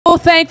So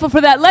thankful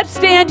for that. Let's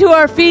stand to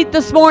our feet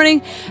this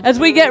morning as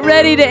we get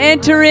ready to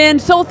enter in.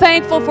 So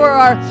thankful for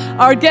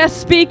our guest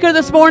speaker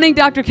this morning,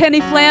 Dr. Kenny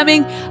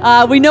Flaming.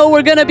 We know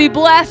we're going to be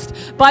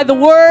blessed by the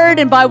word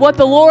and by what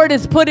the Lord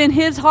has put in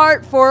his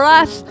heart for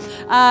us.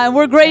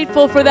 We're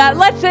grateful for that.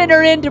 Let's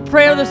enter into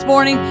prayer this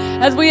morning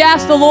as we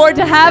ask the Lord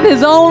to have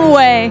his own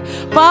way.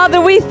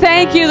 Father, we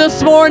thank you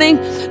this morning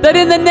that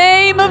in the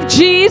name of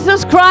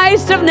Jesus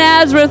Christ of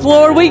Nazareth,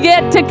 Lord, we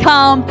get to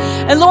come.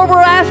 And Lord, we're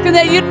asking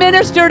that you'd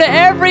minister to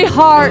every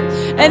heart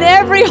and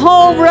every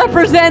home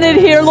represented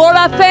here. Lord,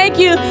 I thank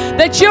you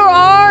that your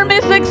arm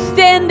is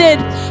extended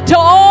to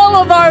all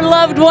of our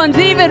loved ones,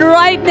 even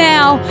right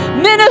now.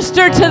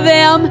 Minister to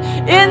them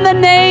in the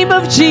name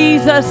of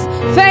Jesus.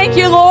 Thank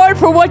you, Lord,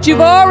 for what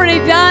you've already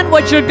done,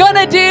 what you're going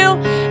to do,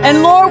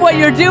 and Lord, what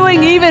you're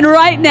doing even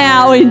right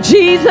now. In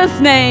Jesus'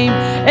 name,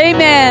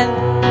 amen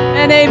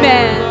and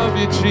amen. I love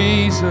you,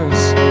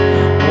 Jesus.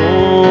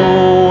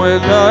 Oh,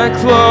 when I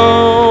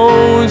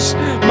close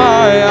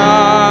my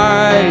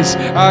eyes,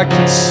 I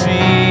can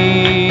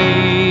see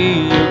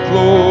your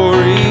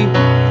glory.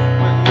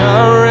 When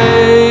I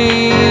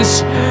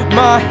raise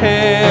my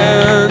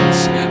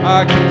hands,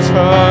 I can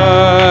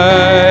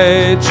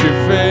touch your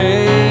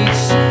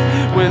face.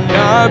 When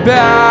I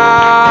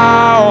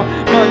bow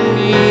my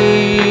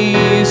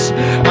knees,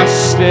 I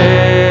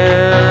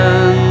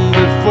stand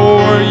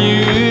before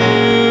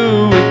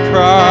you, and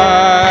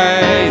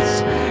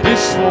Christ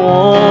is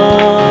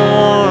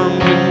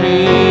formed in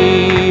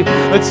me.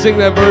 Let's sing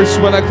that verse.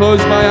 When I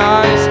close my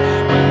eyes,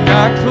 when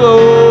I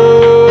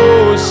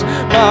close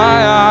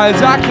my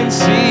eyes, I can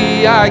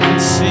see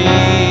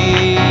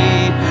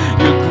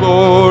your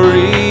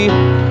glory.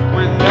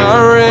 When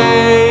I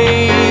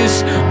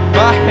raise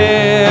my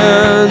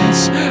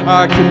hands,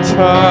 I can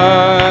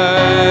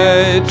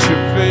touch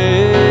your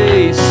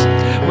face.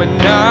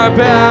 When I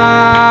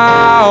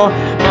bow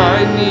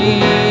my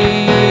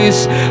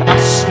knees, I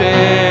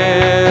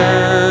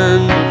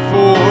stand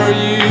before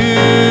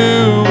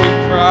you, and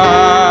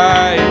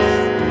Christ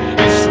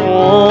is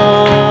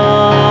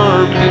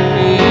formed in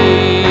me.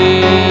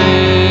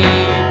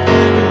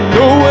 And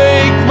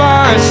awake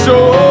my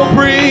soul,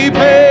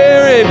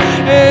 preparing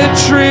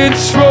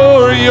entrance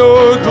for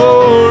your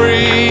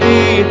glory.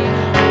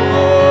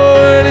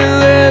 Lord, and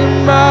let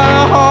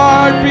my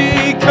heart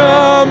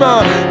become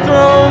a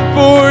throne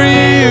for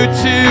you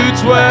to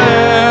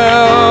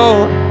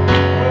dwell.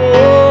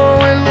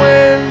 Oh, and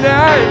when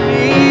I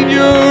need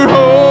your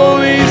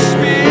Holy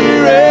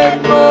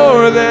Spirit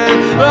more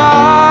than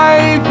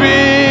life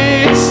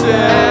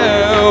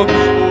itself,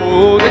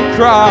 oh, then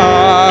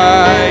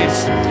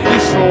Christ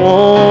is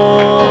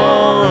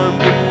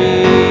formed in me.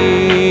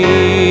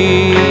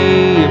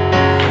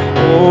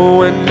 Oh,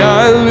 when I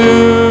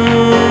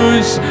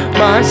lose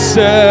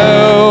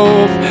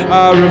myself, I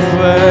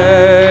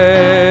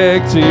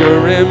reflect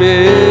your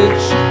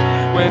image.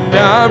 When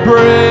I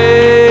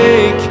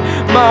break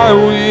my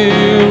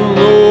will,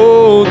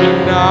 oh,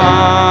 then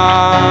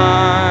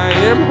I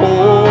am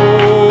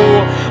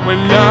whole.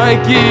 When I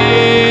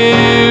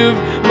give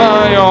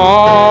my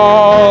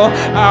all,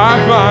 I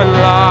find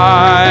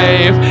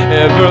life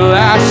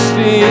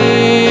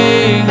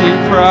everlasting in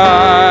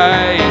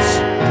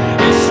Christ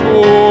is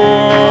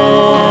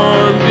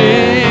formed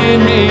in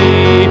me.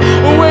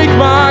 Awake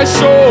my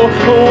soul,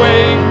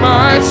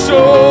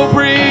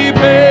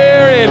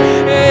 preparing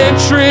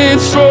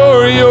entrance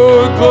for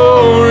your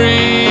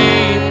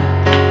glory.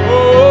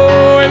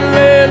 Oh, and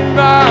let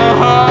my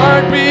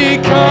heart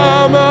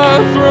become a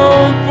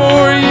throne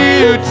for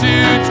you to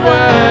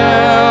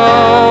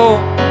dwell.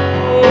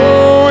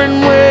 Oh,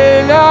 and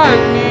when I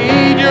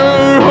need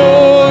your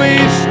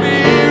Holy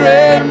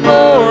Spirit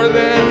more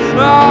than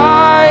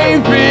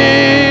life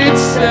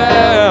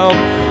itself,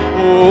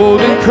 oh,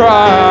 then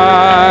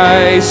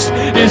Christ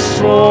is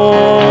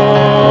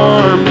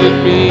formed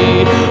in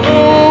me.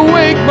 Oh,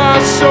 awake my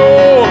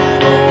soul,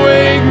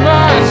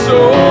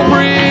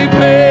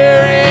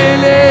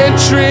 preparing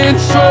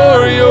entrance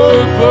for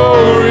your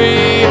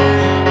glory.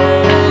 Oh,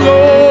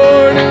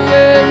 Lord, and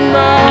let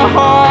my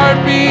heart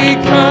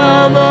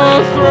become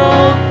a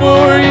throne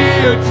for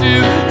you to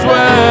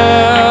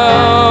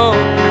dwell.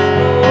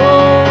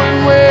 Oh, and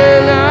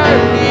when I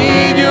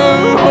need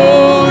your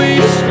Holy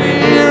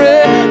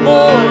Spirit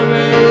more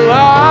than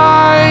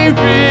life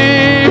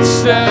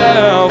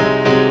itself,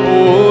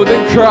 oh,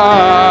 then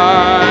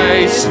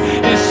Christ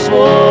is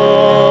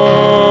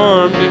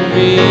formed in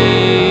me.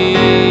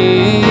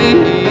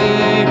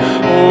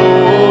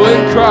 Oh,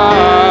 and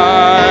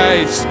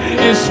Christ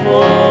is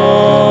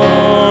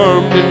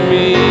formed in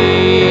me.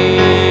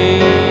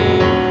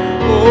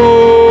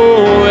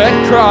 Oh,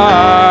 and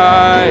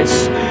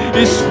Christ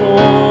is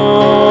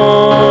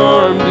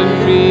formed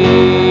in me.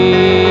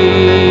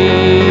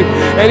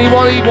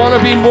 Anybody want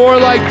to be more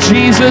like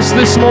Jesus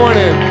this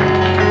morning?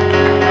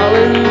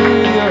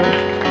 Hallelujah.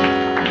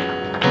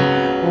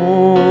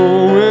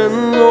 Oh,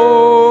 and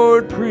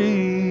Lord,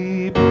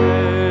 prepare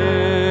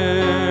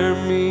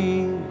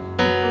me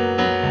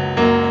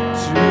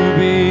to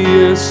be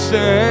a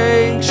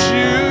sanctuary,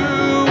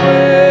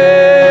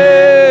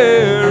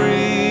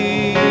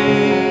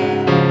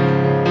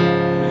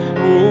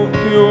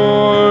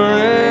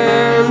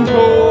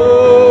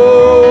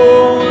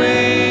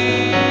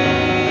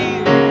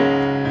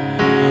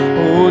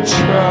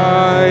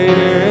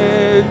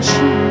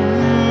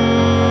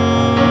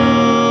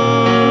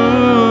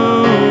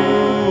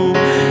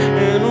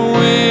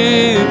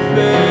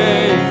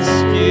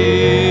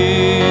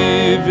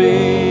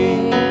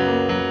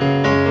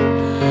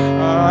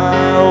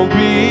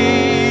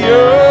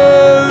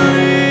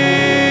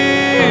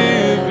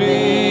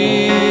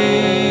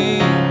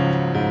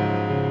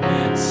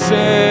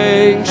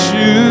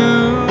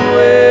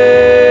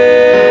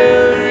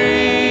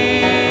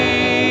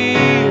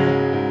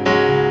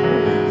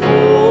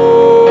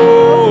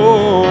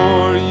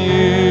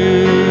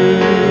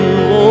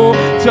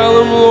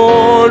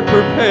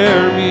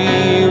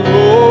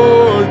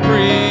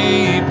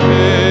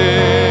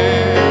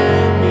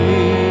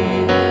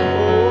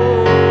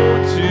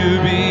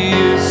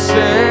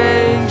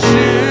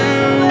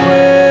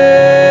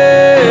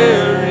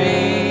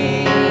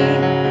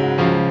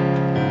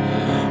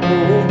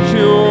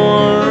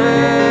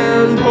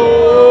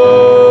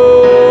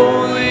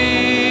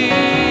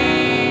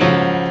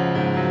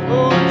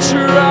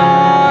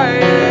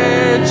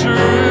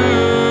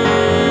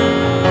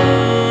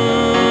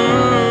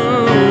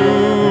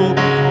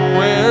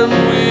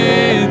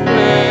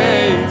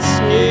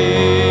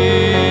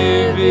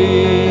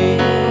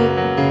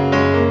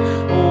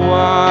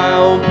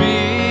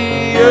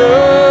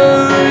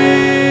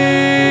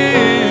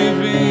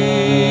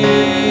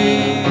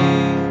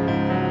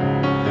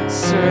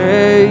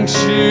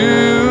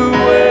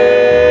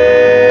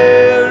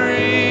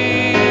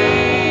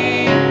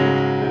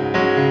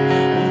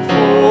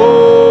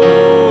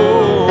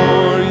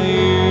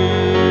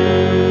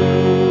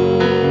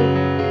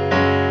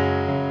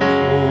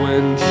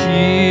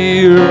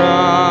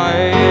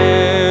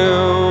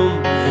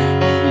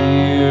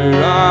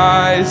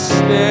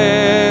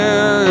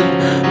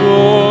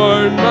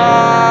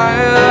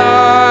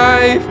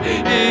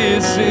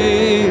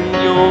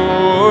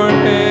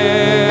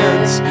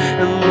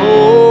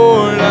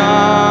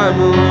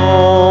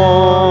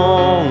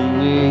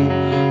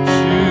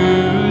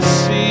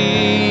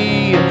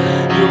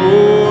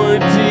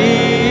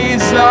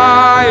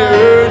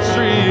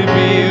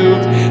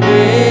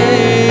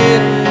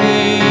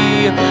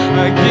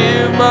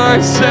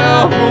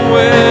 myself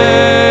away.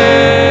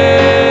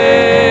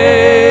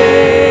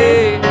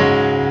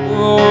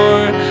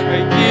 Lord,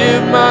 I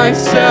give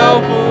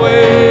myself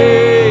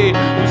away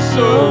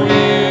so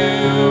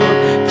you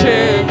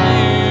can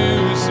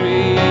use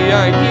me.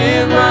 I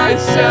give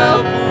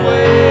myself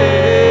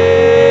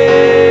away.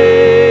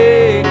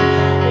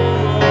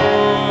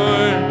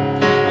 Lord,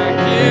 I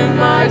give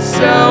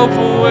myself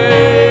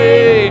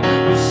away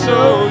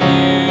so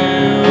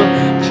you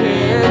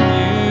can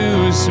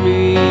use me.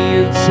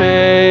 And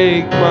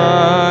take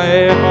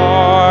my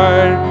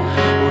heart,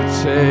 or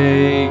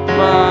take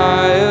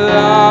my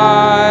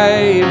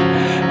life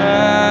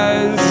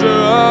as a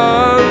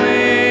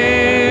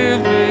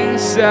living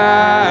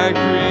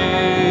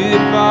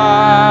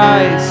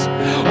sacrifice.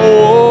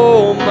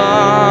 All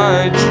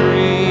my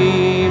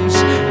dreams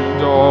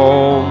and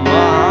all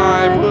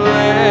my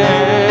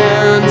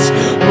plans,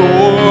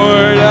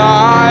 Lord,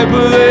 I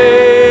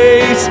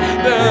place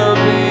them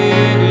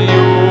in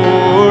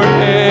your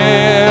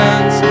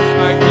hands.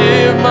 I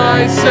give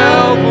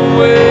myself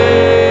away.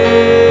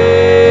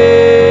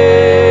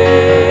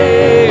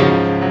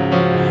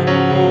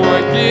 Oh,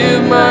 I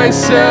give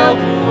myself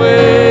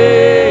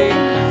away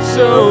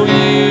so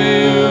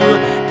you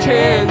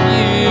can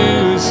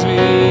use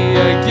me. I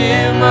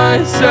give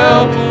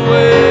myself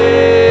away.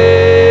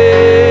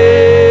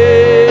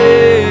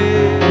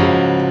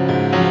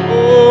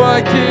 Oh,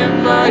 I give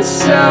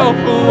myself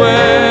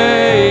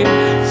away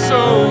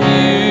so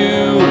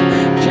you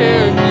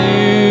can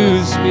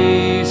use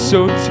me.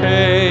 So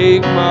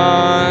take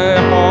my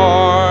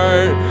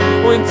heart,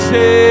 and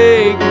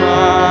take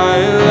my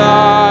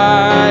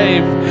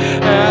life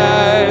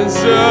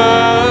as a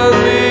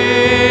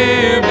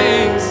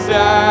living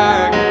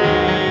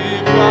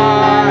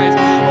sacrifice.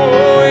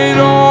 Oh, in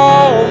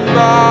all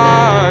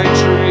my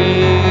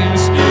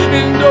dreams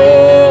and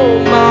all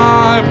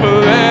my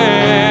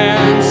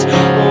plans,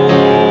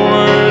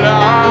 Lord,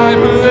 I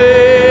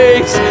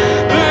place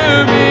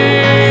them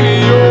in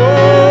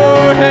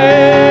your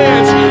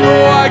hands.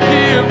 Oh, I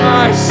give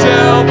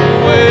myself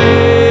away.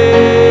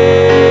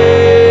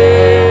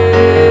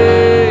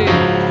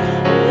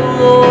 Oh,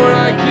 Lord,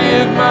 I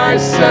give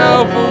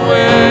myself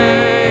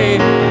away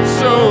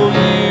so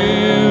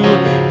you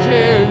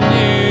can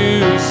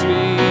use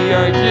me. I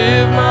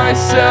give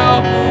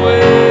myself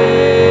away.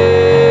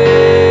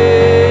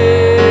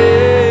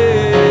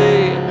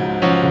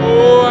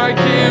 Oh, I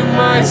give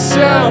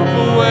myself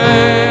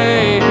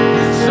away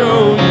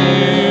so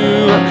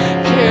you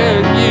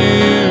can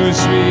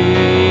use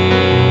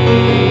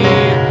me.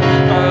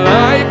 My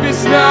life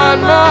is not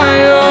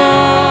my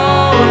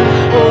own.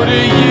 Oh,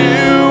 to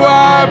you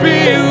I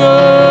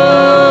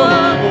belong.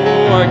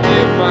 Oh, I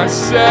give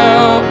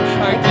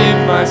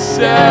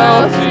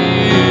myself to you.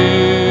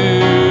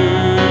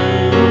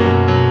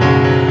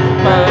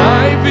 My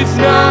life is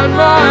not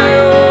my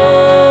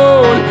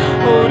own.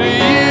 Oh, to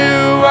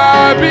you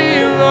I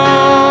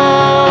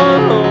belong.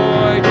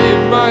 Oh, I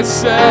give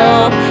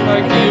myself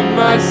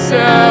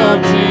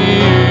to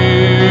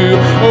you.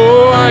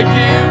 Oh, I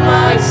give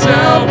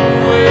myself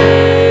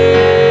away.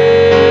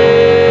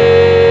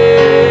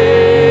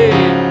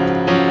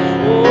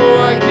 Oh,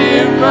 I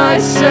give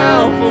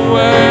myself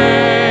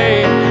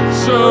away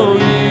so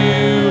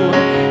you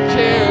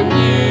can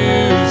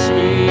use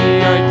me.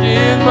 I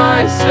give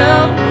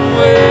myself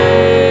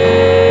away.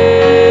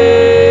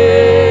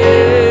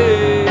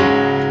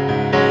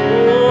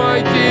 Oh, I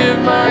give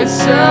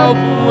myself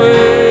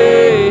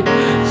away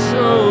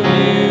so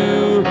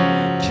you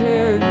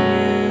can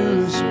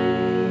use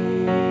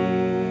me.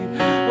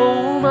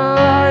 Oh, my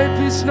life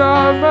is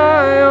not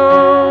my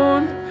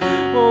own.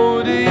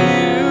 Oh, to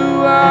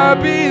you I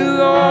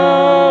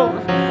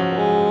belong.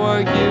 Oh,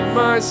 I give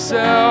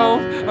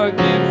myself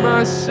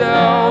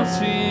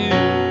to you.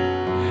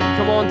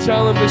 Come on,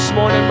 tell him this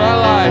morning, my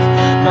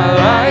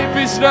life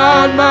is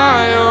not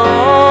my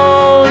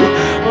own.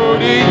 Oh,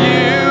 to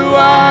you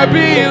I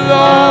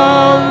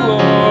belong.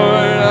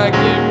 Lord, I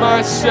give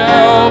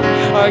myself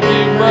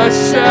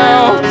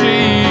to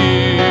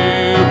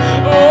you.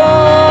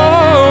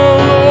 Oh,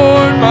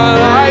 Lord, my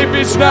life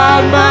is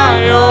not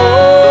my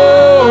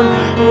own.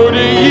 Oh, to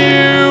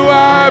you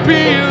I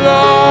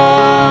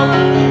belong.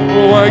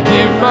 Oh, I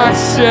give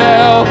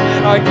myself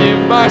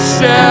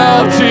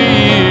to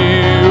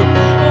you.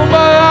 Oh,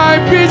 my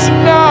life is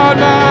not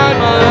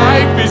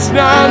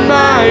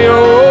my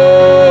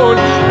own.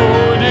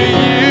 Oh, to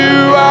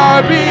you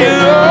I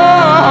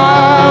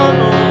belong.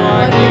 Oh, I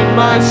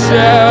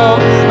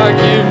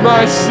give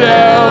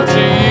myself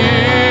to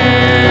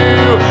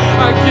you.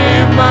 I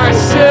give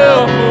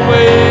myself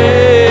away.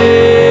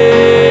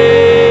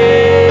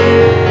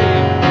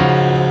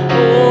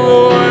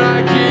 Oh, Lord,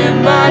 I give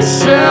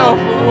myself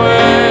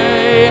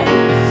away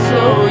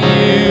so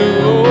you,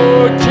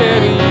 Lord,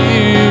 can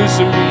use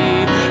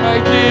me. I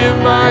give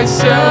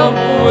myself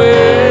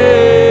away.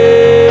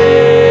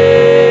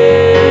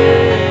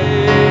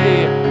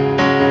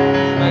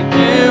 I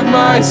give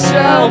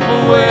myself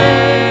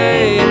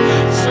away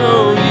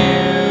so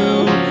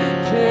you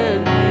can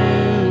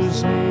use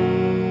me.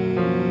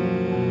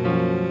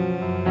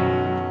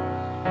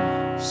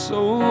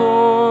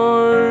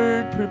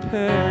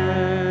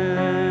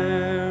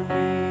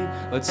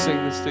 Let's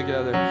sing this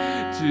together.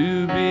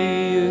 To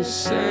be a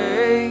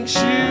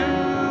sanctuary,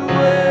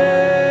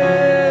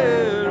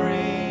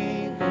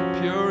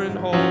 pure and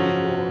holy,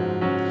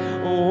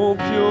 Lord. Oh,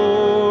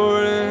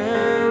 pure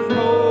and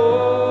holy.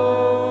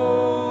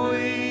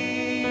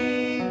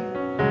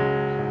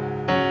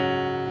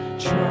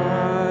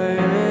 Tried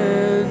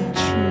and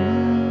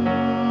true.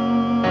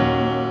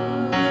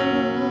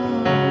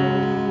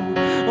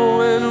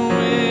 Oh, and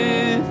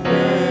with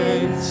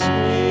thanksgiving,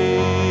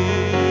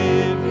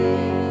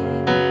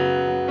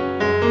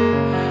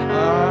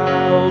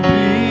 I'll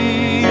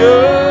be a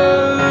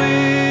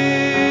living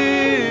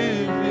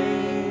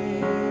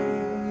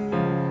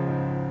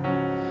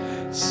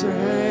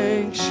sanctuary.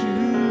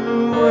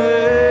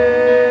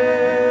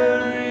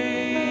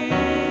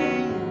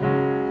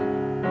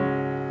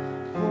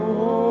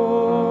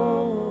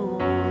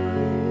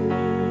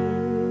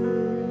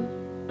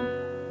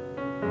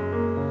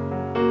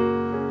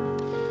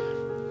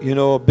 You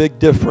know, a big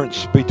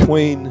difference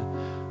between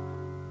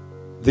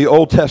the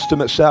Old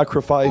Testament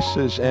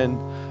sacrifices and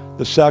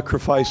the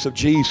sacrifice of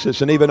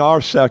Jesus, and even our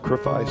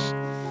sacrifice,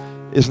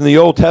 is in the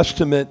Old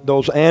Testament,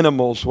 those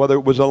animals, whether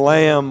it was a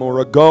lamb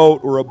or a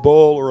goat or a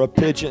bull or a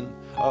pigeon,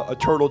 a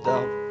turtle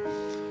dove,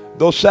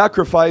 those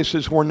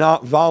sacrifices were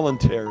not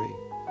voluntary.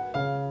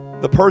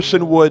 The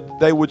person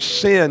they would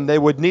sin, they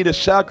would need a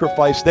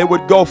sacrifice, they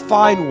would go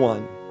find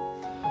one.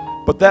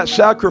 But that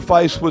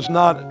sacrifice was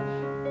not,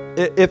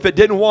 if it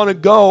didn't want to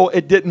go,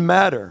 it didn't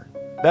matter.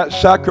 That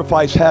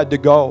sacrifice had to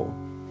go.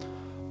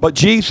 But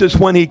Jesus,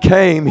 when He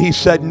came, He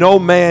said, no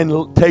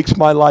man takes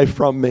my life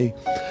from me,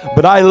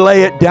 but I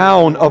lay it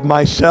down of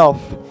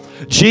myself.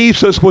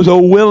 Jesus was a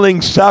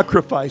willing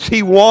sacrifice.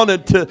 He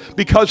wanted to,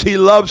 because He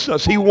loves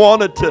us, He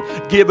wanted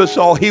to give us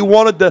all. He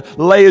wanted to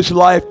lay His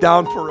life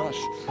down for us.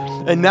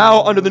 And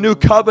now under the new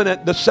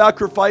covenant, the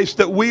sacrifice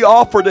that we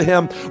offer to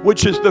Him,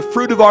 which is the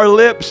fruit of our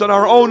lips and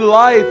our own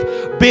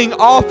life being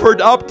offered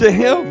up to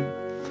Him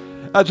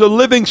as a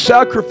living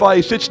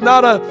sacrifice. It's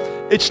not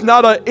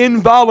an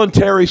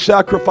involuntary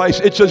sacrifice.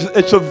 It's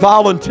a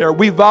voluntary.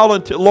 We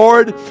volunteer.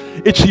 Lord,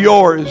 it's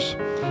yours.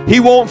 He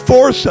won't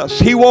force us.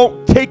 He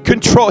won't take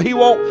control. He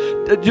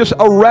won't just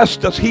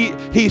arrest us.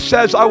 He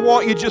says, I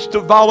want you just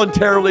to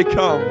voluntarily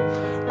come.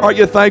 Aren't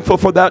you thankful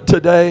for that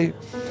today?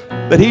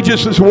 That He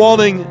just is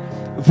wanting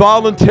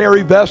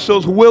voluntary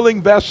vessels,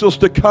 willing vessels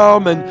to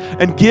come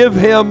and give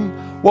Him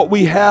what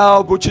we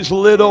have, which is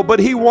little. But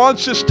He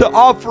wants us to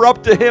offer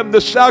up to Him the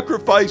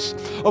sacrifice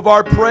of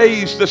our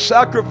praise, the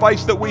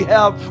sacrifice that we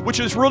have, which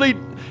is really,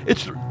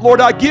 it's, Lord,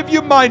 I give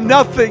you my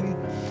nothing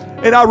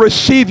and I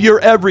receive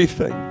your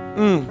everything.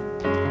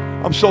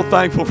 I'm so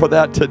thankful for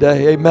that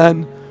today.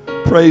 Amen.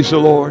 Praise the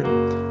Lord.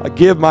 I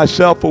give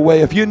myself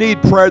away. If you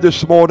need prayer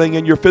this morning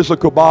in your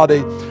physical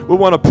body, we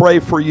want to pray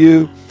for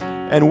you,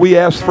 and we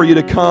ask for you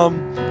to come.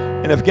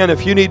 And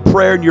if you need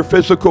prayer in your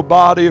physical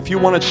body, if you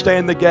want to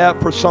stand the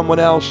gap for someone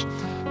else,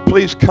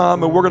 please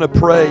come, and we're going to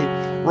pray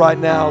right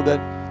now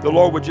that the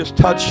Lord would just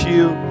touch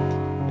you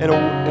in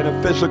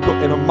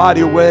a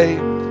mighty way.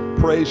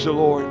 Praise the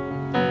Lord.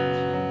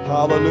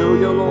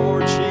 Hallelujah,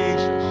 Lord Jesus.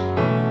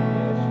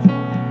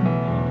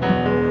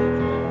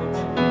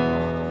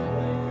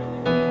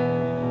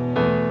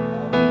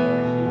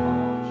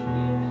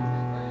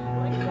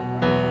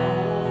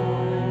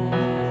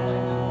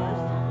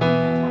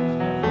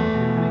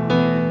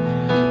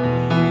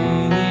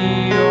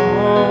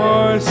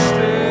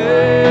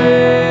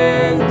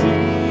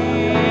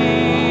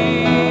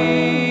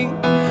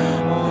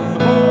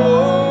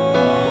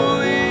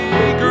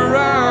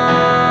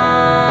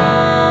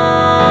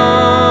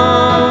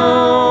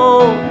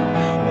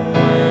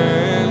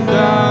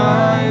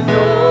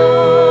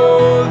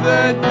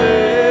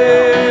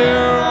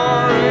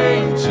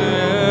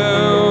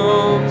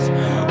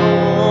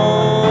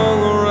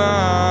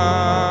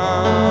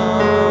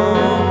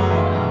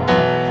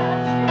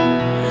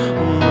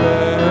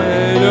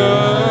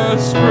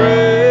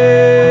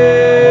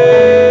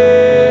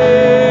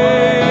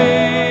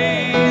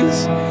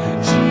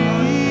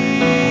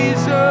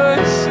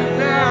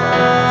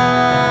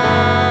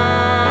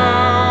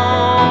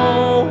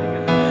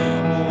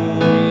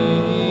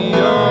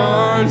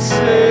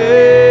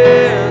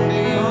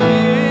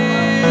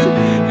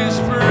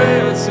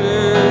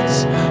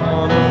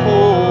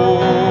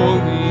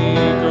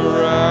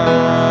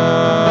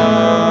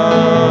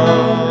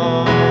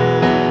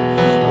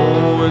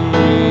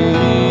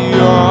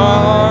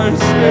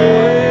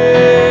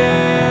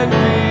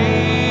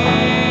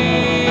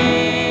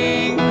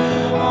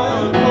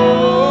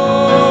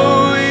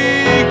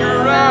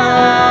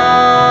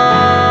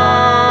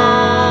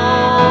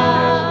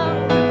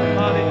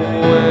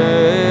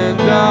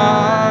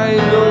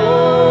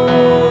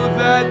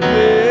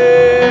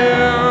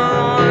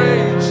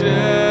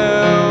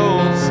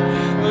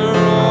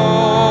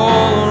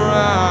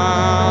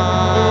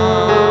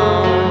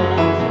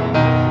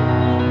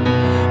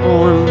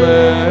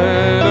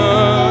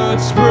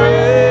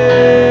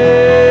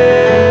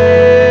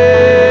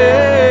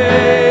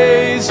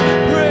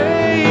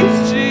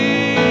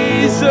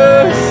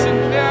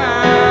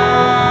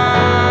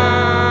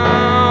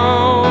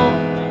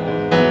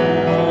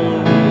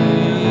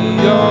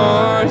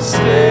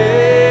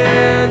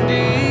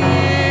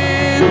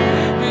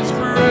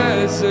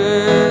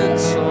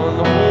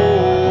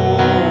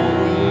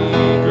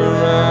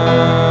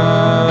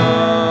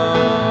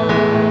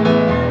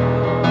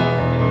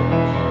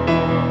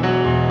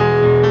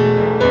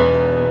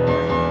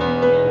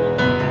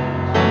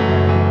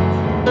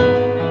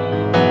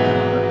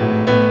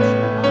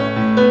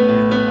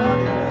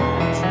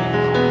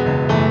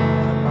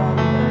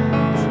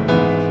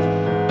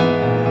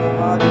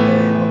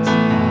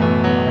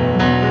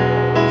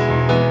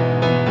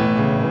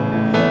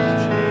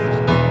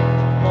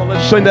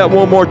 sing that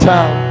one more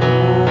time.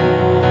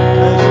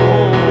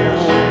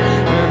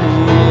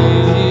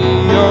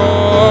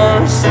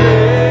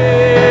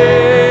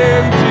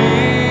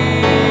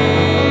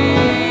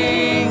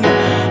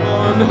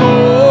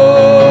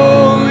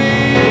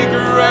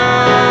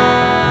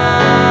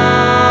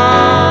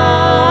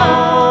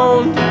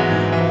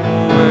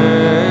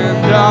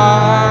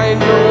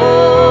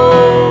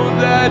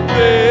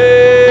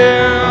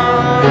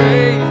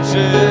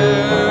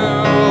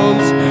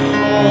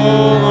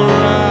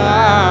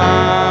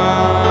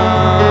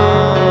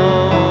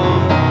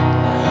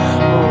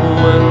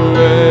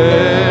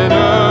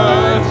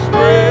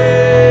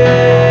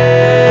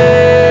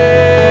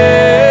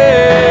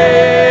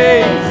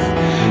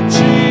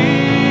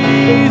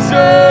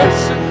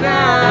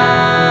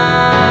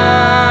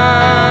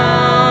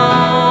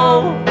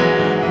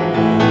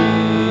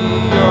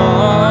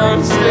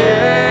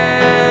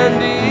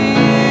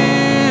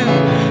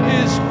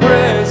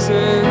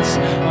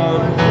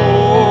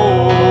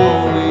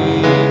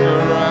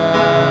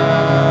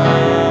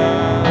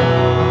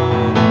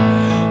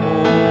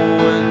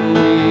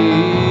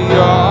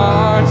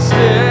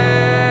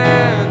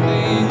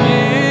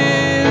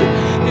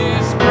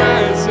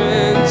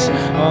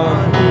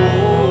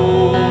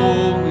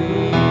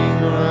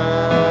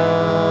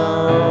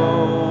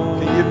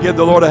 Give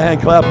the Lord a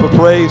hand clap of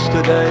praise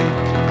today.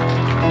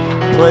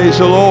 Praise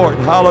the Lord.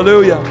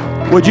 Hallelujah.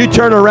 Would you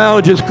turn around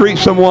and just greet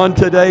someone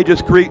today?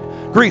 Just greet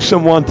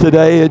someone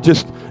today. It's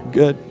just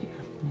good.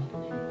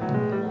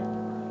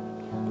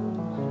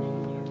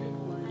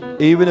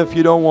 Even if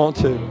you don't want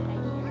to.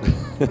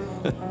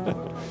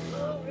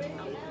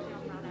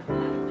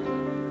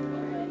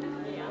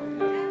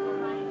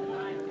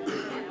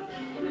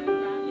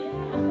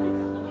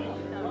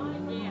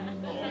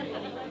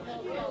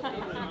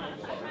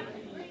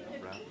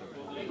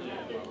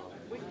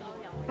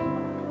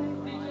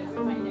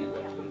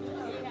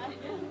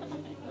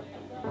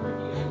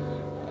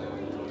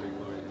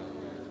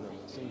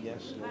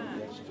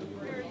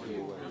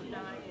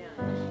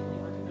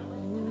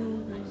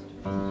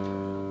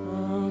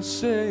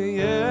 Say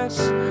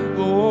yes,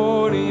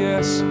 Lord,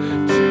 yes,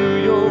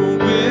 to your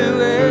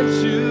will and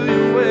to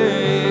your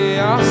way.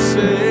 I'll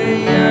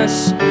say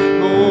yes,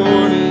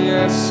 Lord,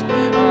 yes,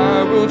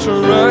 I will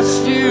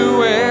trust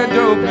you and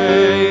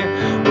obey.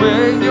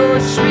 When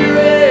your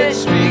spirit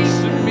speaks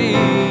to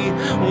me,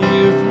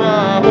 with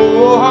my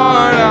whole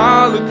heart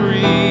I'll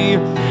agree,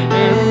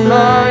 and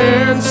my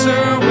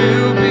answer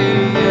will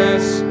be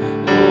yes,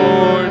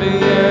 Lord,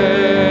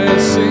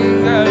 yes.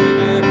 Sing that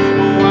again.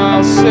 Oh,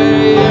 I'll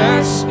say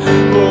yes,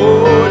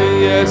 Lord,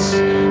 yes,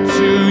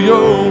 to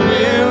your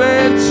will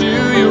and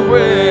to your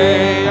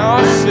way.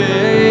 I'll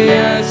say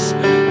yes,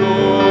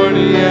 Lord,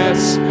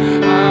 yes,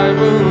 I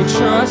will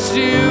trust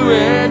you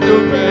and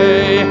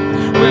obey.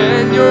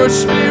 When your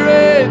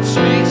spirit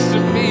speaks to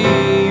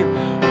me,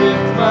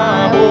 with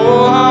my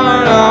whole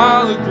heart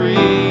I'll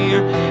agree,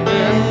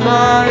 and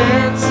my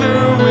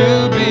answer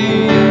will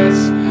be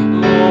yes,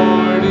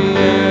 Lord,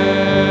 yes.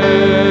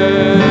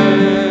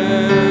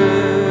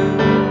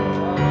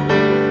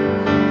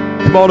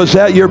 Come on, is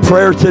that your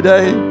prayer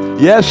today?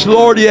 Yes,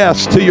 Lord,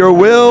 yes, to your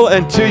will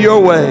and to your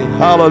way.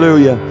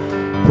 Hallelujah.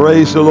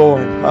 Praise the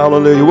Lord.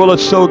 Hallelujah. Well,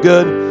 it's so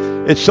good.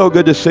 It's so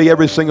good to see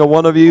every single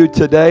one of you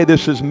today.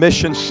 This is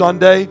Mission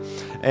Sunday.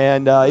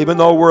 And even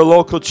though we're a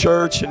local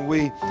church and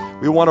we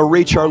want to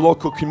reach our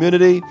local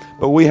community,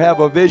 but we have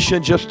a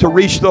vision just to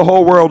reach the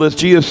whole world. As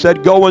Jesus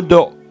said, go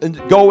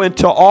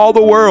into all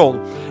the world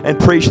and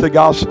preach the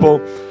gospel.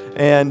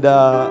 And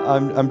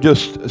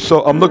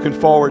I'm looking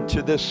forward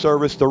to this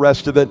service, the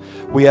rest of it.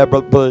 We have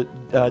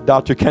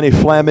Dr. Kenny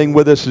Flaming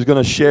with us, is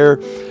going to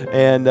share.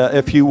 And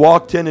if you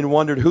walked in and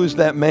wondered who's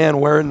that man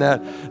wearing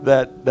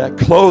that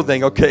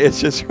clothing, okay,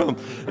 it's just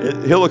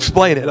he'll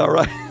explain it, all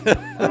right.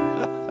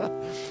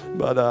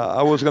 But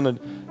I was going to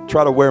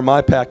try to wear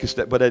my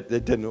Pakistan, but it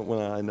didn't.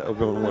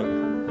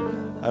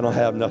 I don't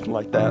have nothing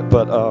like that.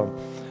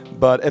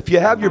 But if you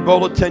have your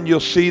bulletin, you'll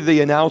see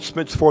the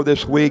announcements for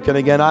this week. And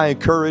again, I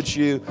encourage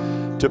you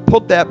to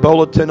put that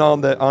bulletin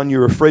on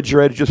your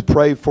refrigerator. Just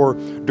pray for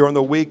during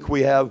the week.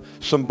 We have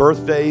some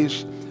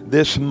birthdays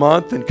this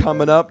month and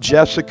coming up.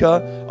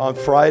 Jessica on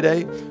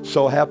Friday,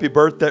 so happy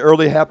birthday,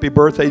 early happy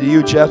birthday to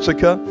you,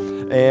 Jessica.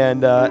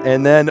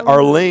 And then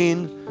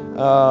Arlene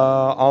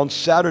on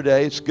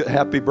Saturday. It's good,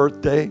 happy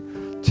birthday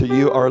to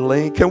you,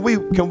 Arlene. Can we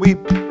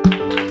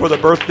for the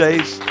birthday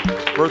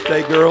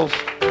girls?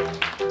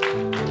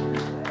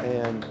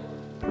 And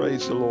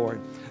praise the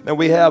Lord. Then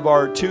we have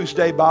our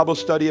Tuesday Bible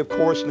study, of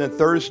course, and then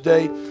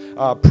Thursday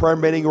prayer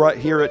meeting right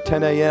here at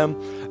 10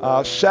 a.m.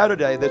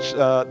 Saturday,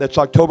 that's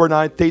October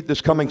 19th,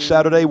 this coming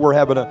Saturday, we're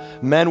having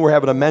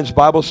a men's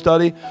Bible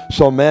study.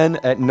 So men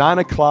at 9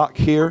 o'clock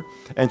here.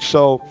 And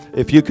so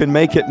if you can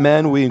make it,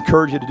 men, we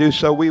encourage you to do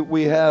so.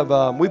 We've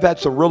had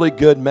some really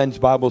good men's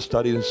Bible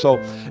studies. And so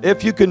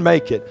if you can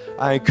make it,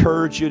 I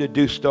encourage you to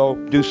do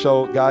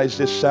so, guys,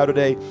 this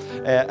Saturday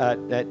at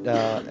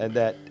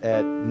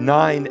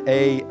 9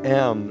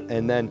 a.m.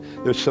 And then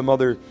then there's some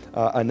other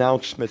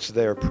announcements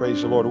there.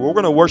 Praise the Lord. We're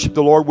going to worship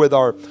the Lord with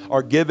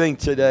our giving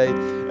today.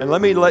 And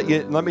let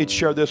me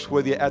share this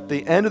with you. At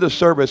the end of the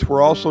service,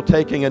 we're also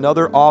taking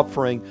another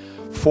offering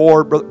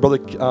for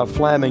Brother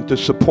Flaming to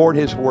support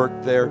his work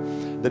there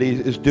that he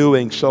is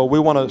doing. So we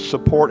want to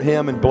support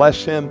him and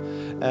bless him.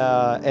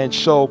 And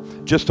so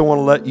just want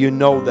to let you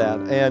know that.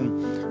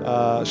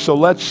 And so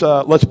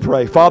let's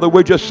pray. Father,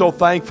 we're just so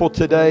thankful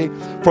today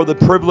for the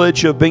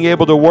privilege of being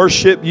able to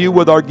worship you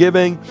with our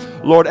giving.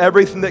 Lord,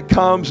 everything that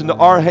comes into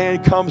our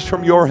hand comes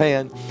from your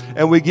hand.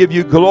 And we give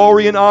you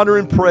glory and honor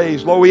and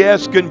praise. Lord, we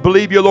ask and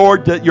believe you,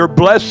 Lord, that your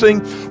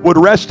blessing would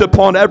rest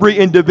upon every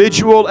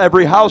individual,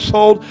 every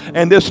household,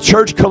 and this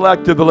church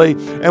collectively.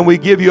 And we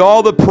give you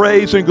all the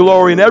praise and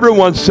glory. And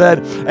everyone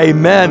said,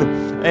 amen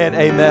and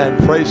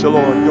amen. Praise the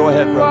Lord. Go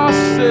ahead, brother.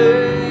 I'll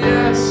say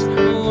yes,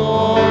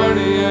 Lord,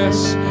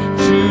 yes,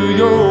 to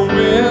your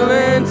will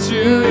and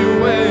to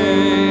your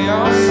way.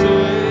 I'll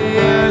say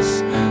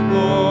yes,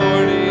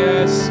 Lord,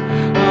 yes,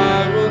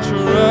 I will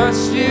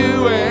trust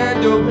you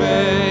and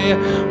obey.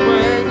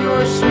 When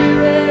your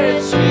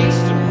spirit speaks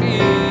to me,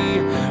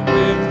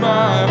 with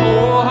my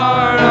whole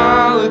heart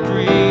I'll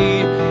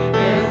agree,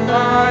 and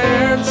my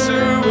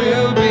answer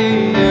will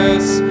be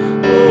yes,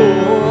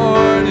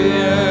 Lord,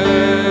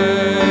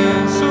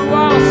 yes. So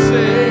I'll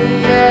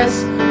say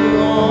yes,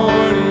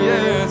 Lord,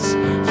 yes,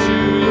 to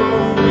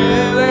your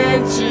will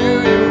and to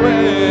your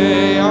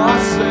way. I'll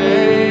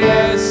say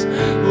yes,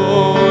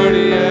 Lord,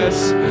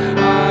 yes,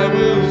 I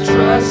will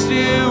trust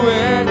you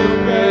and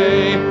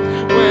obey.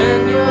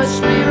 When your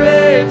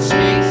spirit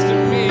speaks to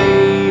me,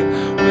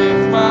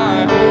 with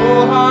my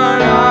whole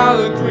heart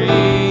I'll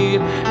agree,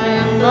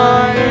 and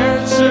my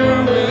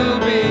answer will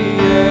be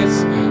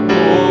yes,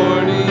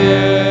 Lord,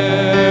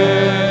 yes.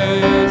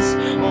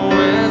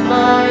 When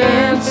my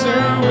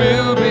answer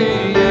will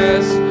be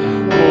yes,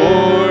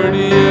 Lord,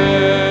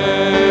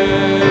 yes.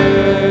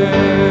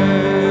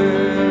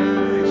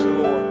 Praise the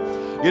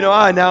Lord. You know,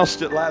 I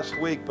announced it last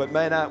week, but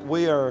man,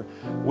 we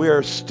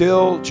are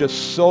still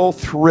just so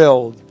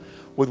thrilled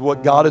with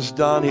what God has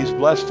done. He's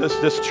blessed us,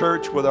 this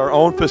church, with our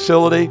own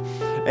facility,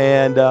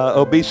 and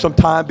it'll be some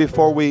time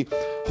before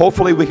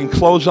hopefully we can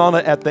close on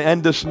it at the end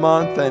of this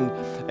month,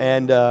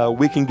 and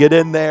we can get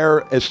in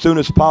there as soon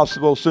as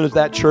possible, as soon as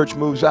that church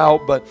moves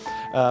out, but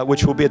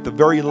which will be at the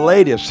very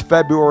latest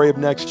February of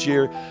next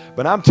year.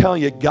 But I'm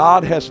telling you,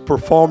 God has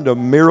performed a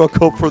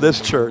miracle for this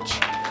church.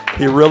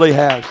 He really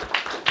has.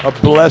 A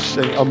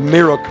blessing, a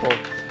miracle,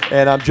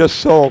 and I'm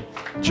just so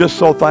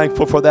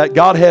thankful for that.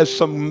 God has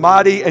some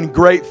mighty and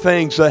great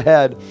things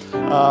ahead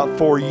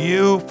for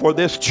you, for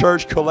this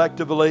church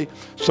collectively.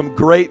 Some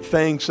great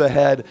things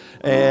ahead.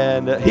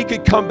 And he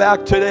could come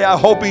back today. I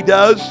hope he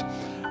does.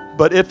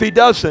 But if he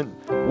doesn't,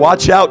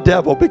 watch out,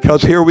 devil,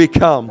 because here we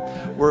come.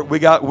 We're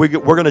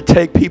going to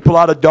take people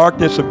out of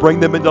darkness and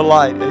bring them into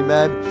light.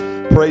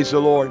 Amen. Praise the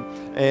Lord.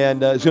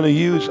 And he's going to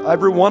use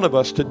every one of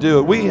us to do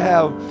it. We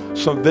have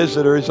some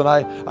visitors, and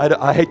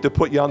I hate to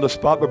put you on the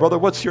spot, but brother,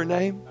 what's your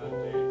name?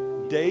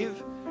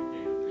 Dave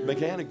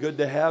McCann. Good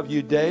to have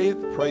you, Dave.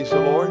 Praise the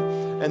Lord.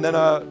 And then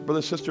brother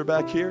and sister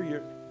back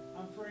here.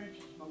 I'm French.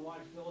 My wife,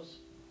 Phyllis.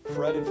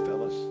 Fred and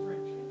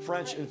Phyllis.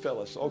 French and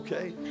Phyllis.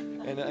 Okay.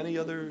 And any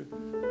other?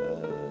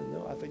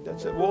 No, I think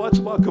that's it. Well, let's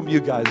welcome you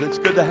guys. It's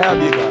good to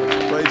have you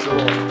guys. Praise the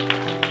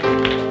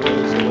Lord.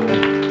 Praise the Lord.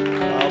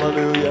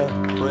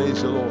 Hallelujah.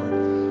 Praise the Lord.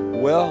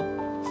 Well,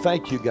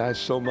 thank you guys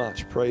so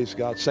much. Praise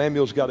God.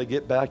 Samuel's got to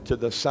get back to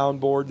the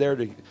soundboard there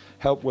to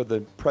help with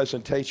the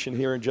presentation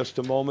here in just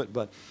a moment.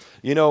 But,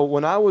 you know,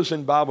 when I was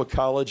in Bible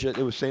college, it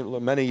was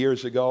many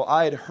years ago,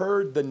 I had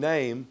heard the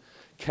name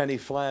Kenny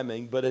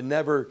Flaming, but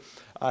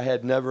I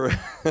had never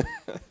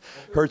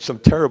heard some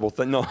terrible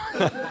thing. No.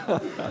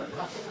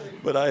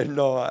 But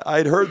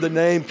I'd heard the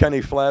name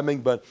Kenny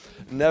Flaming, but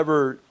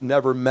never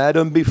met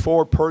him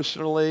before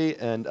personally.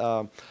 And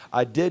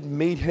I did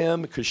meet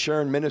him because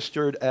Sharon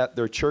ministered at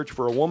their church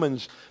for a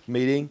women's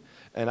meeting.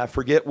 And I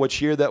forget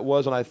which year that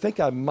was, and I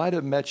think I might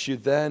have met you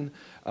then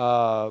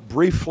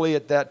briefly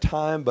at that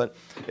time, but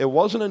it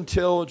wasn't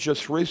until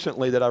just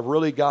recently that I've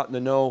really gotten to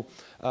know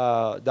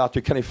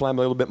Dr. Kenny Flaming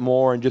a little bit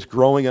more and just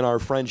growing in our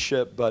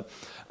friendship. But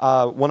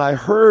when I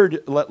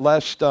heard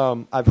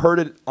I've heard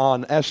it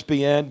on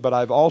SBN, but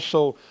I've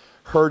also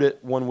heard it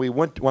when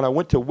I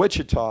went to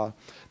Wichita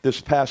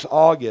this past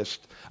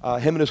August.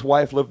 Him and his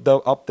wife lived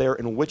up there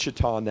in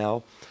Wichita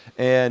now,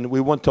 and we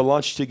went to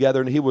lunch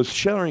together, and he was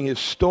sharing his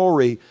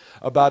story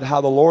about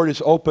how the Lord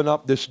has opened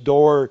up this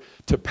door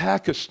to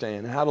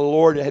Pakistan, how the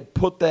Lord had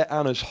put that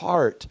on his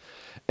heart.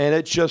 And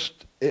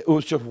it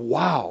was just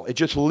wow. It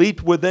just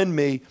leaped within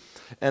me,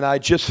 and I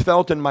just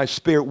felt in my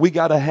spirit, we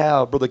got to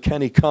have Brother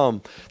Kenny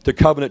come to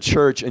Covenant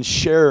Church and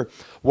share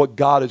what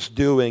God is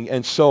doing.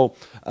 And so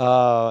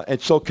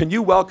can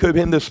you welcome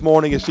him this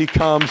morning as he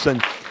comes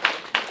and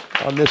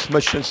on this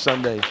Mission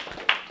Sunday?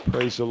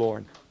 Praise the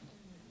Lord.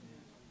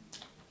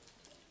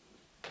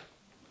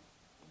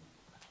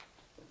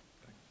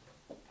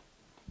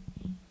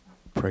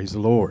 Praise the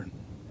Lord.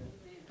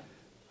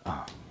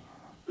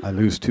 I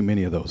lose too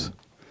many of those.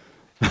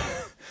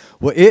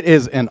 Well, it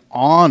is an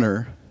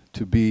honor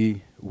to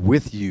be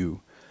with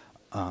you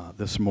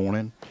this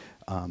morning.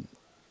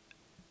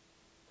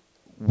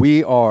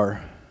 Well,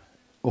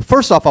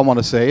 first off, I want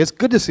to say it's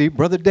good to see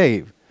Brother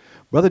Dave.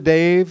 Brother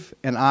Dave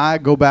and I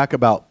go back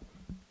about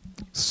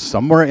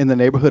somewhere in the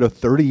neighborhood of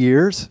 30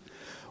 years.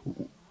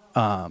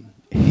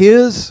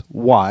 His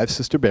wife,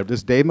 Sister Beverly,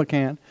 this is Dave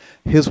McCann,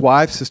 his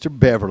wife, Sister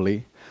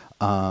Beverly,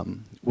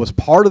 was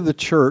part of the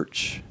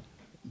church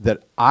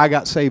that I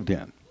got saved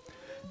in.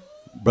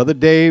 Brother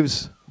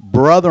Dave's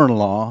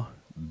brother-in-law,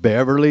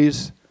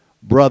 Beverly's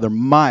brother,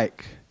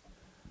 Mike,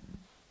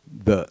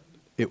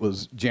 it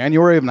was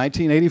January of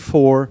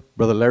 1984,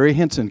 Brother Larry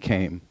Henson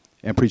came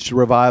and preached a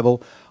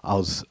revival. I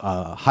was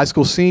a high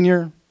school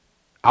senior,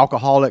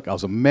 alcoholic, I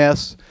was a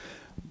mess.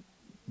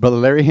 Brother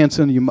Larry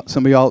Henson,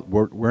 some of y'all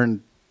were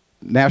in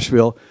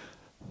Nashville.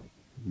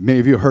 Many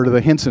of you heard of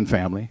the Henson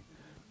family.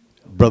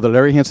 Brother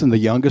Larry Henson, the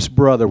youngest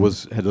brother,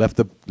 had left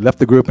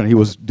the group, and he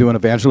was doing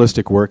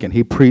evangelistic work, and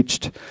he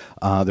preached.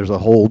 There's a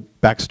whole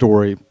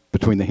backstory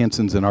between the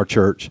Hensons and our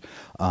church.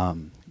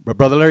 But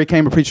Brother Larry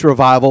came and preached a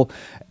revival,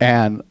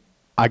 and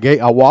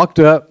I walked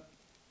up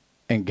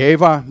and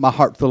gave my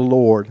heart to the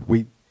Lord.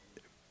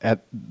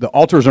 The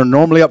altars are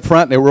normally up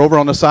front. They were over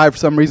on the side for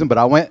some reason, but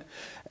I went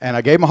and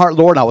I gave my heart to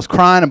the Lord, and I was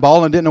crying and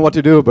bawling, didn't know what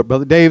to do. But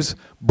Brother Dave's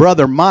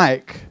brother,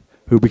 Mike,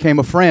 who became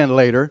a friend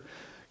later,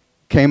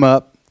 came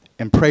up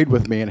and prayed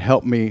with me and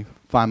helped me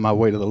find my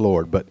way to the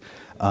Lord. But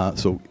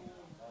so,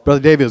 Brother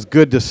Dave, it's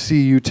good to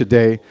see you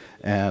today.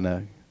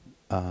 And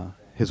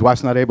his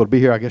wife's not able to be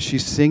here. I guess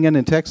she's singing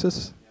in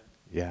Texas?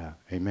 Yeah,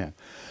 amen.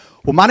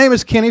 Well, my name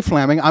is Kenny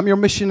Flaming. I'm your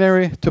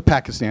missionary to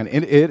Pakistan,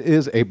 and it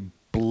is a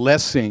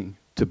blessing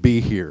to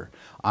be here.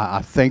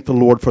 I thank the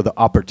Lord for the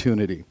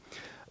opportunity.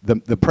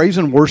 The praise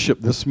and worship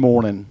this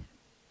morning,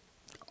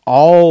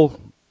 it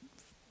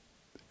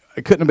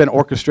couldn't have been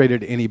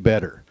orchestrated any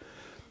better.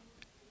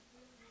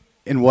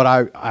 In what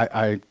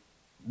I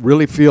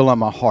really feel on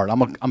my heart. I'm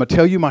going to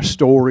tell you my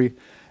story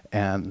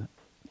and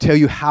tell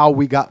you how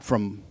we got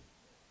from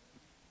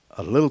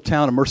a little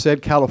town in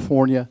Merced,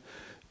 California,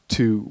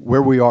 to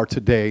where we are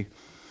today.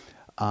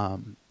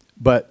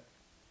 But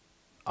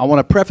I want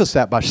to preface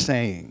that by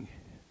saying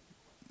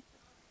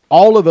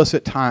all of us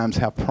at times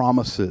have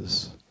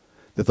promises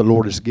that the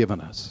Lord has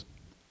given us.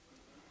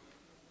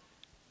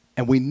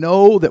 And we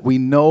know that we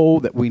know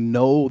that we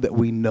know that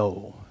we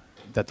know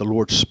that the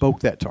Lord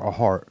spoke that to our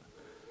heart.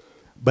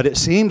 But it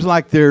seems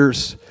like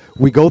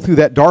we go through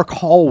that dark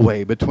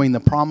hallway between the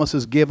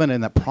promises given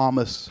and the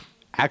promise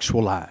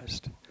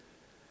actualized.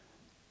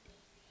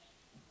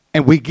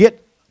 And we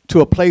get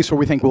to a place where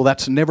we think, well,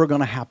 that's never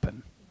going to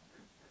happen.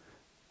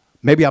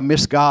 Maybe I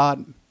miss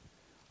God.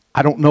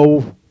 I don't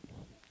know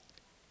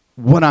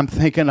what I'm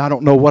thinking. I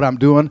don't know what I'm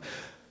doing.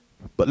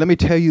 But let me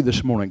tell you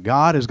this morning,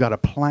 God has got a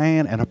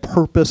plan and a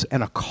purpose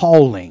and a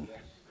calling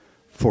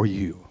for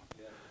you.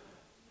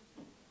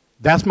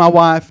 That's my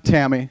wife,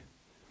 Tammy.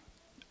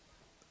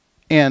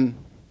 And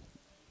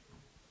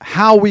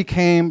how we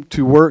came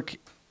to work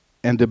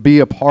and to be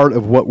a part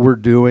of what we're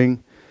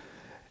doing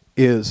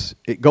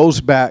it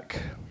goes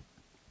back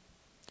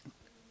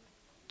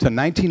to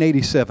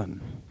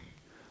 1987.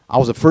 I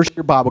was a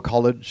first-year Bible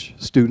college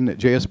student at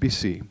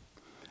JSBC.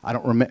 I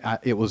don't remember.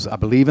 It was, I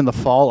believe, in the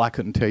fall. I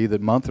couldn't tell you the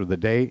month or the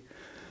date.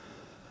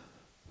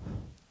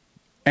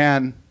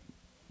 And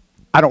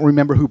I don't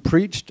remember who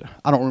preached.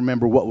 I don't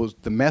remember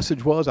what the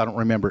message was. I don't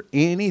remember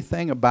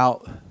anything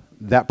about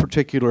that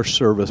particular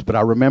service. But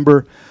I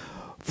remember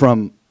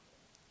from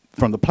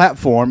the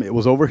platform, it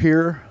was over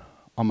here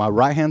on my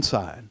right-hand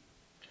side.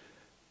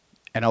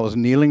 And I was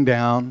kneeling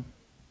down.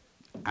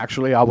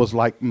 Actually, I was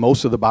like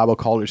most of the Bible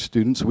college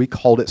students. We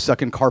called it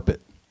sucking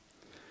carpet.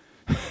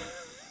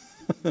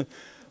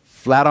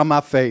 Flat on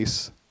my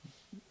face,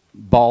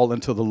 bawling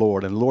to the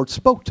Lord. And the Lord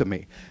spoke to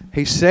me.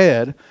 He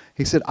said,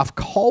 I've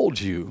called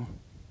you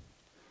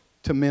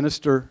to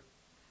minister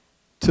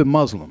to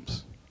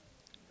Muslims.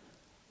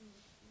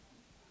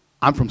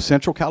 I'm from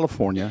Central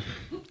California.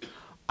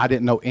 I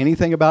didn't know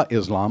anything about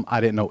Islam.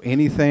 I didn't know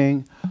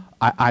anything.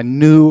 I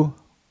knew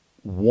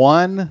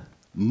one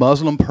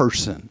Muslim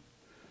person.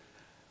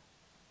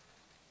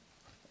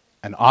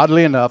 And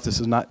oddly enough,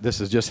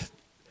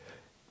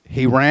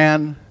 they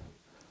ran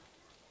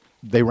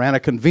a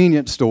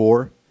convenience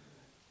store,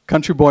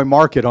 Country Boy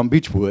Market on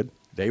Beechwood.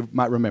 Dave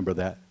might remember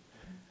that.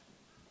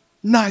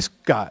 Nice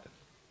guy.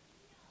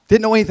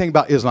 Didn't know anything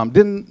about Islam.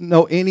 Didn't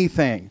know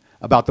anything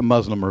about the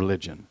Muslim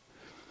religion.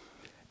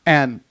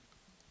 And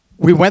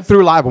we went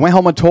through life. I went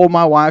home and told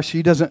my wife.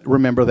 She doesn't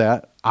remember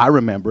that. I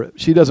remember it.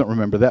 She doesn't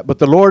remember that. But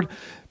the Lord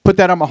put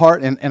that on my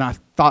heart, and I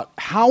thought,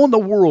 how in the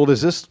world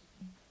is this?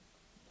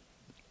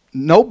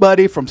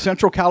 Nobody from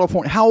Central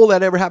California, how will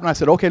that ever happen? I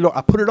said, okay, Lord,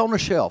 I put it on the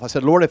shelf. I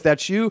said, Lord, if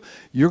that's you,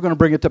 you're going to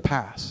bring it to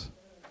pass.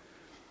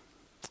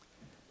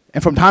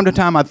 And from time to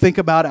time, I'd think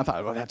about it. I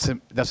thought, well,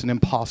 that's an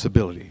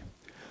impossibility.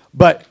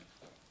 But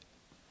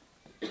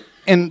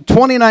in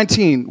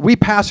 2019, we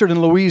pastored in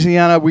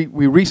Louisiana. We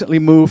recently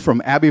moved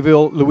from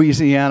Abbeville,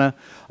 Louisiana,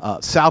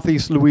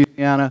 southeast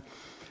Louisiana.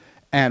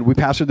 And we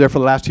pastored there for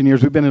the last 10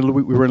 years. We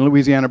were in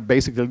Louisiana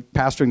basically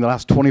pastoring the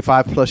last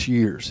 25 plus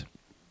years.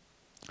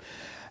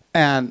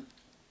 And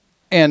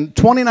in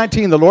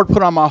 2019, the Lord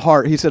put on my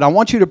heart, he said, I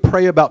want you to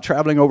pray about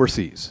traveling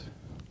overseas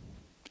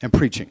and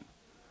preaching.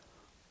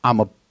 I'm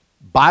a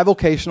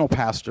bivocational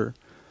pastor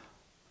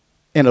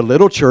in a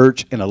little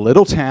church, in a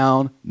little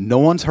town, no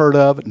one's heard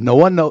of, no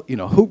one knows,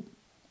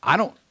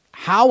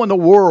 how in the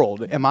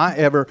world am I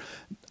ever,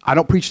 I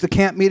don't preach the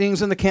camp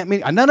meetings and the camp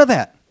meetings, none of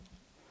that.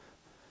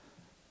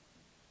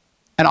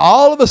 And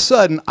all of a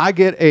sudden, I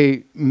get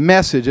a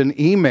message, an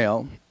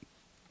email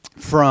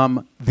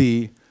from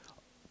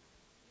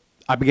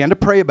I began to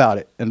pray about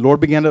it, and Lord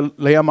began to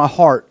lay on my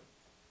heart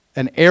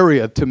an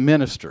area to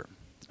minister.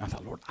 I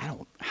thought, Lord,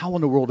 how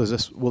in the world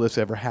will this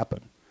ever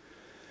happen?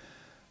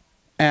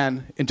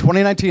 And in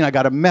 2019, I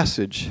got a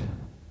message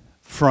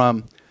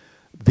from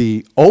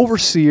the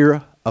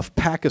overseer of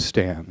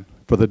Pakistan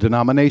for the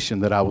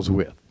denomination that I was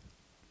with.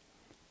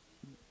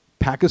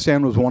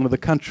 Pakistan was one of the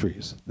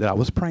countries that I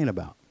was praying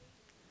about.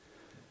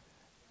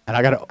 And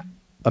I got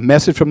a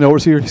message from the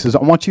overseer. He says,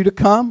 I want you to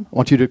come. I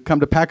want you to come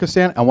to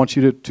Pakistan. I want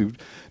you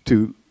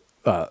to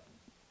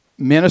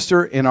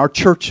minister in our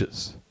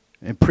churches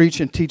and preach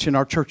and teach in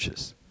our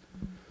churches.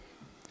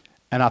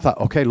 And I thought,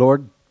 okay,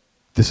 Lord,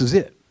 this is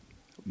it.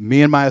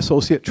 Me and my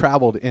associate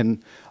traveled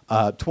in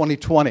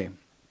 2020,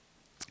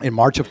 in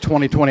March of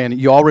 2020. And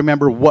you all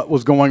remember what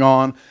was going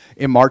on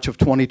in March of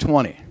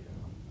 2020.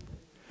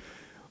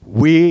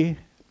 When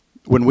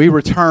we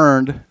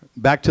returned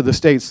back to the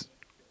States,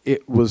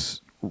 it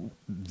was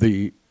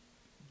the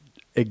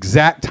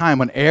exact time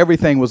when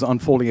everything was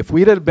unfolding. If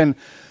we'd have been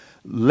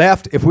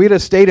left, if we'd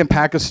have stayed in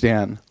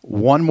Pakistan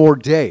one more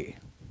day,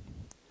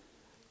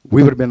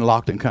 we would have been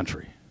locked in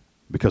country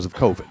because of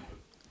COVID.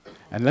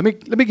 And let me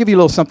give you a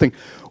little something.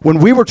 When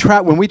we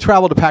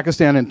traveled to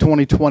Pakistan in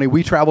 2020,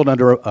 we traveled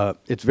under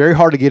it's very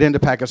hard to get into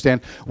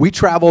Pakistan. We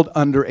traveled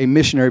under a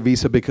missionary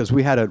visa because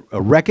we had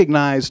a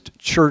recognized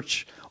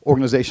church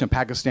organization in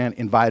Pakistan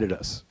invited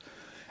us.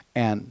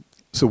 And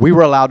so we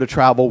were allowed to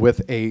travel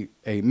with a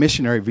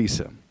missionary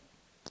visa.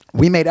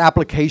 We made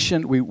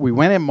application. We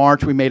went in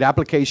March. We made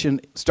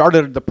application,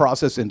 started the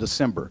process in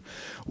December.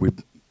 We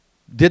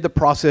did the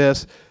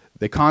process.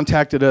 They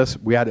contacted us.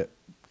 We had to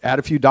add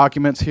a few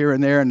documents here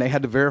and there, and they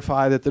had to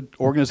verify that the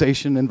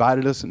organization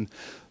invited us. And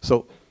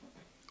so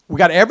we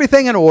got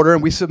everything in order,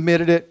 and we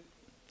submitted it,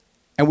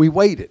 and we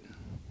waited.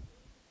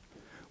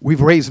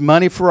 We've raised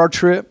money for our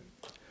trip.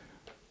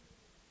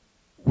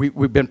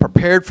 We've been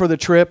prepared for the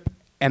trip.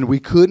 And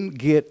we couldn't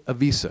get a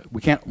visa.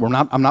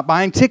 I'm not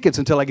buying tickets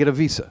until I get a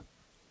visa.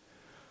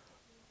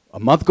 A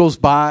month goes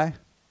by,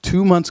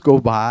 2 months go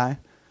by.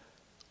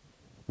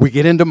 We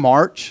get into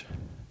March.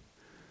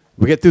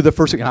 We get through the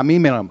first week, and I'm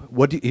emailing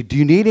them. Do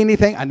you need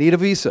anything? I need a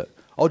visa.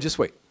 Oh, just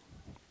wait.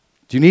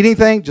 Do you need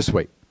anything? Just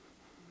wait.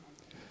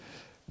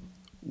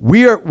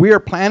 We are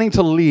planning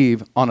to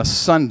leave on a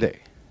Sunday.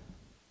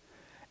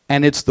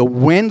 And it's the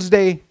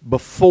Wednesday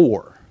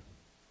before.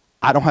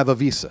 I don't have a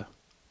visa.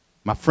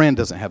 My friend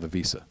doesn't have a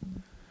visa.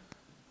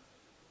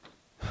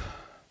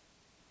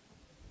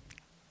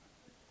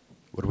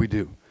 What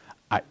do?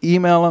 I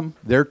email them.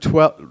 They're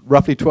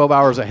roughly 12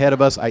 hours ahead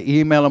of us. I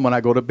email them when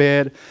I go to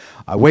bed.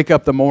 I wake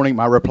up the morning.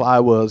 My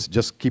reply was,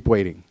 just keep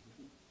waiting.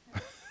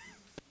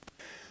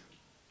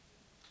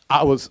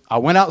 I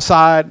went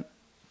outside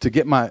to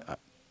get my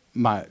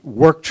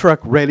work truck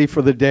ready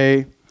for the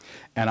day,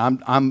 and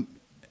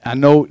I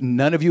know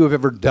none of you have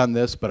ever done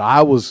this, but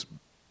I was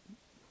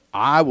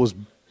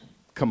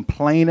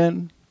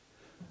complaining,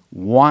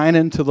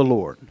 whining to the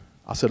Lord.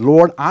 I said,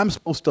 Lord, I'm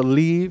supposed to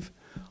leave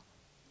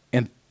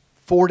in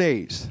 4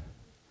 days.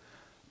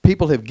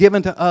 People have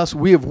given to us.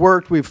 We have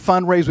worked. We've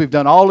fundraised. We've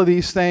done all of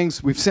these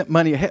things. We've sent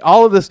money ahead.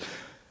 All of this.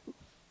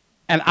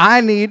 And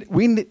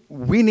we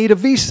need a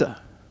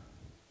visa.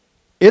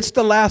 It's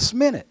the last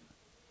minute.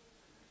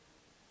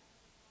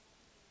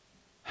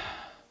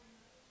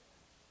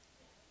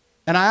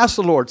 And I asked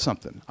the Lord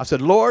something. I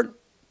said, Lord,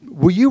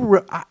 will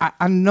you,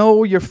 I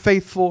know you're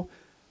faithful.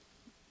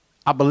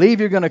 I believe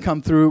you're going to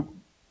come through,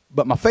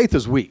 but my faith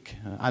is weak.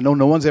 I know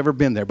no one's ever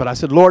been there. But I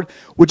said, Lord,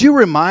 would you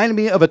remind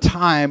me of a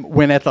time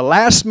when at the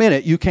last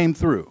minute you came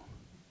through?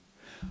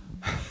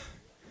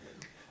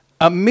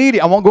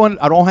 Immediately, I won't go in,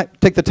 I don't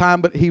take the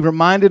time, but he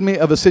reminded me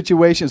of a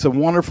situation. It's a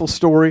wonderful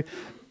story.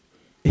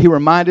 He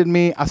reminded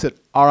me, I said,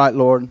 all right,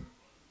 Lord.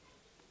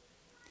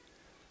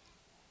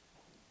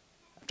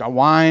 After I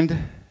whined,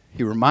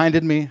 he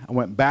reminded me. I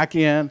went back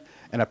in,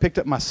 and I picked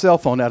up my cell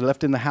phone that I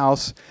left in the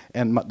house,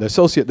 and the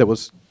associate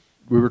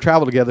we were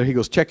traveling together, he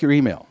goes, check your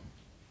email.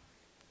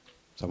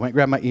 So I went and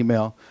grabbed my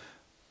email.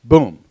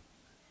 Boom.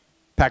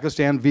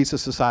 Pakistan Visa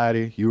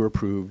Society, you were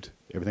approved.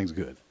 Everything's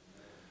good.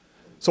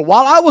 So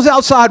while I was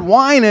outside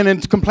whining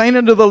and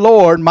complaining to the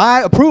Lord,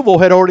 my approval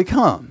had already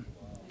come.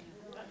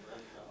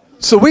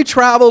 So we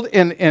traveled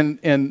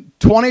in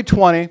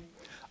 2020.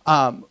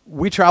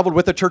 We traveled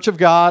with the Church of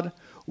God.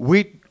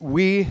 The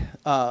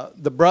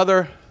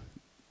brother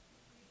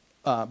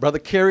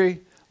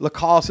Kerry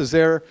Lacoste is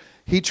there.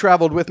 He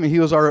traveled with me. He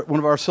was one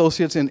of our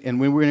associates, and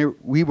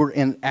we were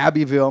in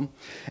Abbeville.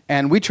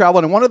 And we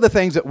traveled, and one of the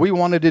things that we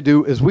wanted to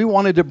do is we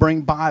wanted to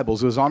bring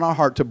Bibles. It was on our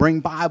heart to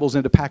bring Bibles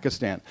into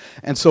Pakistan.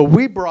 And so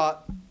we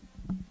brought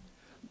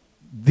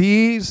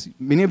these.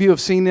 Many of you have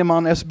seen them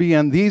on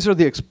SBN. These are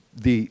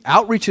the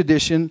Outreach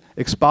Edition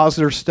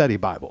Expositor Study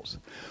Bibles.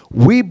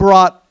 We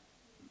brought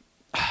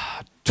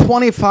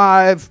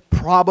 25,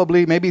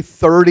 probably maybe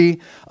 30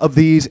 of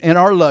these in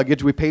our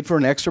luggage. We paid for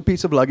an extra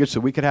piece of luggage so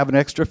we could have an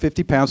extra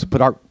 50 pounds to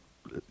put our,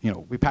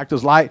 we packed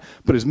those light,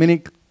 put as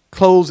many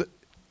clothes,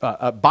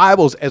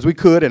 Bibles as we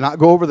could and not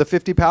go over the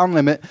 50-pound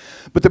limit.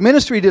 But the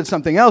ministry did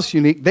something else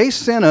unique. They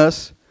sent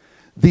us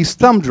these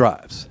thumb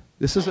drives.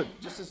 This is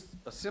just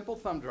a simple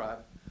thumb drive.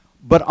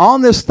 But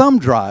on this thumb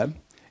drive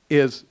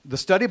is the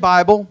study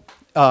Bible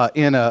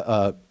in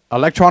a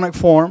electronic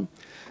form,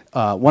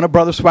 one of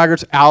Brother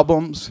Swaggart's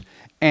albums,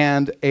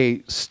 and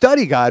a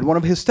study guide, one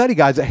of his study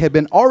guides that had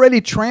been already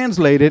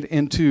translated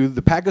into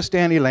the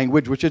Pakistani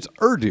language, which is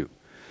Urdu.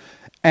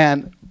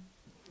 And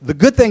the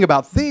good thing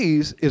about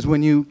these is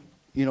when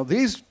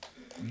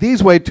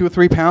these weigh 2 or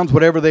 3 pounds,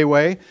 whatever they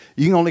weigh.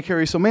 You can only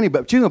carry so many,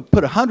 but you can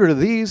put 100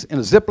 of these in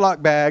a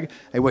Ziploc bag.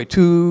 They weigh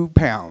 2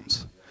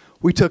 pounds.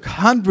 We took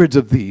hundreds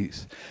of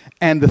these.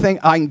 And the thing,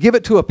 I can give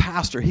it to a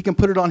pastor. He can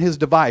put it on his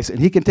device, and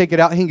he can take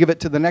it out. He can give it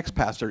to the next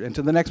pastor and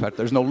to the next pastor.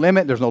 There's no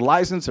limit. There's no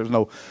license. There's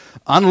no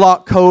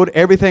unlock code.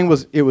 Everything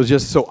was. It was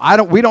just so.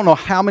 We don't know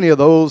how many of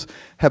those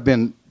have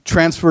been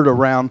transferred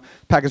around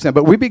Pakistan.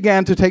 But we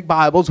began to take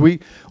Bibles.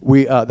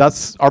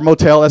 That's our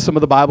motel. That's some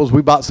of the Bibles.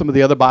 We bought some of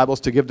the other Bibles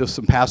to give to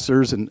some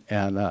pastors and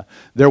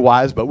their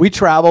wives. But we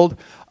traveled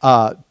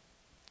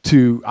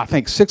to I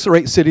think 6 or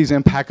 8 cities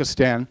in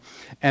Pakistan,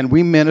 and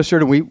we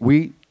ministered, and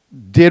we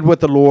did what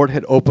the Lord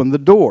had opened the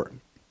door.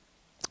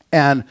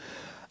 And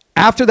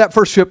after that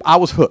first trip, I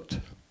was hooked.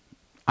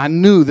 I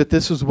knew that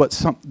this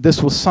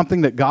was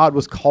something that God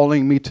was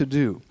calling me to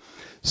do.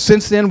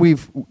 Since then,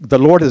 the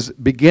Lord is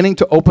beginning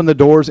to open the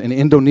doors in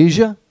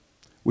Indonesia,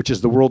 which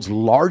is the world's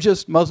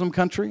largest Muslim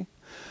country.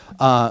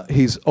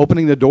 He's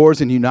opening the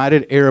doors in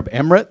United Arab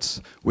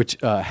Emirates, which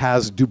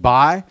has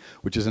Dubai,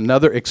 which is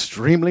another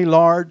extremely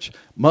large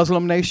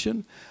Muslim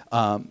nation.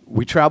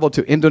 We traveled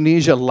to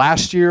Indonesia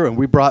last year, and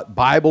we brought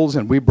Bibles,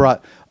 and we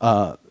brought,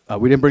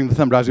 we didn't bring the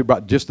thumb drives, we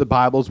brought just the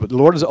Bibles, but the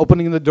Lord is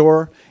opening the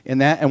door in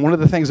that. And one of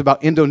the things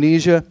about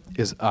Indonesia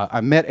is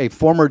I met a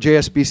former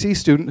JSBC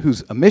student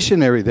who's a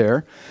missionary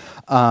there,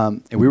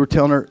 and we were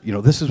telling her,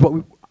 this is what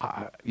we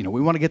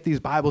want to get these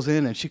Bibles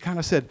in. And she kind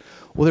of said,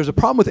 well, there's a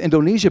problem with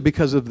Indonesia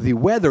because of the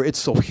weather. It's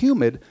so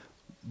humid.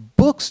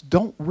 Books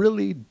don't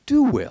really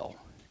do well.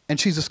 And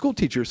she's a school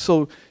teacher.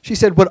 So she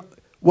said,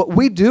 what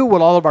we do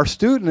with all of our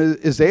students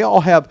is they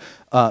all have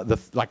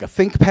like a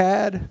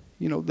ThinkPad,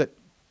 that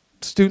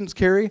students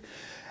carry.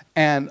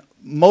 And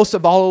most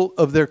of all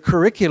of their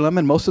curriculum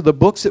and most of the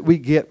books that we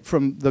get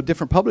from the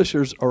different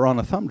publishers are on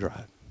a thumb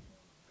drive.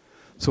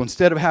 So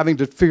instead of having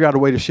to figure out a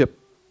way to ship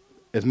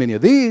as many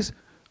of these,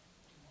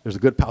 there's a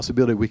good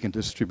possibility we can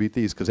distribute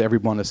these because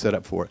everyone is set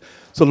up for it.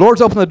 So Lord's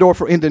opened the door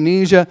for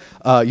Indonesia,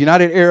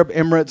 United Arab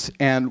Emirates,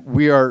 and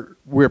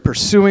we're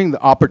pursuing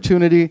the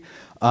opportunity.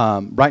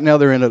 Right now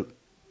they're in a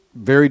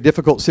very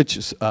difficult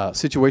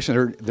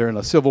situation. They're in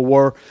a civil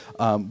war.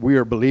 We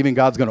are believing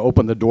God's going to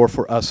open the door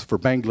for us for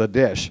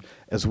Bangladesh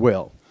as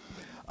well.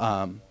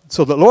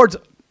 So the Lord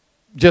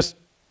just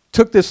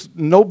took this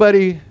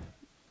nobody,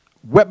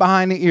 wet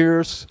behind the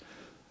ears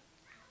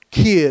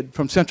kid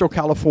from Central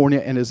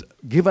California and has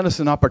given us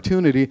an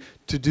opportunity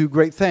to do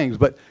great things.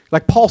 But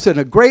like Paul said,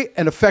 a great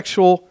and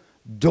effectual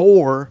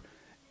door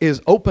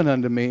is open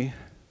unto me,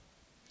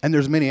 and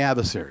there's many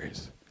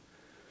adversaries.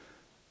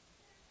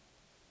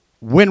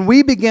 When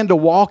we begin to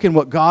walk in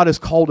what God has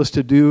called us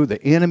to do,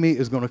 the enemy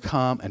is going to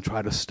come and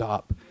try to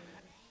stop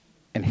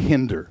and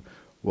hinder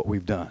what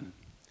we've done.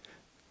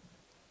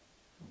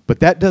 But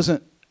that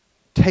doesn't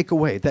take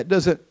away, that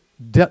doesn't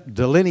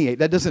delineate,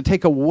 that doesn't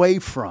take away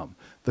from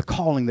the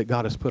calling that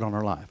God has put on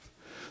our life.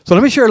 So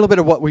let me share a little bit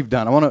of what we've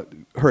done. I want to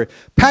hurry.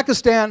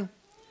 Pakistan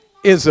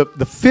is the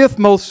 5th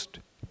most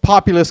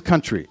populous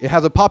country. It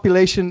has a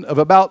population of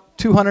about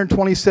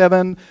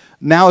 227.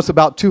 Now it's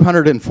about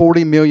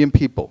 240 million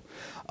people.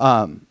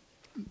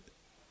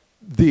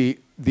 The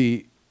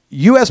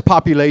U.S.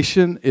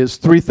 population is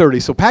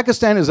 330. So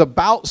Pakistan is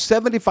about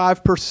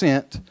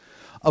 75%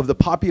 of the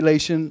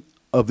population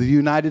of the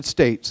United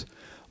States,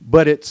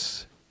 but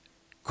it's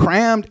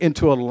crammed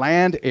into a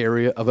land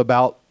area of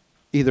about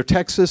either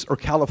Texas or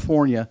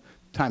California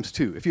times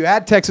 2. If you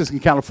add Texas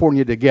and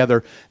California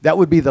together, that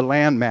would be the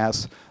land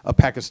mass of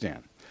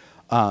Pakistan.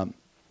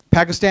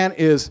 Pakistan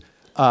is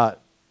the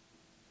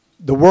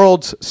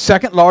world's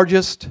 2nd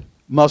largest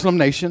Muslim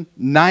nation.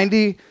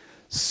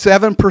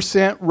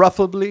 97%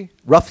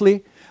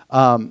 roughly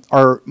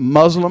are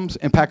Muslims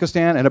in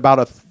Pakistan, and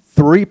about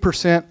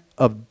 3%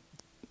 of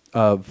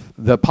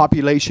the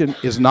population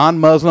is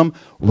non-Muslim.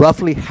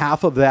 Roughly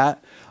half of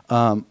that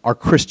are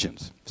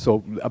Christians.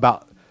 So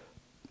about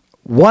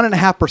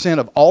 1.5%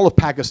 of all of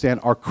Pakistan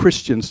are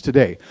Christians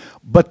today.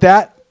 But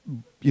that,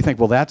 you think,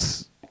 well,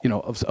 that's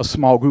a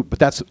small group, but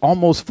that's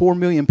almost 4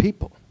 million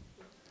people.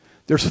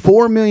 There's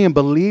 4 million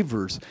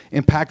believers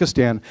in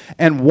Pakistan,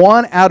 and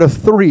 1 out of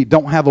 3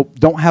 don't have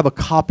a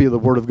copy of the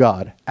Word of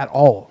God at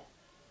all.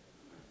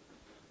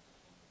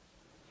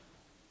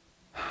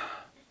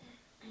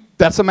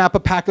 That's a map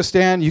of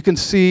Pakistan. You can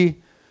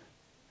see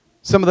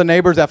some of the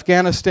neighbors: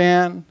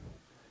 Afghanistan,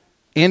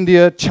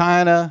 India,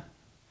 China.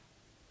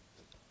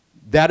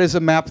 That is a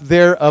map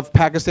there of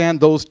Pakistan.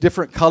 Those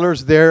different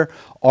colors there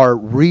are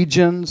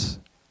regions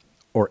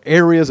or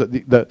areas.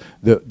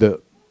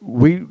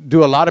 We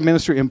do a lot of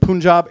ministry in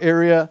Punjab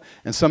area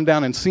and some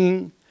down in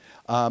Singh.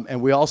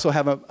 And we also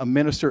have a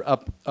minister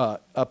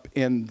up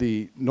in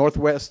the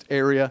northwest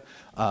area,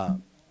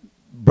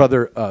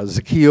 Brother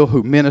Zakil,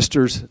 who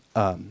ministers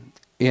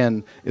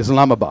in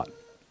Islamabad.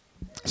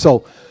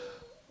 So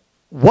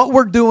what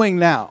we're doing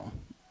now,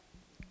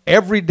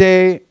 every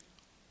day,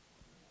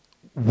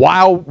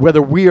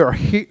 whether we are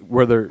here,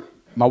 whether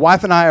my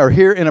wife and I are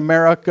here in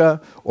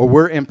America or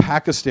we're in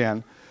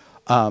Pakistan,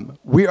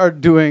 we are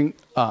doing,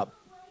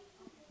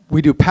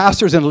 we do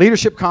pastors and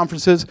leadership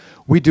conferences,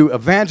 we do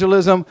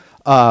evangelism,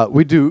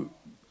 we do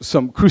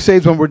some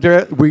crusades when we're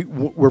there.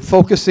 We're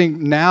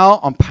focusing now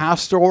on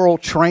pastoral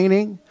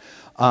training.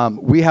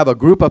 We have a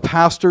group of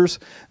pastors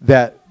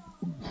that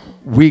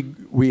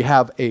we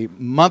have a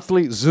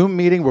monthly Zoom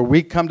meeting where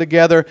we come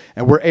together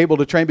and we're able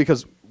to train,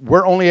 because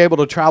we're only able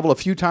to travel a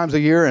few times a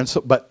year, and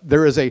so, but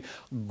there is a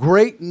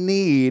great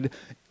need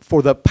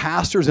for the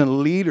pastors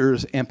and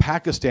leaders in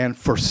Pakistan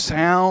for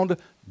sound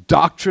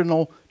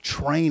doctrinal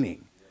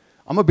training.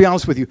 I'm going to be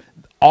honest with you.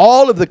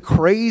 All of the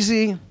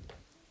crazy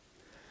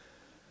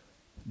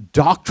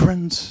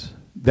doctrines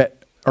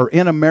that are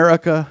in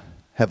America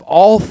have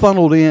all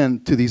funneled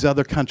into these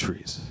other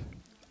countries.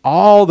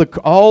 All the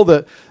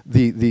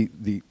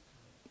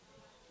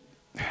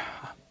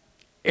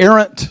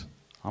errant,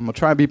 I'm going to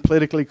try and be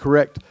politically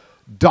correct,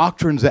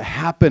 doctrines that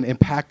happen in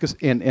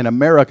Pakistan, in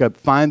America,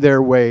 find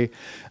their way,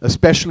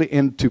 especially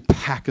into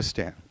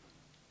Pakistan.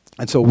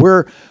 And so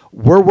we're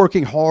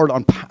working hard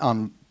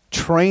on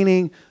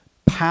training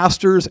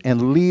pastors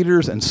and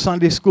leaders and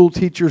Sunday school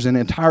teachers and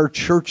entire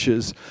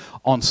churches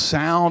on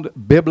sound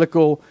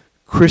biblical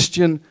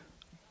Christian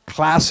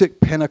classic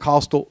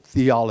Pentecostal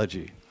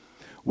theology.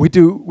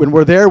 When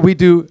we're there, we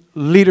do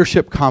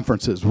leadership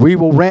conferences. We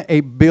will rent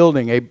a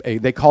building,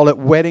 they call it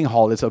wedding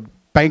hall. It's a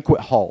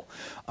banquet hall.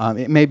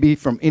 It may be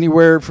from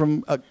anywhere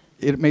from,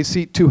 it may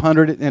seat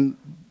 200, and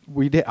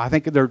I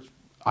think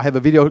I have a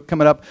video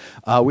coming up.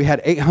 We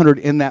had 800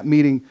 in that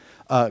meeting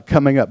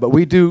coming up. But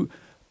we do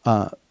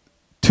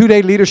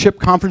 2-day leadership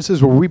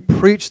conferences where we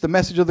preach the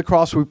message of the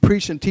cross. We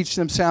preach and teach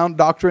them sound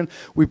doctrine.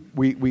 We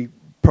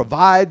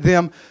provide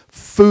them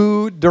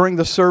food during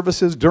the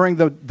services, during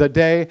the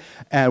day,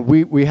 and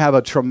we have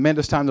a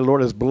tremendous time. The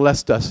Lord has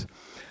blessed us.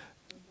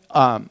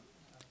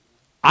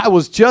 I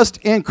was just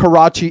in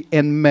Karachi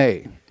in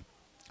May.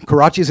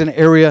 Karachi is an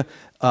area,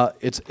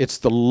 it's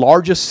the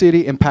largest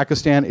city in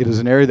Pakistan. It is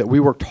an area that we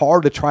worked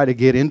hard to try to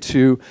get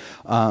into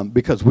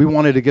because we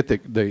wanted to get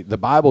the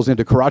Bibles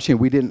into Karachi,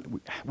 and we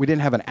didn't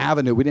have an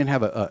avenue. We didn't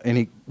have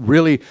any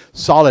really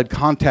solid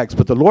contacts,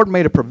 but the Lord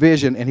made a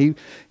provision, and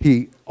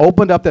He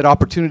opened up that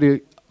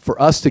opportunity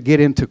for us to get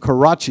into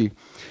Karachi.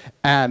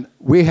 And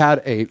we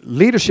had a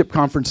leadership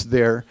conference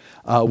there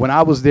when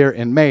I was there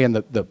in May, and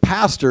the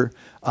pastor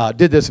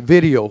did this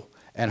video,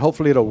 and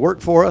hopefully it'll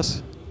work for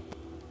us.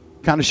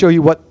 Kind of show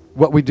you what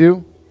we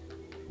do.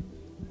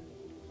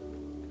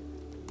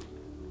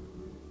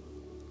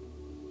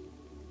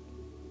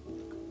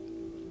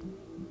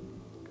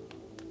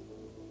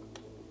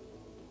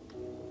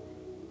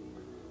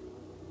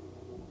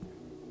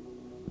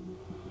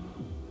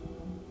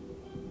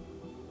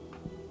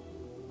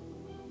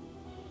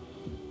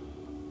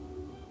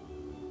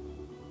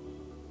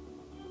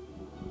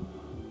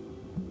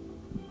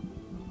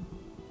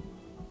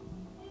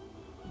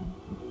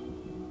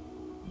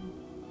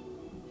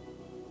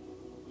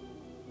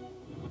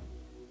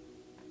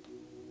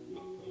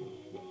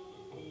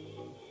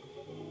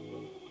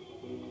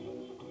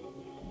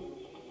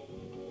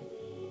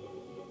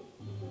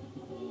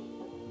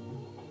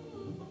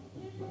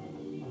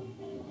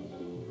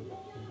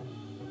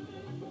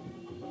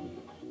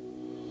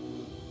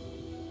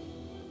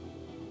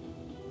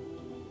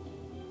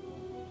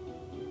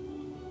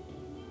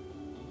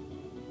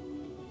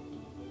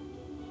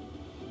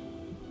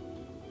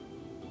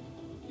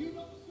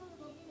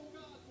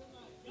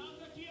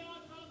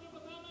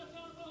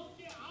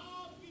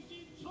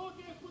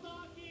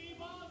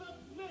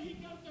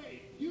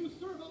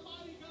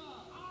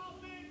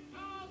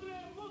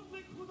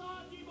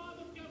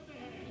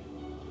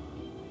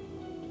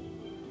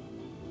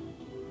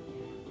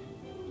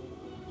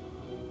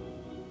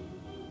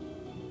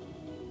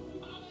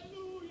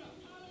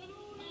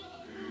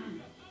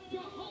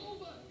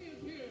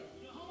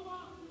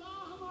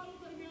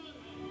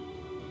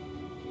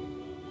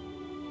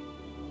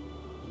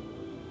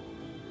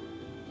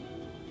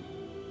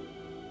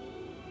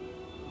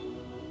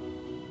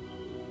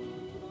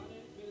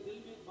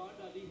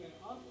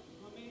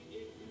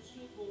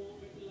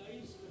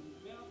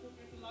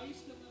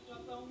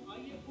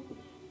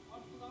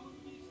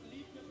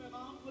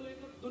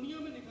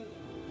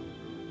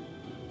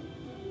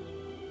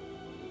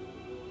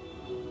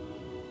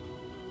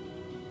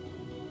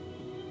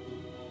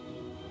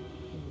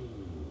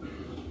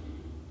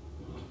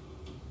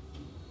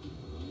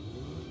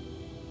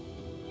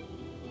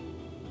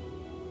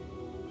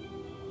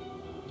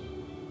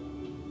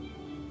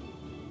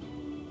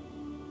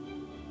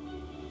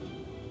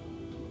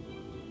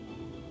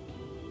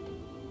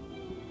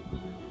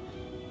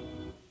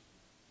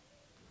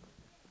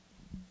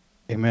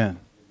 Amen.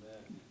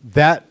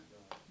 That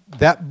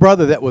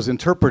brother that was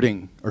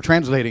interpreting or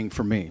translating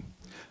for me,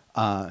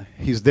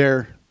 he's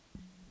there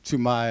to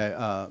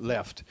my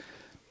left.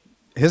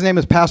 His name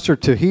is Pastor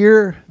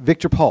Tahir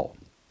Victor Paul.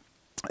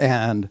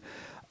 And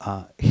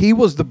he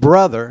was the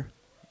brother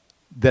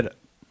that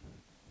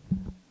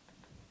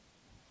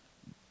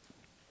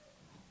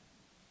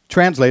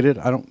translated,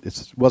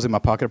 it was in my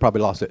pocket, I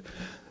probably lost it,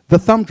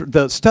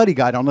 the study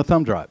guide on the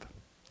thumb drive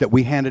that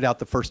we handed out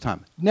the first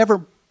time.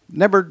 Never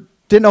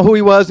didn't know who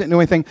he was, didn't know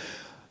anything.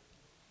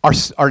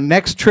 Our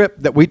next trip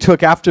that we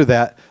took after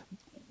that,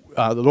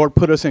 the Lord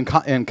put us in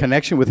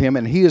connection with him,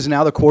 and he is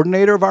now the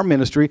coordinator of our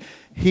ministry.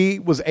 He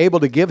was able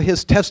to give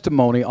his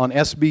testimony on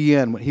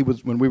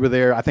SBN when we were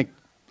there, I think,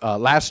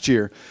 last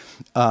year,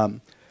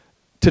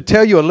 to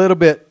tell you a little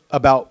bit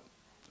about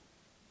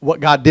what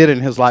God did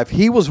in his life.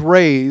 He was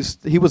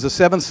the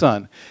seventh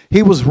son.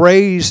 He was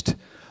raised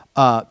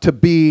to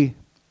be,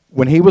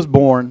 when he was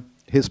born,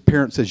 his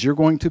parents says, you're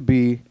going to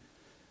be,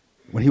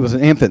 when he was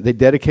an infant, they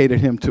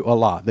dedicated him to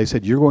Allah. They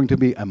said, you're going to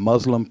be a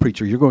Muslim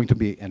preacher. You're going to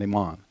be an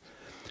imam.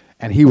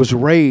 And he was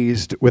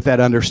raised with that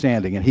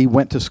understanding. And he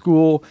went to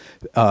school.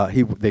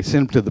 They sent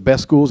him to the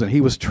best schools, and he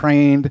was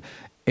trained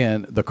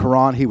in the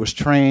Quran. He was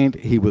trained.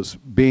 He was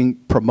being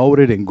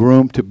promoted and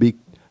groomed to be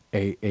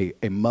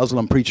a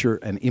Muslim preacher,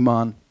 an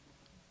imam.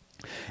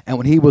 And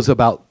when he was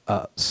about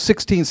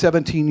 16,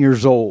 17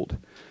 years old,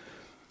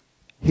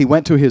 he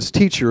went to his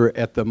teacher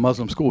at the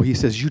Muslim school. He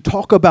says, you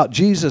talk about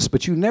Jesus,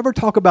 but you never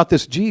talk about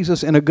this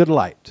Jesus in a good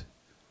light.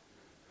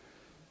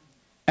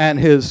 And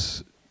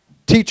his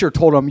teacher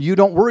told him, you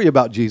don't worry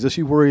about Jesus,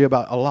 you worry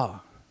about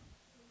Allah.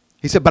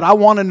 He said, but I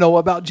want to know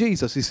about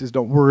Jesus. He says,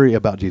 don't worry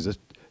about Jesus.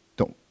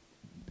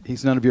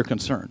 He's none of your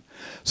concern.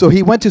 So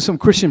he went to some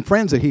Christian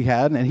friends that he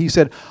had, and he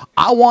said,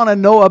 I want to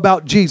know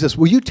about Jesus.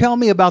 Will you tell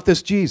me about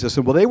this Jesus?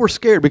 And well, they were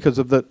scared because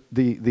of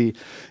the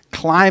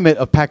climate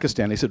of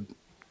Pakistan. They said,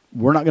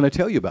 we're not going to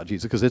tell you about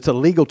Jesus because it's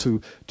illegal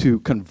to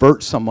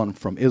convert someone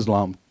from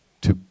Islam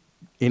to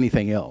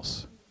anything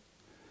else.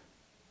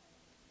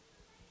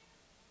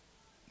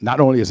 Not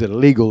only is it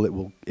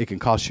illegal, it can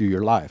cost you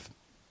your life.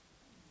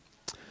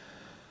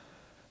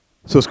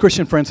 So his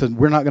Christian friend said,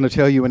 we're not going to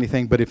tell you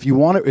anything, but if you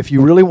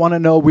really want to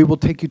know, we will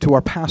take you to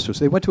our pastor.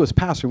 So they went to his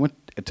pastor, went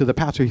to the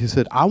pastor. He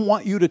said, I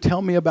want you to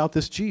tell me about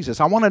this Jesus.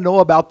 I want to know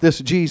about this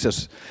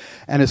Jesus.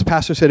 And his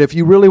pastor said, if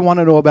you really want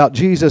to know about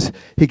Jesus,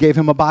 he gave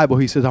him a Bible.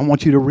 He said, I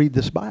want you to read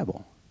this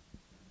Bible.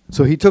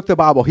 So he took the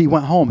Bible. He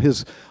went home.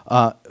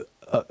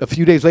 A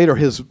few days later,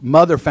 his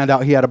mother found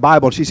out he had a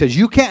Bible. And she says,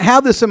 you can't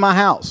have this in my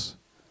house.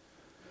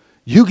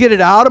 You get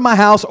it out of my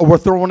house or we're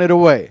throwing it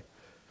away.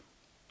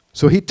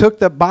 So he took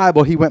the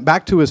Bible. He went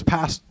back to his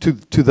to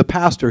the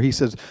pastor. He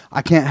says,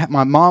 I can't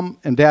my mom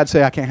and dad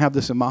say I can't have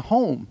this in my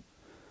home.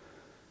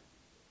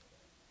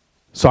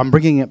 So I'm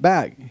bringing it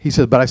back. He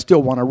says, but I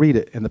still want to read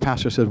it. And the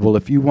pastor said, well,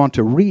 if you want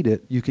to read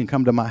it, you can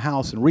come to my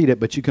house and read it,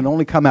 but you can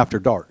only come after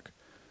dark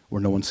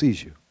where no one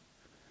sees you.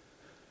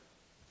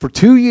 For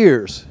 2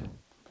 years,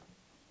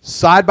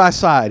 side by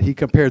side, he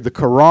compared the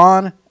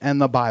Quran and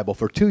the Bible.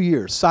 For 2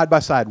 years, side by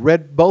side,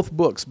 read both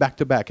books back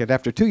to back. And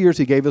after 2 years,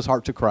 he gave his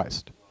heart to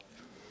Christ.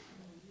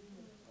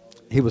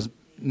 He was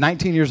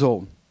 19 years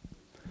old.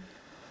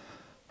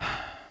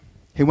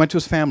 He went to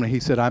his family. He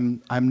said,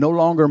 I'm no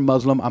longer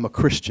Muslim, I'm a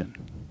Christian.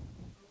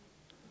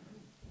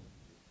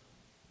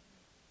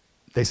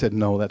 They said,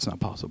 no, that's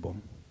not possible.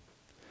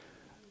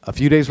 A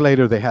few days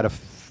later, they had a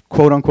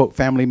quote-unquote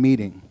family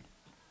meeting.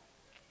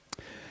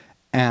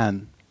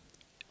 And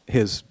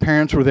his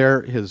parents were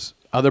there, his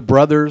other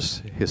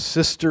brothers, his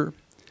sister,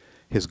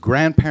 his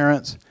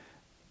grandparents,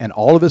 and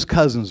all of his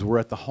cousins were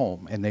at the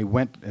home. And they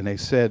went and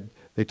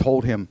they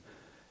told him,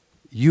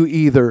 you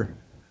either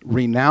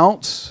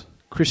renounce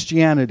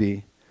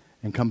Christianity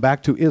and come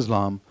back to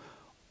Islam,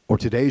 or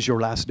today's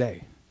your last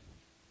day.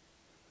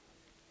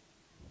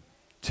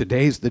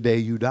 Today's the day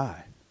you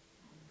die.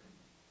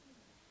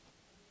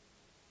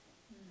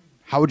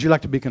 How would you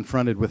like to be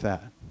confronted with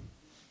that?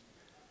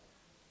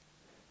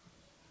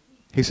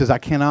 He says, I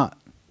cannot.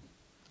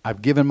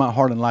 I've given my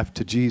heart and life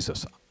to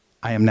Jesus.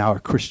 I am now a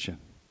Christian.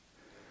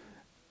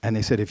 And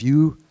they said, if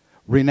you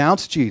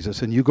renounce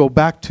Jesus and you go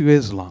back to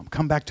Islam,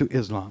 come back to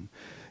Islam,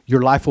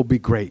 your life will be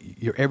great.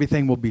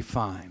 Everything will be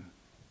fine.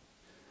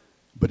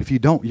 But if you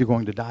don't, you're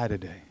going to die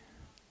today.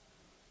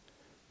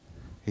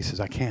 He says,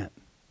 I can't.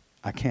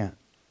 I can't.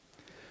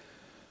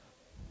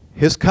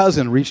 His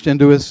cousin reached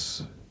into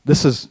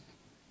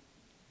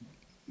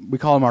we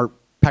call them our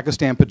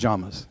Pakistan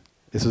pajamas.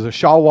 This is a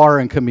shalwar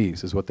and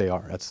kameez is what they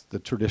are. That's the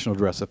traditional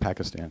dress of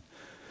Pakistan.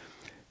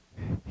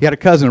 He had a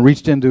cousin who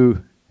reached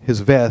into his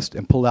vest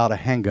and pulled out a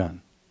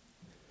handgun.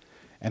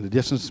 And the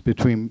distance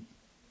between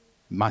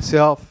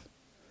myself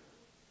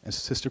and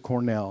Sister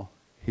Cornell,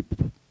 he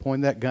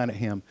pointed that gun at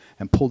him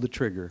and pulled the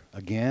trigger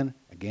again,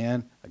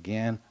 again,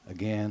 again,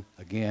 again,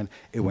 again.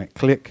 It went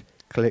click,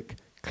 click,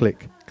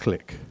 click,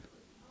 click.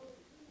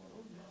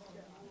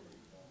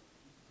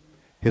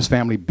 His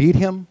family beat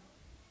him.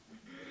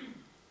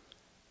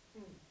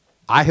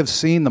 I have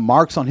seen the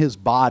marks on his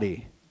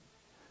body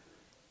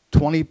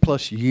 20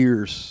 plus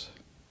years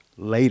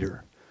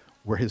later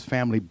where his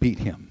family beat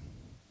him.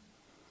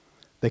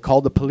 They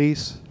called the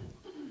police.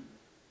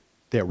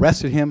 They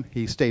arrested him.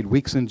 He stayed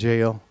weeks in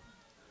jail.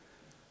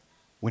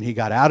 When he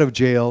got out of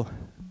jail,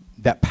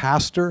 that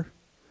pastor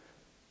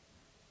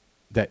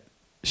that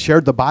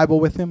shared the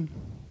Bible with him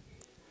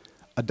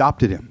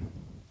adopted him.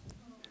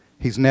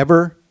 He's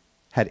never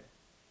had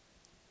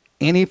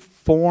any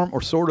form or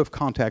sort of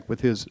contact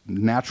with his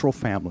natural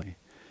family.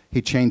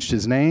 He changed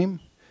his name.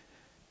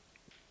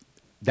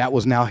 That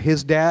was now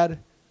his dad.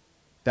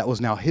 That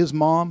was now his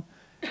mom.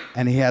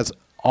 And he has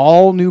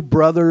all new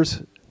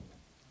brothers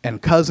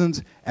and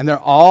cousins, and they're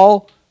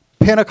all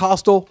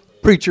Pentecostal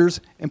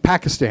preachers in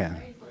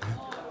Pakistan.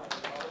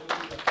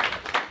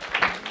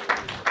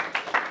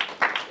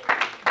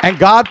 And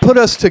God put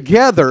us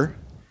together,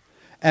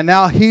 and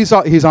now he's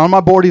on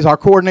my board. He's our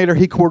coordinator.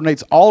 He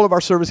coordinates all of our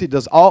service. He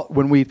does all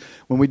when we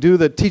do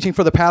the teaching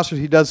for the pastors.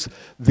 He does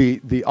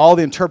all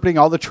the interpreting,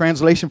 all the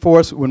translation for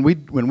us. When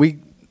we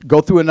go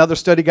through another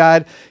study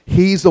guide,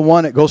 he's the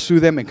one that goes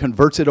through them and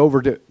converts it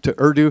over to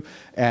Urdu.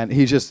 And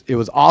it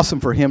was awesome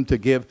for him to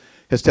give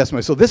his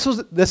testimony. So this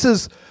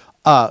is.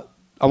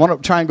 I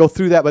want to try and go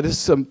through that, but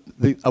this is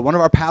one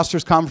of our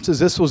pastors' conferences.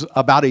 This was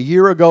about a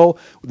year ago,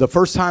 the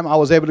first time I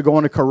was able to go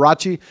into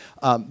Karachi.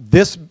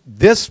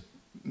 This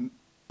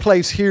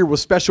place here was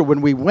special.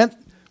 When we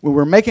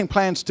were making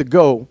plans to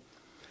go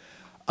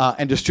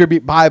and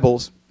distribute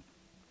Bibles,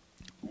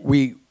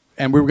 we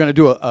were going to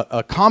do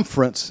a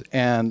conference,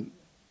 and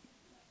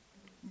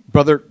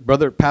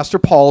brother Pastor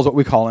Paul is what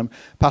we call him.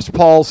 Pastor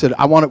Paul said,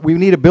 we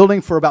need a building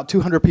for about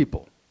 200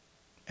 people.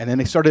 And then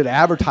they started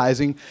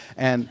advertising,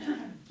 and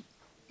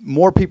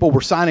more people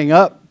were signing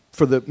up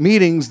for the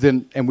meetings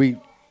it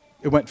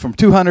went from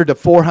 200 to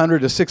 400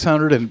 to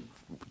 600, and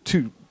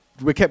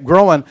we kept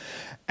growing,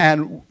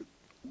 and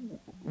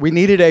we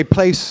needed a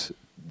place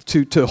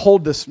to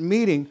hold this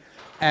meeting,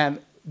 and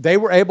they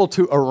were able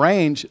to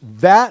arrange.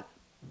 That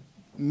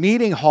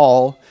meeting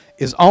hall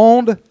is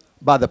owned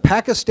by the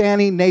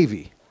Pakistani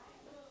Navy.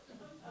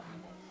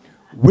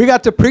 We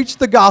got to preach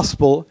the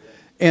gospel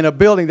in a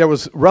building. There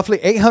was roughly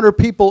 800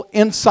 people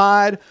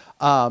inside.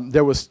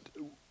 There was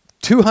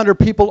 200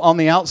 people on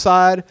the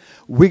outside.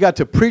 We got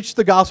to preach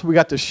the gospel. We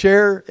got to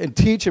share and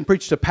teach and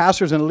preach to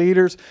pastors and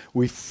leaders.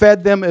 We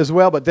fed them as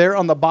well, but there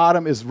on the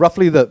bottom is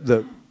roughly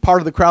the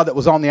part of the crowd that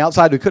was on the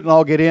outside. We couldn't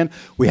all get in.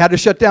 We had to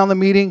shut down the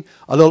meeting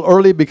a little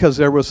early because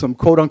there was some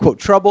quote-unquote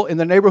trouble in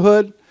the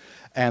neighborhood.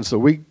 And so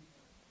we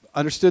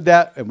understood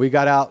that, and we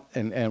got out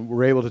and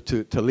were able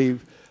to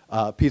leave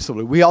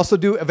peacefully. We also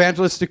do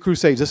evangelistic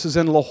crusades. This is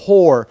in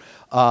Lahore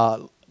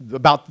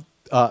about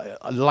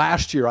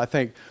last year, I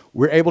think.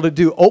 We're able to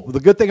do,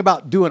 the good thing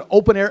about doing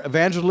open-air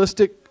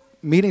evangelistic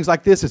meetings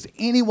like this is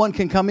anyone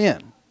can come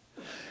in.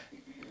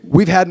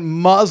 We've had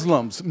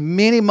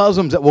many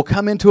Muslims that will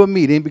come into a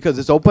meeting because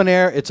it's open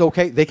air, it's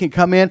okay. They can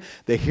come in,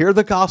 they hear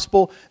the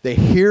gospel, they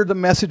hear the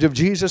message of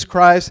Jesus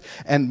Christ,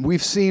 and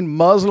we've seen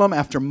Muslim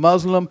after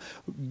Muslim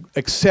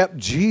accept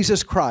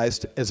Jesus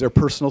Christ as their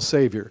personal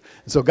Savior.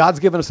 And so God's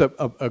given us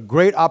a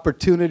great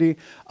opportunity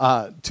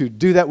to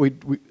do that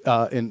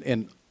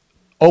in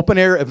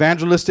open-air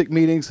evangelistic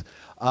meetings.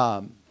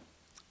 A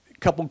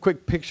couple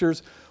quick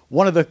pictures.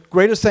 One of the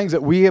greatest things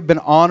that we have been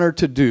honored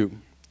to do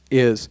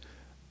is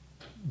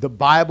the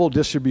Bible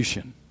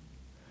distribution.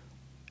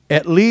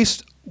 At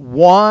least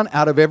 1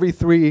 out of every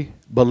 3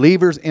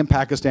 believers in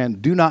Pakistan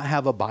do not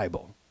have a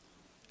Bible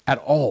at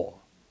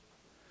all.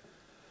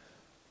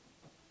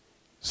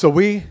 So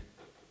we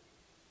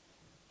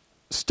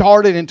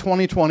started in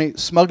 2020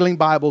 smuggling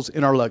Bibles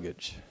in our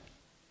luggage.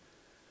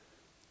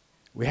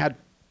 We had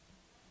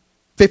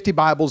 50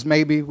 Bibles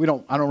maybe.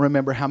 I don't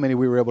remember how many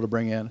we were able to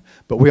bring in,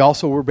 but we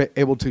also were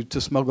able to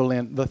smuggle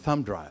in the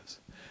thumb drives.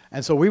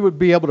 And so we would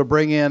be able to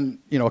bring in,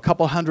 a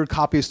couple hundred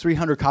copies,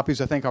 300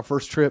 copies, I think, our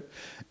first trip,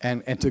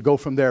 and to go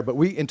from there. But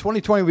in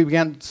 2020, we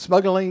began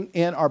smuggling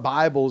in our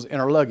Bibles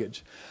in our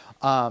luggage.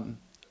 And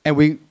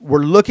we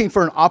were looking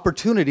for an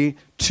opportunity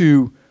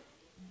to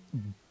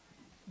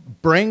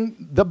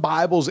bring the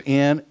Bibles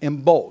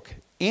in bulk.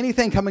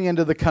 Anything coming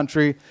into the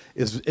country,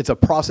 it's a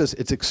process.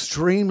 It's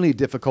extremely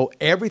difficult.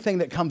 Everything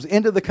that comes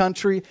into the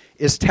country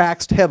is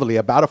taxed heavily,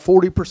 about a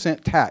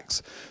 40%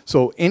 tax.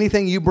 So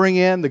anything you bring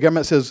in, the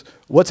government says,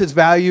 what's its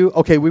value?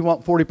 Okay, we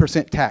want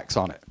 40% tax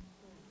on it.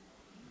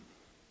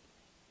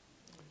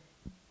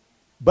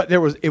 But it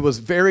was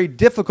a very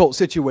difficult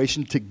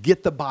situation to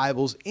get the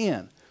Bibles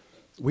in.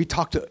 We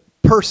talked to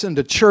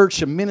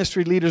church and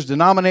ministry leaders,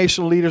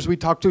 denominational leaders. We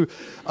talked to,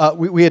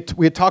 we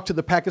had talked to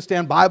the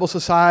Pakistan Bible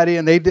Society,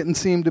 and they didn't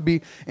seem to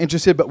be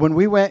interested. But when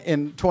we went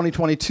in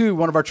 2022,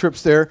 one of our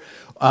trips there,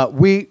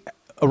 we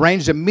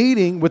arranged a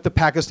meeting with the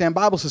Pakistan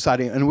Bible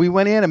Society, and we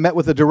went in and met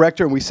with the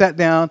director, and we sat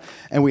down,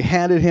 and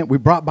we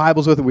brought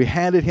Bibles with, and we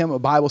handed him a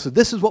Bible. Said,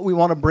 this is what we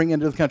want to bring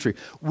into the country.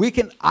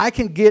 I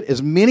can get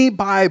as many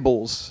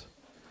Bibles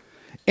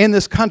in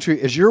this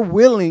country as you're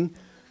willing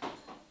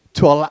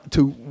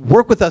to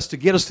work with us to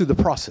get us through the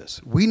process.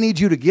 We need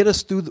you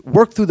to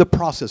work through the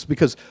process,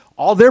 because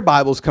all their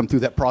Bibles come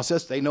through that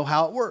process. They know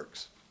how it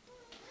works.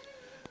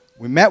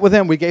 We met with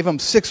him. We gave him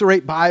 6 or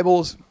 8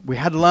 Bibles. We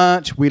had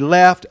lunch. We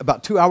left.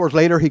 About 2 hours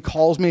later, he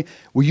calls me,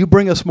 will you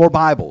bring us more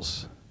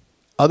Bibles?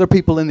 Other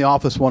people in the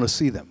office want to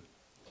see them.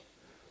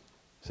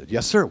 I said,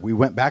 yes, sir. We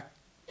went back,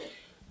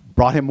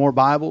 brought him more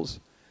Bibles.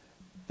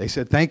 They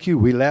said, thank you.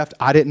 We left.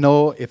 I didn't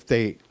know if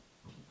it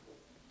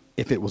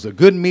was a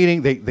good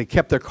meeting. They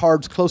kept their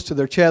cards close to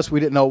their chest.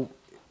 We didn't know.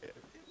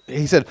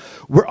 He said,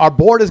 our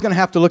board is going to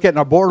have to look at it, and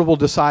our board will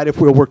decide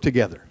if we'll work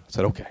together. I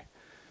said, okay.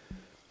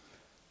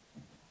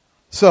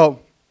 So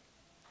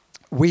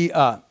we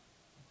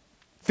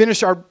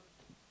finish our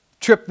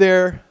trip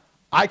there.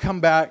 I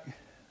come back.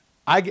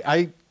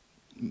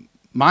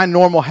 My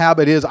normal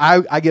habit is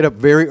I get up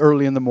very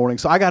early in the morning.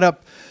 So I got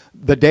up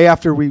the day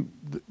after we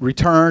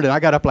returned, and I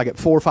got up like at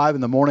 4 or 5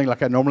 in the morning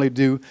like I normally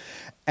do.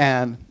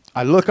 And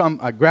I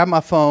grabbed my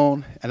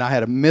phone, and I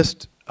had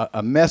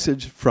a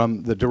message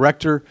from the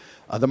director,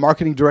 the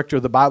marketing director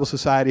of the Bible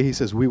Society. He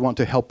says, we want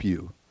to help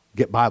you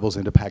get Bibles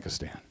into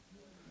Pakistan.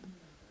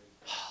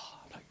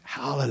 Like,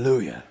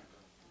 hallelujah.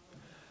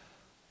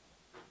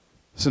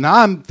 So now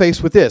I'm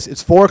faced with this.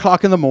 It's 4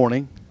 o'clock in the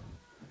morning.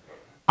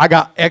 I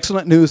got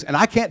excellent news, and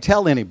I can't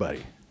tell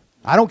anybody.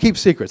 I don't keep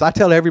secrets. I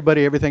tell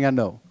everybody everything I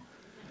know.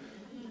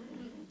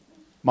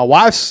 My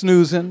wife's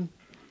snoozing.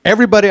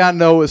 Everybody I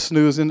know is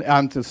snoozing.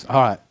 I'm just,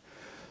 all right.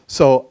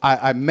 So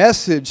I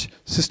messaged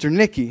Sister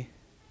Nikki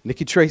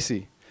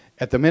Tracy,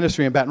 at the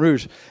ministry in Baton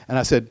Rouge, and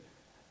I said,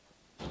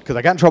 because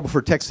I got in trouble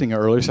for texting her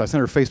earlier, so I sent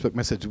her a Facebook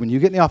message, when you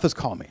get in the office,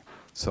 call me.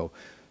 So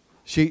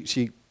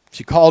she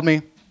called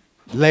me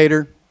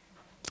later.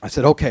 I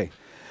said, okay,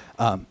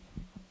 are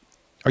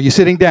you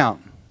sitting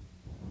down?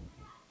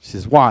 She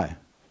says, why?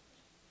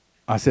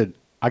 I said,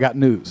 I got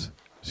news.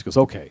 She goes,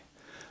 okay.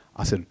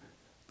 I said,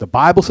 the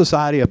Bible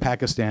Society of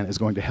Pakistan is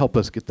going to help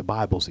us get the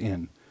Bibles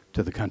in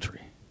to the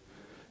country.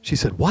 She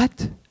said, what?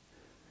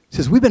 She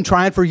says, we've been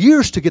trying for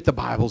years to get the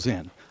Bibles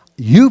in.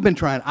 You've been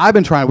trying, I've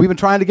been trying, we've been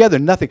trying together,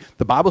 nothing.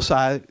 The Bible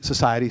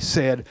Society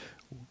said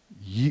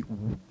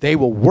they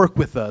will work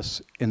with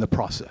us in the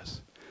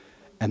process.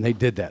 And they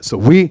did that. So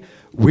we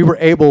were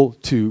able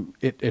to,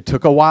 it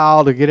took a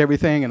while to get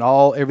everything and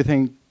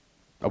everything.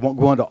 I won't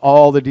go into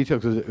all the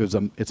details because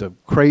it's a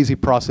crazy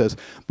process,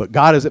 but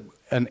God has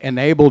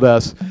enabled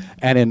us.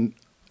 And in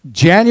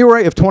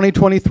January of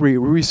 2023,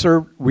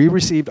 we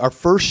received our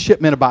first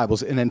shipment of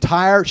Bibles, an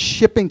entire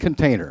shipping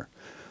container.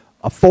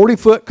 A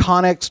 40-foot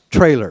Connex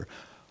trailer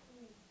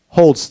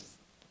holds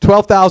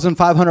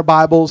 12,500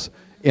 Bibles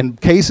in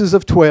cases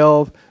of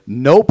 12,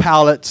 no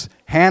pallets,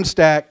 hand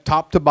stacked,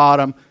 top to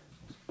bottom.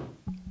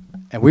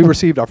 And we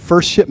received our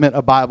first shipment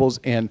of Bibles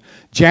in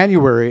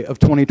January of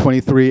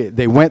 2023.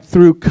 They went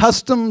through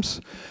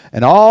customs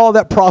and all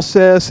that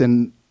process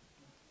and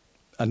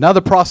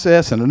another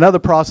process and another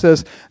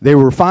process. They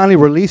were finally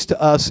released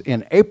to us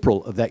in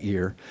April of that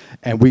year,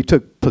 and we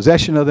took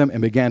possession of them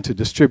and began to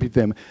distribute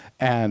them.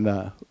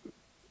 And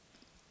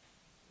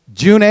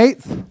June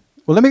 8th,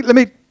 well, let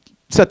me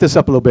set this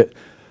up a little bit.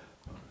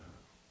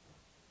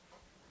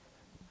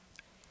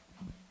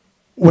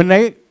 When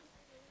the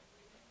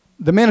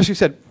ministry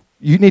said,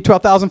 you need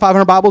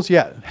 12,500 Bibles?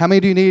 Yeah. How many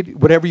do you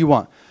need? Whatever you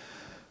want.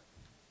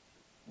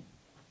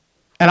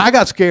 And I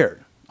got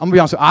scared. I'm going to be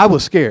honest with you, I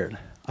was scared.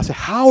 I said,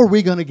 how are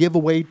we going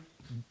to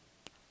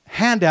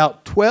hand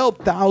out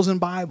 12,000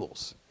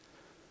 Bibles?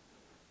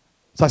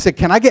 So I said,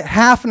 can I get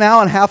half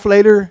now and half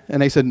later? And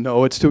they said,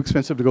 no, it's too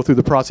expensive to go through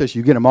the process.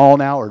 You get them all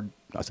now? Or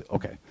I said,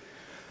 okay.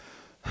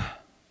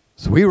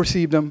 So we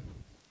received them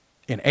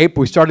in April.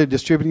 We started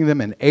distributing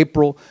them in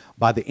April.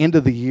 By the end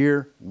of the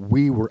year,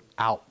 we were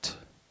out.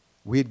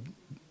 We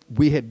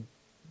had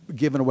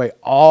given away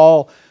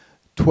all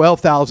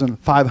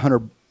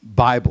 12,500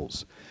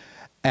 Bibles.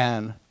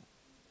 And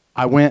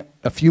I went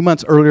a few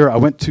months earlier, I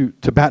went to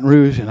Baton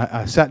Rouge, and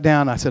I sat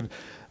down. I said,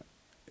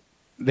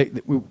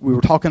 we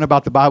were talking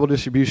about the Bible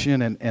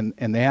distribution,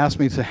 and they asked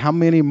me, so how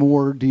many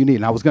more do you need?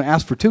 And I was going to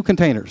ask for 2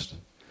 containers,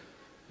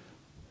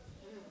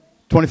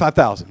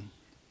 25,000.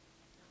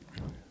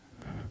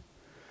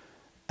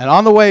 And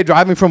on the way,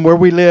 driving from where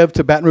we live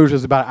to Baton Rouge,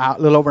 is about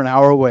a little over an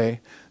hour away,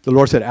 the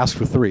Lord said, ask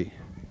for 3. I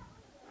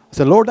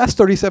said, Lord, that's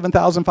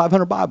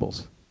 37,500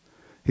 Bibles.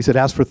 He said,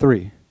 ask for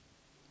 3.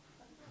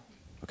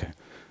 Okay.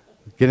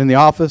 Get in the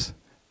office.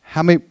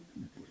 How many?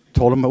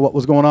 Told them what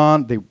was going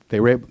on. They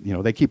were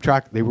able, they keep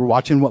track. They were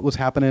watching what was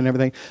happening and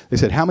everything. They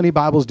said, how many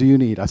Bibles do you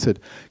need? I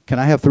said, can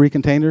I have 3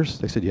 containers?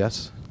 They said,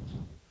 yes.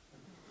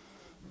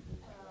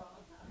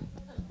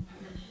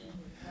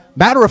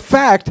 Matter of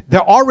fact, they're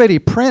already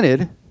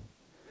printed,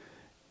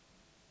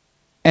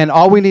 and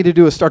all we need to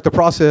do is start the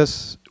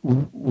process.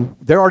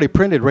 They're already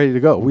printed, ready to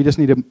go. We just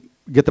need to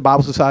get the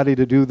Bible Society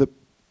to do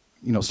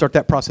start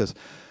that process.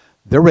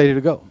 They're ready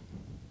to go.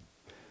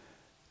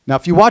 Now,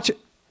 if you watch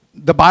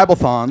the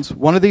Bible-thons,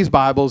 one of these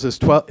Bibles is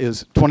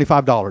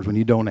 $25 when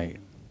you donate.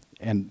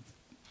 And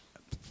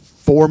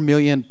 4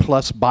 million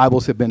plus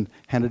Bibles have been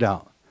handed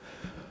out.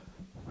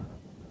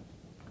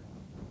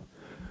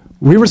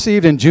 We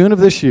received in June of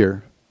this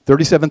year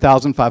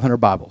 37,500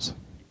 Bibles.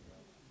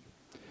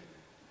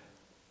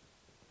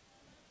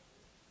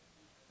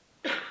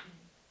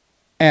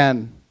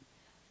 And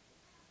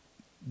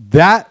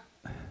that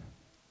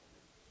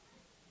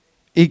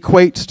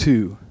equates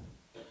to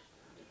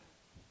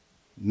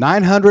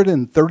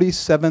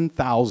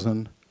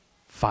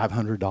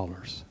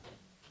 $937,500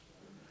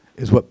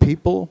 is what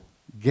people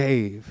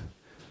gave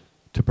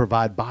to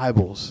provide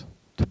Bibles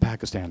to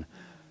Pakistan.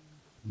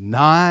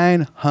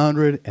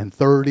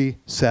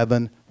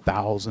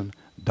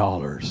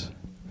 $937,000.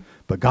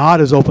 But God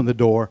has opened the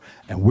door,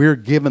 and we're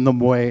giving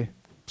them away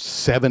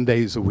 7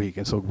 days a week,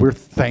 and so we're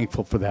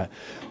thankful for that.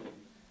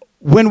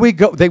 When we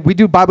go, we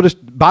do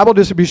Bible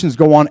distributions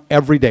go on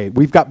every day.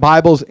 We've got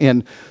Bibles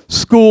in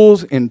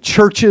schools, in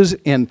churches,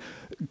 in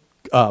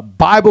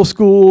Bible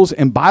schools,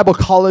 in Bible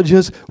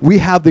colleges. We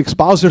have the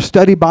Expositor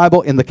Study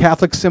Bible in the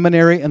Catholic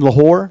Seminary in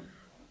Lahore.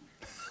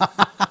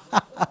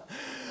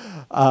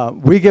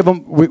 We give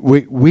them.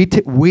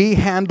 We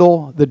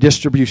handle the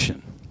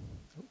distribution.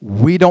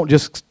 We don't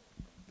just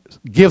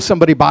give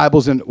somebody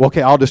Bibles and,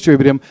 okay, I'll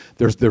distribute them.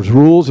 There's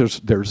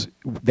rules.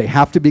 They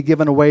have to be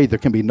given away. There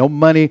can be no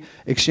money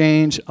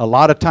exchange. A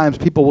lot of times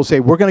people will say,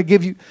 we're going to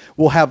give you,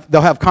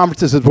 they'll have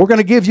conferences, we're going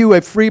to give you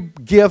a free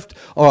gift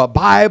or a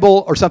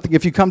Bible or something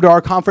if you come to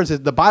our conference.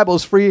 The Bible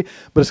is free,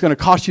 but it's going to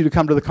cost you to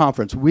come to the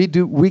conference.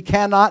 We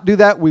cannot do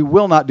that. We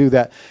will not do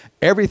that.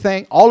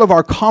 Everything, all of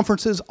our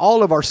conferences,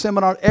 all of our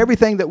seminars,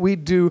 everything that we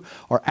do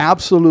are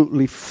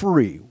absolutely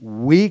free.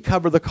 We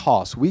cover the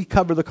costs. We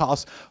cover the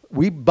costs.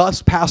 We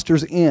bus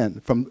pastors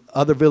in from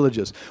other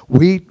villages.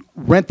 We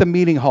rent the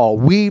meeting hall.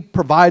 We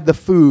provide the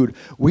food.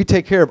 We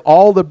take care of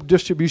all the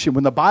distribution.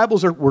 When the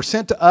Bibles were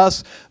sent to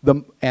us,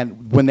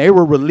 and when they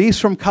were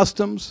released from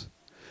customs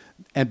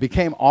and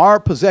became our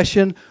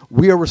possession,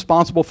 we are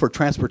responsible for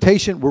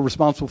transportation. We're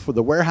responsible for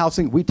the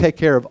warehousing. We take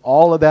care of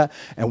all of that,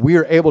 and we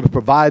are able to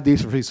provide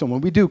these for free. So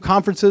when we do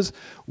conferences,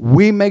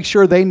 we make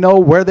sure they know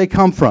where they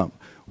come from.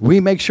 We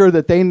make sure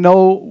that they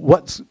know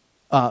what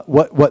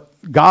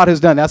God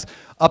has done. That's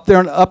up there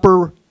in the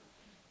upper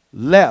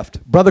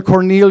left. Brother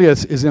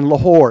Cornelius is in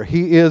Lahore.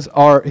 He is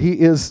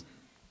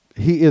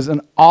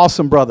an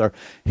awesome brother.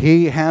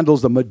 He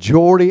handles the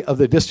majority of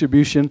the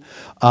distribution.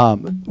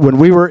 When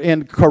we were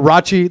in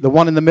Karachi, the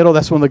one in the middle,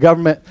 that's when the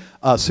government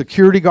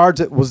security guards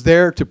that was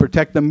there to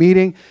protect the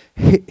meeting,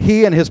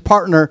 he and his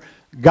partner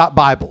got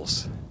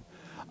Bibles.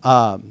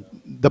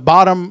 The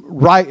bottom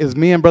right is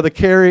me and Brother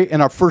Kerry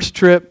in our first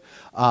trip.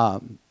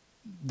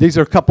 These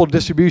are a couple of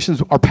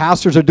distributions. Our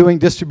pastors are doing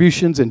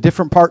distributions in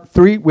different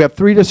we have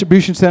 3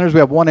 distribution centers. We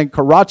have one in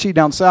Karachi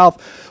down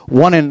south,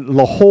 one in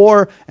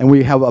Lahore, and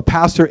we have a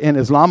pastor in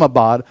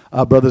Islamabad,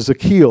 Brother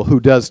Zakil, who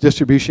does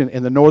distribution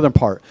in the northern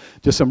part.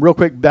 Just some real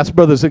quick, that's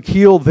Brother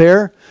Zakil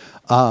there.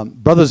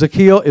 Brother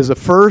Zakil is the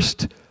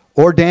first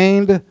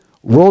ordained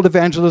World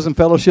Evangelism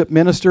Fellowship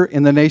minister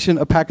in the nation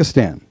of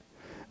Pakistan.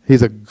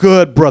 He's a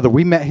good brother.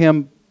 We met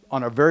him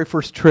on our very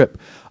first trip,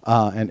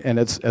 and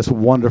it's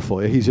wonderful.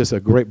 He's just a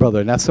great brother,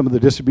 and that's some of the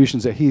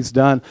distributions that he's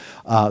done,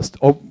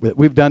 that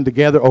we've done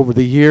together over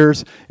the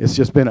years. It's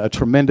just been a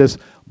tremendous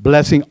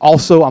blessing.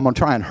 Also, I'm going to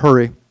try and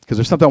hurry, because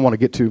there's something I want to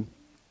get to.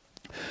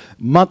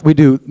 We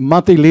do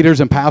monthly leaders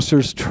and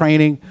pastors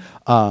training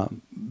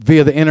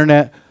via the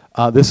internet.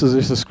 This is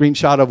just a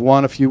screenshot of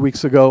one a few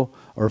weeks ago,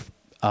 or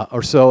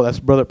so. That's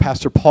Brother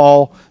Pastor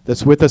Paul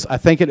that's with us. I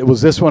think it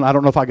was this one. I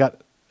don't know if I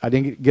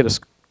didn't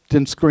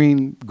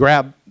screen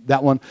grab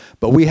that one,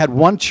 but we had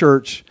one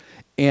church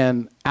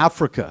in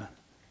Africa.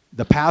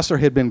 The pastor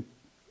had been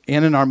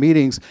in our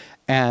meetings,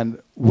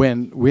 and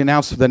when we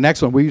announced the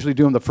next one, we usually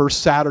do them the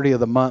first Saturday of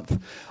the month.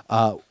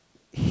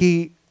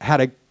 He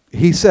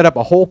set up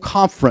a whole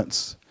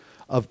conference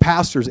of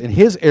pastors in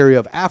his area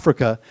of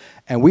Africa,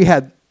 and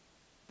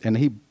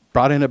he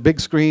brought in a big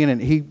screen,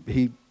 and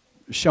he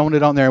shown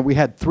it on there. We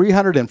had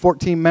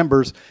 314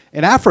 members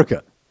in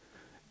Africa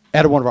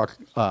at one of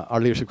our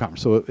leadership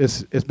conference. So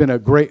it's been a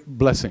great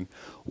blessing.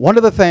 One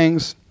of the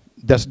things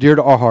that's dear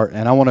to our heart,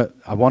 and I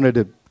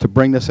wanted to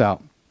bring this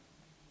out.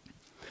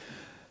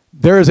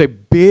 There is a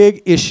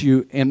big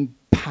issue in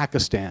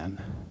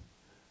Pakistan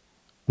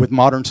with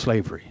modern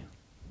slavery.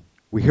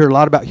 We hear a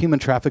lot about human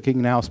trafficking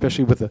now,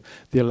 especially with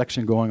the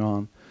election going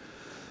on.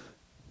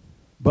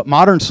 But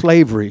modern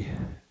slavery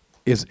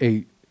is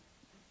a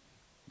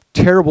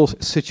terrible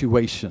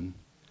situation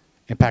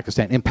in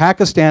Pakistan. In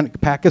Pakistan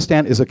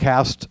is a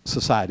caste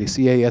society,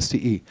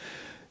 C-A-S-T-E.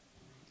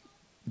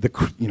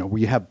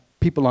 We have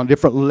people on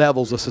different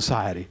levels of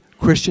society.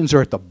 Christians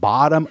are at the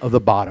bottom of the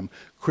bottom.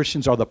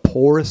 Christians are the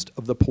poorest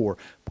of the poor.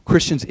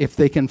 Christians, if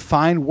they can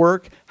find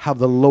work, have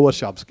the lowest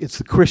jobs. It's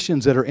the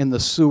Christians that are in the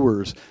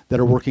sewers that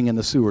are working in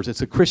the sewers. It's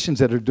the Christians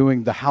that are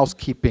doing the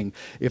housekeeping,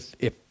 if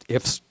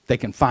they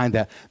can find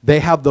that.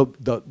 They have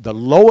the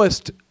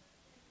lowest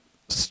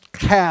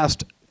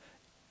caste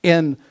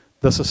in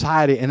the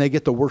society, and they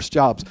get the worst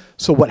jobs.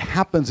 So what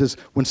happens is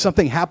when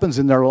something happens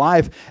in their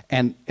life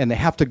and they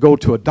have to go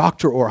to a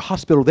doctor or a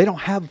hospital, they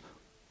don't have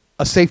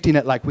a safety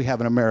net like we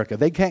have in America.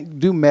 They can't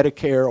do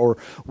Medicare or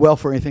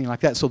welfare or anything like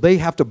that. So they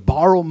have to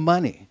borrow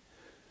money.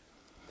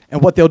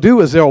 And what they'll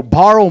do is they'll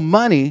borrow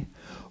money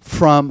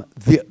from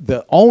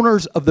the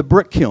owners of the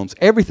brick kilns.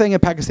 Everything in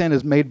Pakistan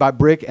is made by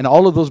brick, and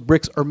all of those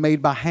bricks are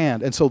made by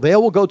hand. And so they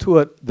will go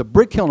to the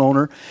brick kiln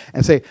owner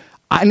and say,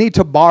 I need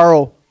to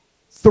borrow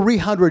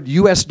 $300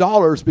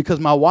 US because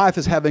my wife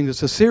is having a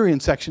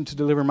cesarean section to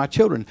deliver my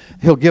children.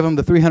 He'll give him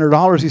the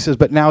 $300. He says,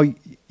 but now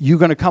you're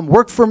going to come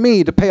work for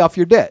me to pay off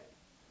your debt.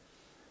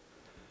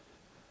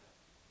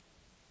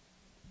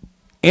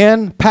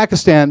 In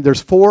Pakistan,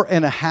 there's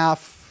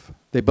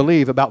they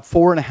believe about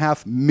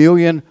 4.5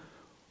 million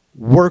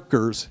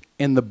workers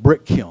in the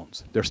brick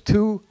kilns. There's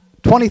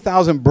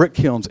 20,000 brick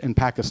kilns in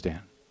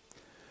Pakistan.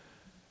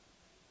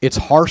 It's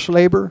harsh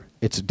labor.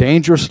 It's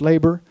dangerous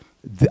labor.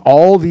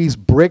 All these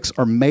bricks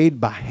are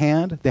made by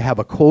hand. They have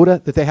a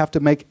quota that they have to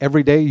make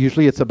every day.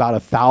 Usually it's about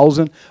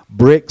 1,000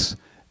 bricks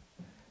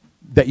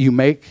that you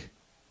make,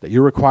 that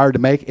you're required to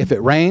make. If it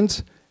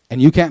rains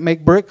and you can't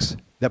make bricks,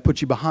 that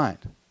puts you behind.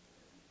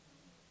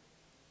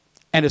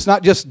 And it's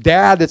not just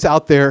dad that's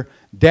out there.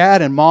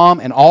 Dad and mom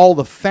and all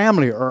the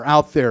family are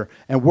out there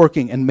and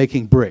working and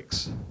making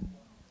bricks.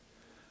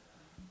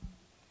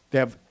 They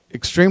have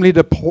extremely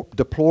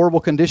deplorable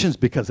conditions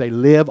because they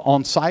live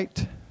on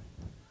site.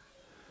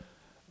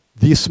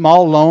 These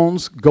small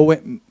loans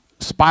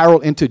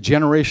spiral into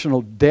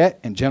generational debt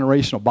and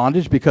generational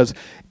bondage, because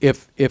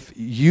if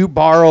you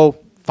borrow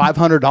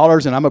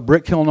 $500 and I'm a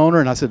brick kiln owner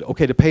and I said,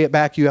 okay, to pay it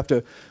back you have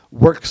to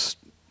work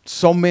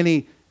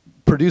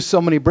produce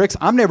so many bricks,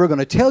 I'm never going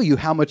to tell you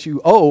how much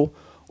you owe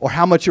or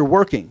how much you're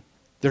working.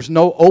 There's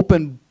no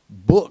open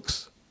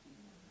books.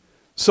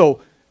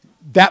 So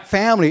that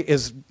family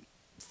is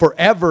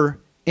forever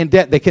in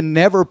debt. They can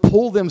never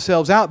pull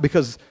themselves out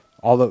because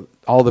all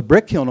the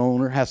brick kiln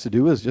owner has to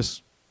do is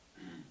just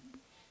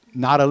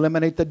not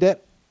eliminate the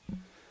debt.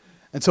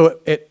 And so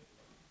it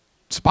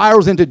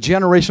spirals into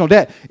generational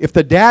debt. If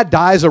the dad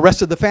dies, the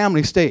rest of the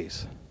family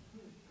stays.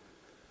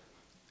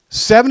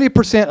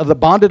 70% of the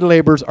bonded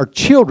laborers are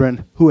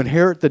children who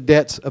inherit the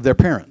debts of their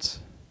parents.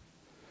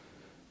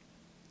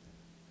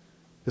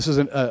 This is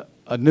a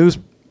news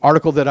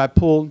article that I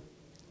pulled.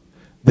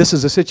 This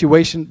is a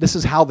situation. This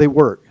is how they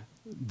work.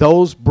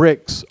 Those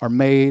bricks are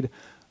made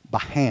by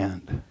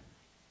hand.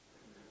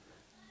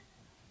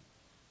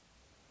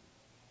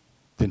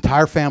 The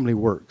entire family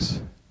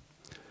works.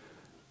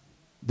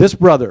 This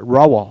brother,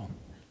 Rawal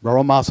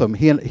Masum,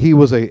 he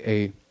was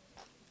a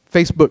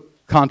Facebook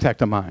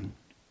contact of mine.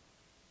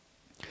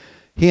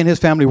 He and his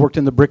family worked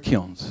in the brick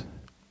kilns.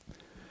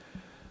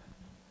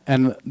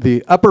 And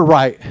the upper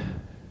right,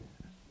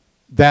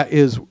 that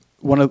is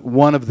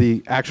one of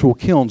the actual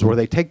kilns where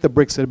they take the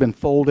bricks that have been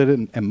folded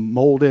and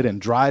molded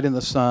and dried in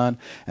the sun,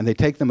 and they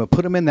take them and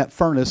put them in that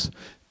furnace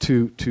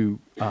to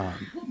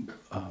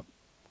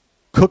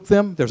cook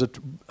them. There's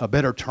a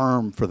better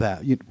term for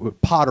that.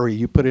 Pottery,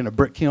 you put in a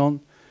brick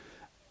kiln.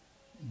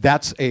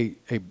 That's the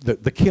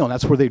kiln.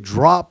 That's where they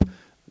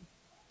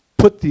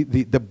put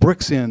the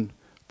bricks in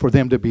for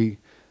them to be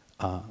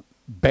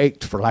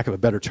baked, for lack of a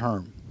better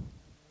term.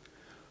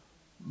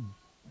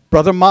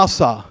 Brother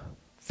Masa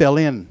fell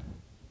in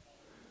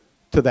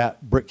to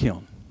that brick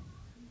kiln.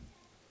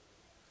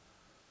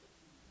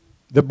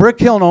 The brick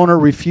kiln owner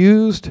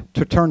refused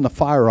to turn the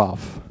fire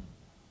off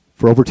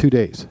for over 2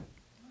 days.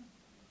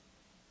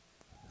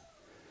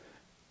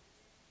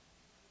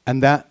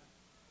 And that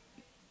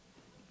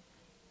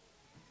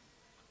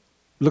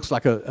looks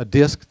like a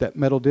disc, that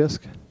metal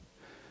disc.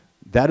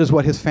 That is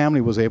what his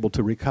family was able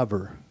to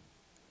recover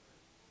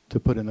to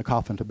put in the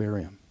coffin to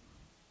bury him.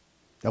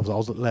 That was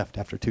all that left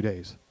after 2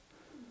 days.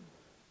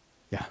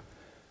 Yeah.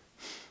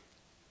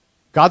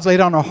 God's laid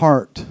on our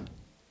heart.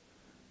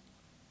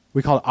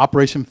 We call it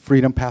Operation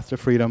Freedom, Path to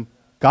Freedom.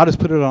 God has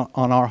put it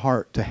on our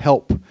heart to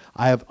help.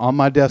 I have on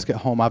my desk at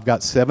home, I've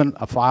got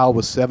a file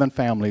with 7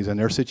 families and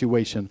their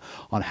situation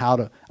on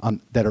how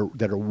that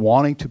are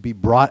wanting to be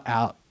brought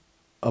out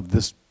of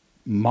this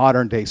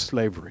modern day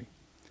slavery.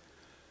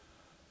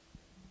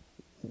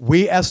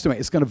 We estimate,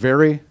 it's going to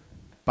vary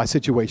by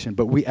situation,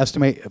 but we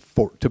estimate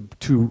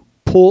to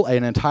pull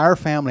an entire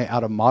family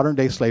out of modern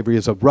day slavery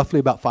is roughly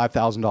about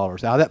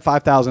 $5,000. Out of that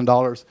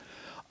 $5,000,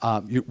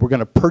 we're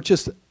going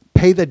to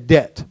pay the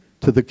debt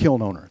to the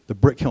kiln owner, the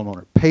brick kiln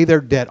owner, pay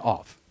their debt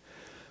off.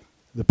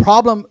 The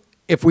problem,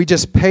 if we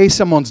just pay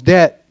someone's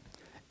debt,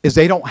 is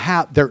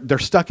they're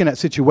stuck in that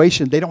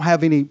situation. They don't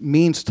have any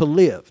means to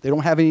live. They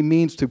don't have any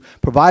means to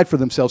provide for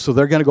themselves, so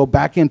they're going to go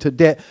back into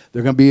debt.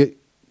 They're going to be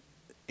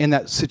in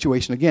that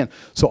situation again.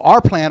 So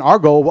our plan, our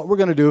goal, what we're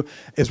going to do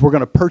is we're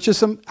going to purchase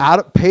them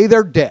pay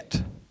their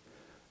debt.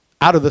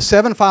 Out of the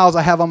 7 files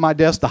I have on my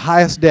desk, the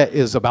highest debt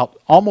is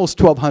about almost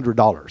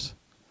 $1,200.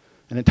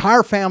 An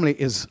entire family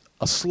is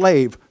a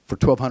slave for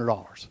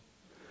 $1,200.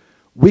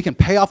 We can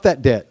pay off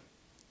that debt.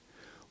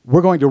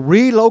 We're going to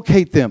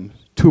relocate them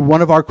to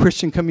one of our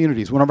Christian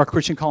communities, one of our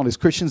Christian colonies.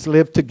 Christians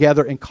live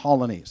together in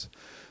colonies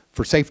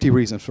for safety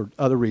reasons, for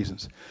other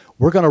reasons.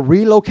 We're going to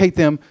relocate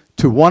them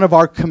to one of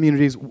our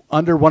communities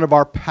under one of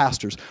our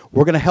pastors.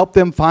 We're going to help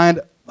them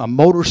find a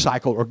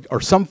motorcycle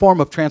or some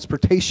form of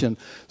transportation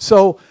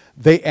so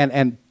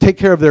and take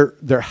care of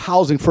their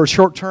housing for a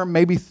short term,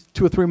 maybe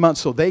 2 or 3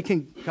 months, so they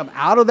can come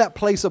out of that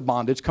place of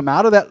bondage, come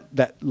out of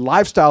that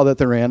lifestyle that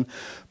they're in,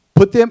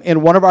 put them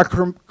in one of our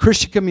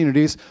Christian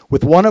communities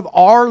with one of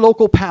our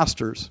local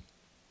pastors,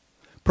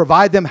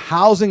 provide them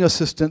housing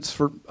assistance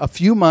for a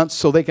few months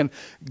so they can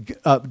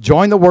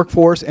join the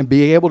workforce and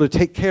be able to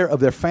take care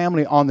of their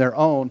family on their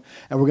own.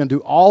 And we're going to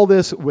do all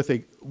this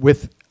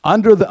with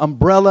under the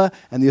umbrella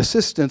and the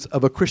assistance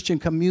of a Christian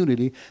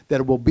community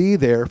that will be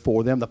there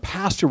for them. The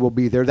pastor will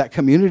be there. That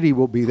community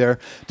will be there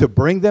to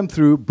bring them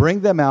through,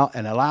 bring them out,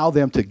 and allow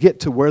them to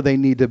get to where they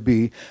need to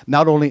be,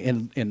 not only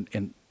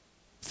in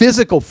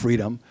physical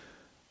freedom,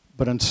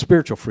 but in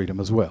spiritual freedom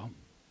as well.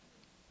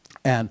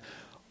 And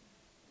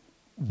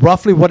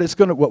roughly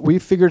what we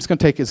figure it's going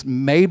to take is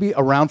maybe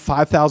around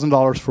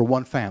 $5,000 for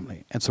one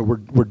family. And so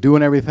we're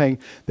doing everything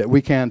that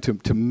we can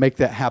to make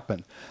that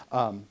happen.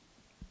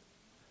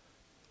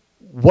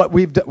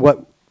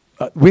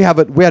 We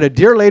had a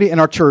dear lady in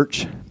our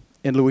church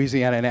in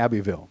Louisiana, in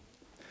Abbeville.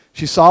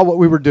 She saw what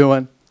we were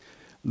doing.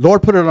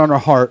 Lord put it on her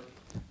heart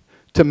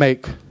to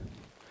make,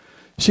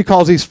 she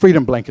calls these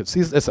freedom blankets.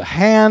 It's a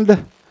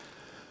hand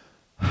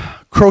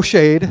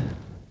crocheted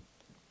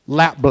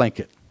lap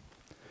blanket.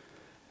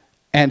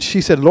 And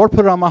she said, Lord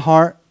put it on my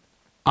heart.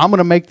 I'm going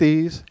to make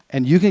these,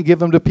 and you can give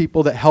them to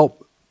people that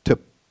help to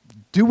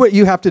do what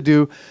you have to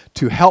do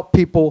to help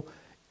people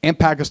in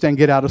Pakistan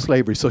get out of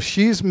slavery. So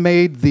she's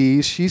made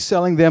these. She's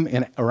selling them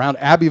around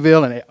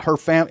Abbeville, and her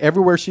family,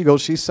 everywhere she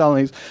goes, she's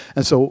selling these.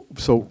 And so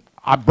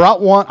I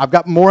brought one. I've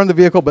got more in the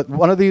vehicle, but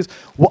one of these,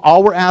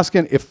 all we're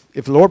asking, if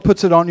the Lord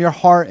puts it on your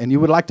heart and you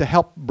would like to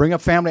help bring a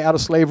family out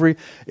of slavery,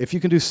 if you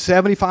can do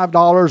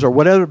 $75 or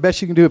whatever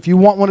best you can do, if you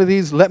want one of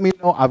these, let me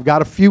know. I've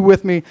got a few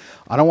with me.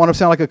 I don't want to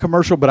sound like a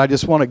commercial, but I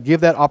just want to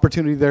give that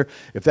opportunity there.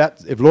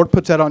 If Lord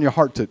puts that on your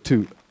heart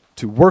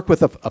to work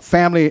with a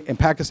family in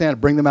Pakistan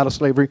and bring them out of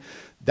slavery,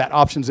 that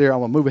option's there. I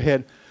want to move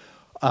ahead.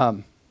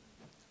 Boom,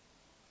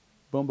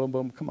 boom,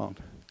 boom. Come on.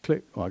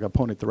 Click. Oh, I got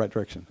pointed the right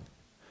direction.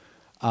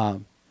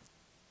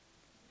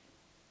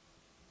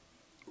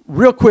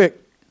 Real quick,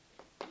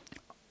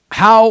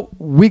 how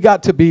we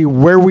got to be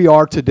where we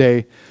are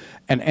today,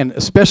 and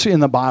especially in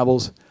the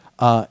Bibles.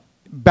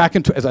 Back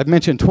in, as I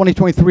mentioned,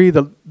 2023,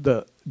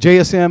 the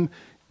JSM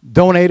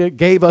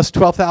gave us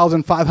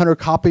 12,500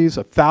 copies,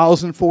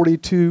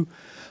 1,042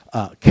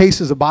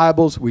 cases of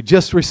Bibles. We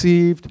just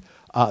received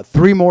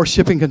 3 more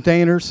shipping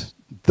containers,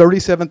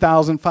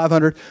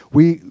 37,500.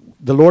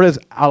 The Lord has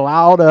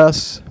allowed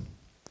us,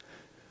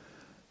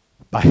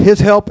 by His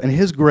help and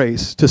His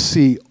grace, to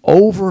see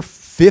over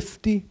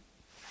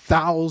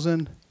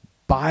 50,000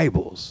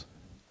 Bibles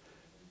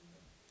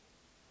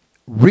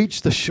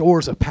reach the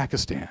shores of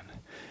Pakistan.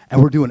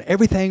 And we're doing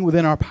everything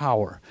within our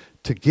power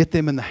to get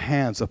them in the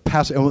hands of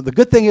pastors. And the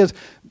good thing is,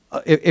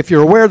 if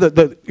you're aware that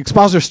the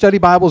expositor study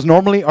Bibles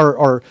normally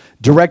are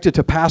directed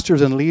to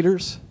pastors and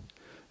leaders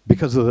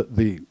because of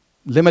the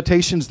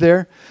limitations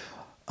there,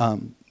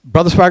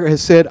 Brother Swaggart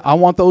has said, I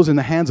want those in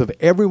the hands of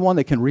everyone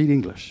that can read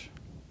English.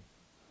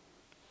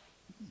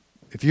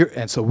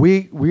 And so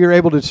we are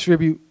able to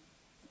distribute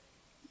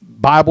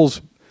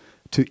Bibles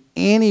to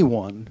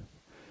anyone.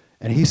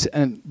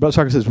 And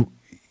Brother Swaggart says,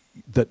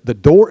 the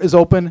door is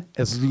open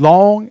as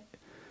long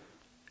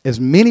as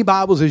many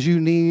Bibles as you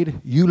need,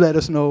 you let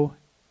us know,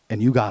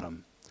 and you got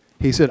them.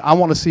 He said, I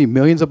want to see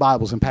millions of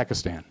Bibles in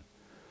Pakistan.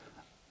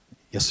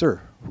 Yes,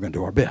 sir. We're going to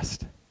do our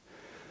best.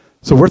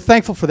 So we're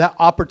thankful for that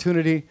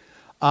opportunity.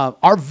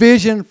 Our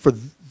vision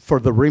for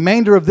the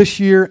remainder of this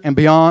year and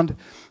beyond,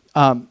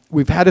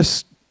 we've had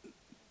to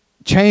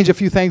change a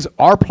few things.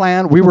 Our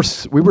plan, we were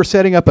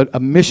setting up a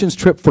missions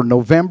trip for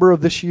November of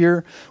this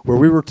year, where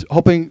we were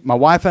hoping, my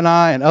wife and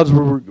I and others,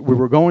 we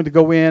were going to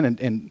go in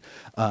and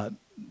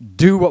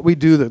do what we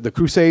do, the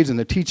crusades and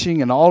the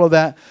teaching and all of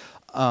that.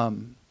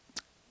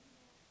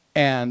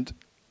 And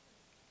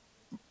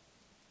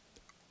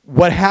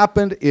what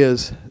happened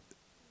is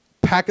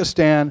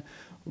Pakistan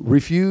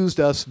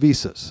refused us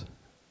visas.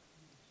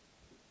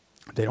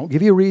 They don't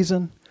give you a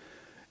reason.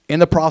 In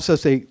the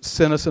process, they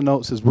sent us a note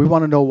that says, we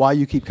want to know why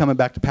you keep coming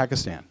back to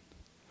Pakistan.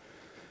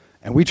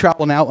 And we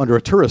travel now under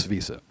a tourist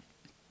visa.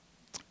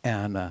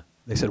 And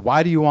they said,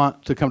 why do you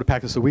want to come to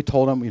Pakistan? So we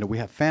told them, we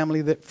have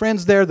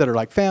friends there that are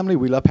like family.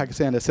 We love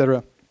Pakistan,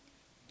 etc.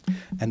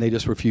 And they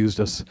just refused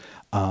us,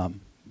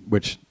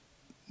 which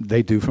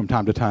they do from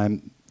time to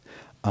time.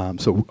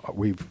 So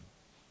we've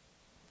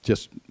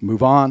just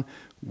move on.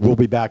 We'll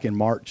be back in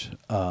March,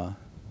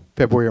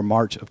 February or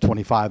March of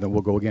 25, and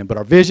we'll go again. But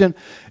our vision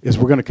is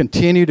we're going to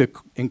continue to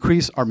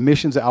increase our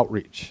missions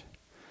outreach.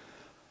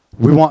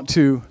 We want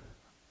to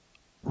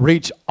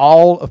reach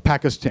all of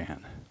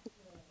Pakistan.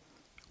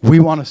 We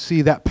want to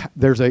see that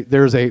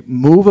there's a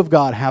move of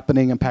God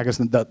happening in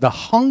Pakistan. The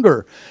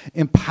hunger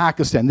in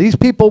Pakistan. These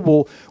people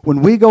will,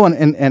 when we go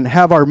and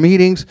have our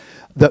meetings,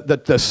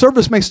 the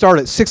service may start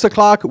at 6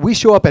 o'clock. We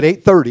show up at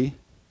 8:30,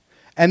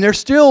 and they're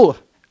still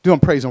doing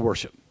praise and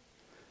worship.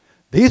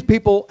 These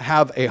people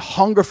have a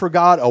hunger for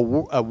God,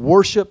 a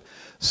worship,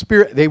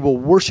 spirit. They will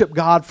worship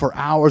God for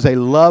hours. They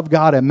love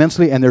God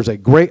immensely, and there's a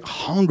great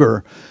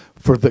hunger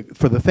for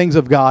the things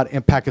of God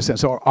in Pakistan.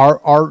 So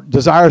our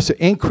desire is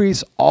to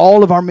increase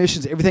all of our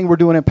missions, everything we're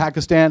doing in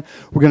Pakistan.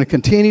 We're going to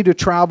continue to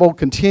travel,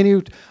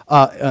 continue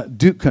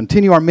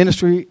our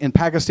ministry in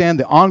Pakistan,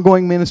 the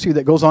ongoing ministry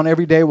that goes on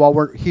every day while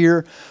we're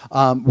here.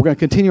 We're going to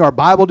continue our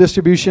Bible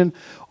distribution.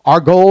 Our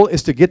goal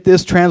is to get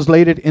this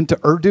translated into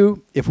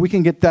Urdu. If we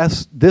can get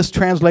this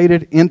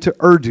translated into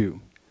Urdu,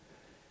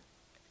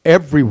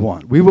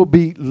 everyone, we will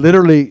be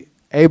literally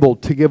able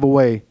to give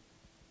away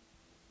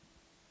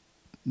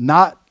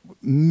not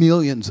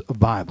millions of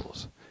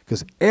Bibles,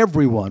 because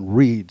everyone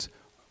reads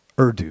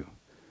Urdu.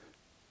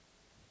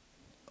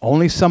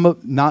 Only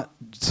not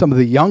some of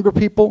the younger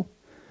people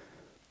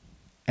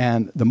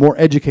and the more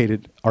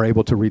educated are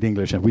able to read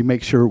English, and we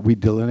make sure we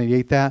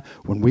delineate that.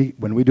 When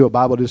we do a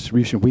Bible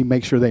distribution, we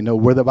make sure they know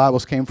where the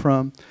Bibles came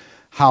from,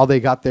 how they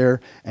got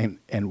there, and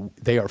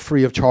they are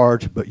free of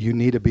charge, but you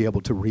need to be able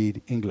to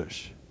read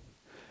English.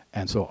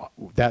 And so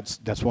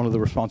that's one of the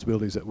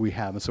responsibilities that we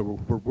have. And so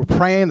we're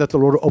praying that the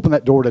Lord will open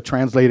that door to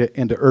translate it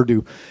into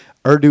Urdu.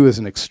 Urdu is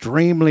an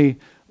extremely,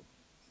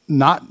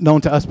 not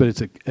known to us,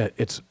 but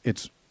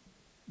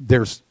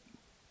there's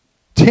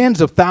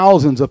tens of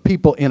thousands of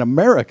people in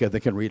America that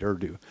can read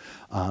Urdu.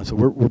 So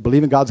we're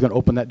believing God's going to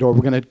open that door.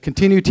 We're going to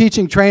continue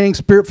teaching, training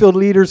Spirit-filled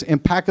leaders in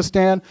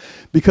Pakistan,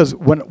 because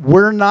when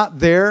we're not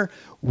there,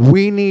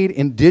 we need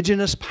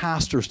indigenous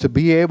pastors to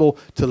be able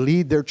to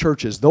lead their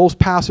churches. Those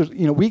pastors,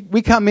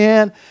 we come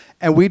in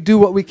and we do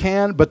what we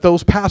can, but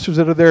those pastors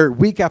that are there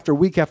week after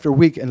week after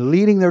week and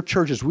leading their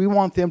churches, we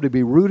want them to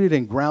be rooted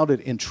and grounded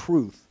in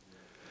truth.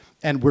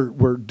 And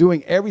we're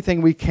doing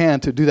everything we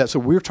can to do that. So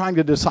we're trying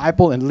to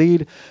disciple and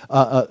lead,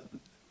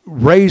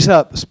 raise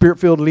up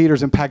Spirit-filled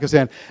leaders in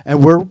Pakistan.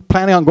 And we're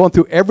planning on going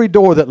through every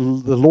door that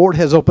the Lord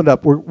has opened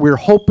up. We're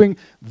hoping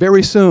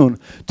very soon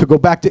to go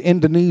back to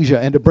Indonesia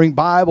and to bring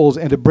Bibles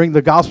and to bring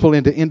the gospel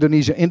into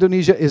Indonesia.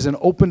 Indonesia is an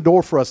open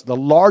door for us, the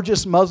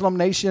largest Muslim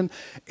nation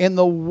in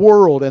the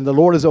world. And the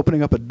Lord is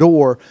opening up a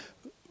door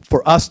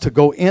for us to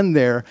go in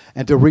there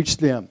and to reach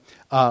them.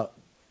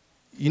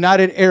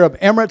 United Arab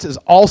Emirates is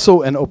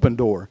also an open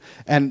door.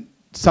 And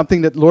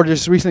something that the Lord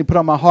just recently put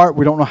on my heart,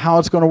 we don't know how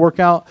it's going to work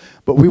out,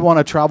 but we want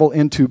to travel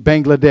into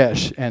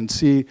Bangladesh and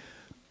see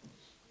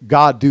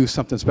God do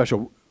something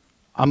special.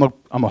 I'm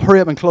gonna hurry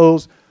up and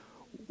close.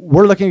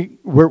 We're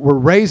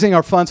raising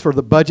our funds for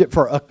the budget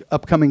for our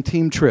upcoming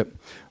team trip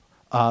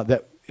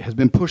that has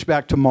been pushed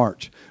back to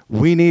March.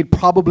 We need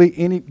probably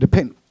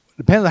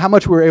depending on how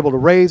much we're able to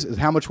raise is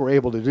how much we're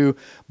able to do.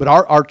 But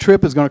our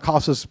trip is going to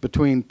cost us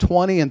between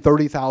 $20,000 and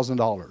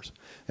 $30,000.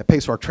 It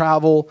pays for our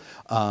travel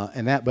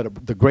and that.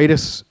 But the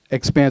greatest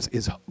expense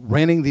is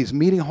renting these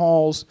meeting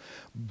halls,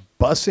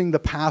 busing the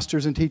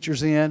pastors and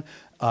teachers in,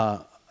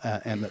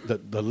 and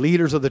the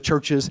leaders of the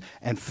churches,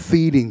 and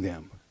feeding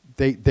them.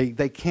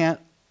 They can't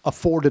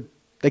afford to.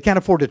 They can't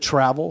afford to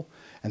travel,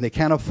 and they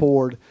can't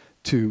afford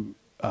to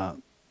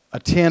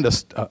attend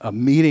a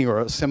meeting or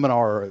a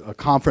seminar or a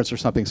conference or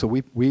something. So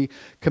we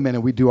come in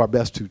and we do our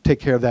best to take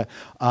care of that.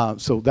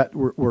 So that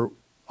we're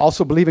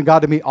also believing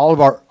God to meet all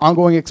of our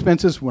ongoing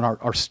expenses, when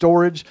our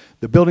storage,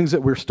 the buildings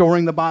that we're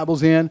storing the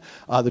Bibles in,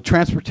 the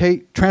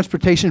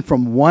transportation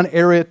from one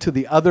area to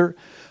the other,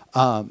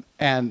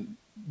 and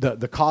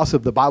the cost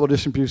of the Bible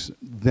distribution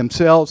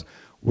themselves.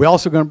 We're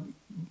also going to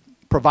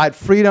provide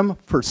freedom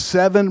for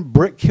 7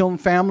 brick kiln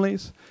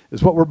families,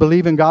 is what we're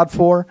believing God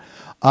for.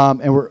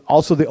 And we're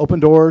also the open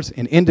doors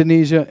in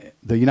Indonesia,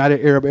 the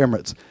United Arab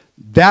Emirates.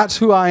 That's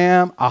who I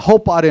am. I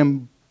hope I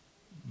didn't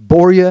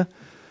bore you.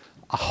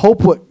 I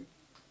hope what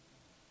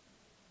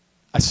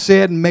I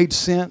said made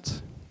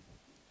sense.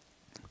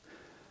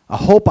 I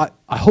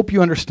hope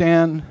you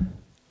understand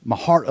my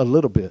heart a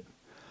little bit.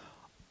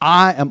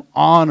 I am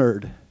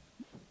honored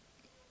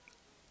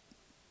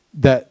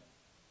that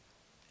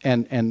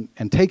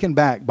and taken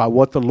back by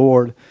what the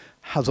Lord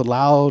has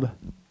allowed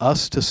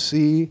us to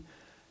see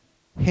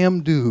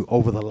Him do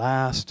over the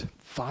last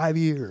 5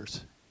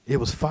 years. It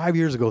was 5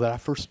 years ago that I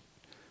first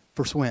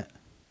went.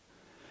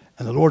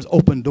 And the Lord's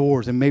opened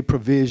doors and made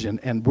provision.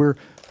 And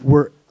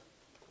when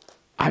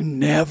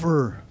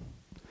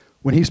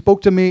He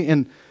spoke to me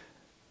in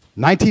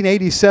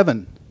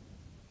 1987,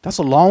 that's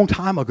a long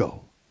time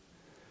ago.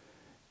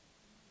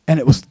 And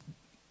it was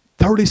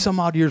 30 some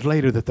odd years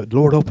later that the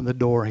Lord opened the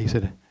door and He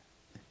said,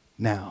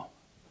 now.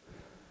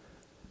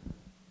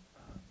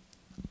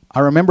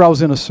 I remember I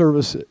was in a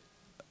service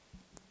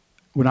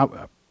when I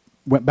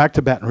went back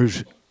to Baton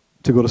Rouge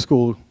to go to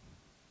school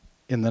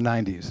in the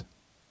 90s.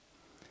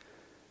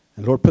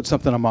 And the Lord put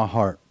something on my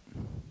heart.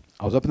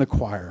 I was up in the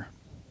choir.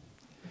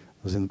 I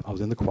was in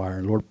the choir,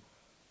 and the Lord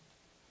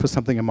put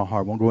something in my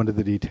heart. I won't go into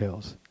the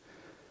details.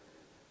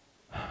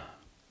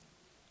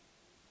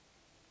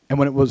 And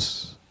when it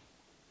was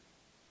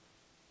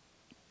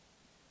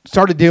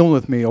started dealing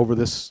with me over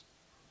this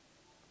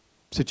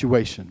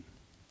situation,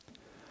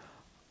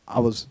 I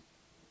was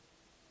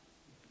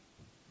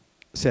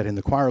sat in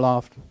the choir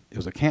loft. It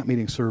was a camp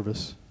meeting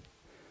service.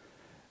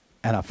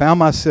 And I found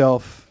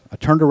myself, I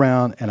turned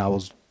around and I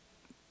was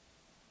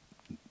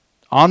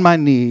on my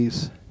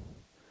knees,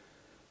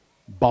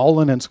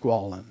 bawling and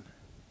squalling.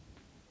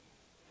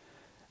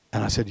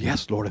 And I said,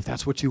 yes, Lord, if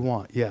that's what you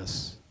want,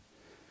 yes.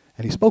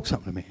 And he spoke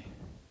something to me.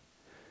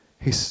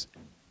 He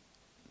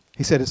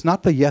said, it's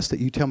not the yes that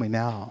you tell me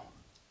now.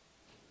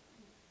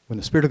 When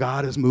the Spirit of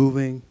God is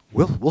moving,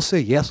 we'll say,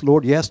 yes,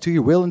 Lord, yes to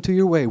your will and to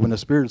your way when the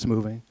Spirit is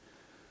moving.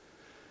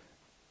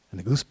 And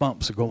the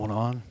goosebumps are going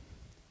on.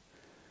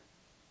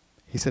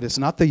 He said, it's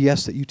not the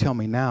yes that you tell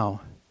me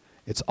now.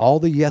 It's all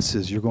the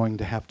yeses you're going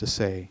to have to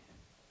say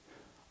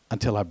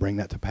until I bring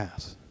that to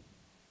pass.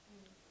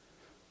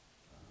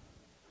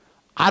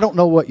 I don't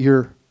know what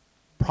your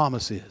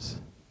promise is.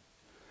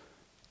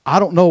 I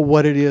don't know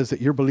what it is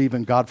that you're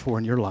believing God for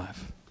in your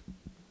life.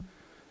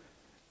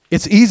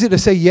 It's easy to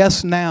say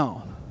yes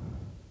now.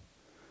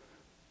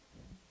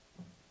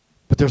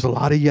 But there's a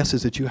lot of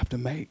yeses that you have to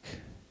make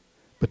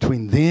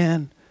between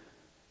then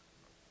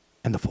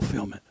and the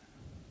fulfillment.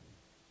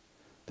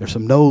 There's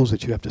some no's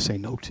that you have to say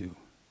no to.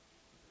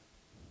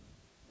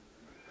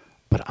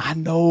 But I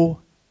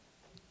know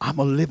I'm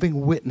a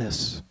living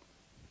witness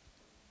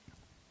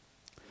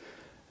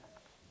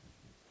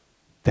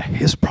that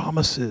his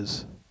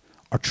promises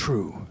are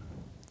true.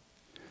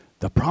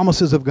 The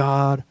promises of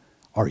God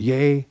are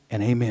yea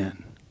and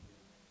amen.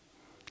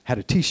 Had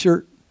a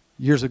t-shirt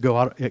years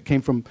ago. It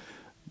came from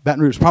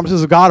Baton Rouge.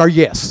 Promises of God are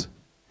yes.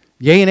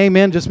 Yea and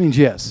amen just means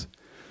yes.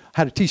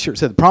 I had a t-shirt that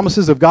said the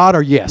promises of God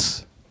are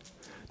yes.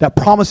 That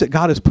promise that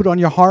God has put on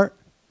your heart.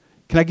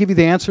 Can I give you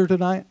the answer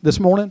this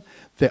morning?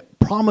 The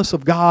promise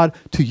of God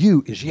to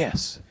you is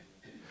yes.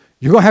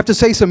 You're going to have to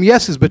say some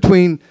yeses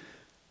between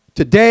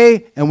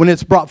today and when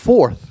it's brought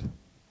forth.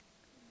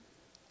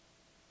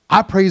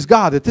 I praise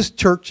God that this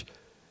church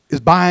is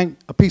buying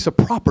a piece of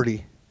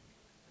property.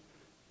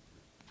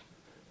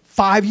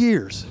 5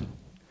 years.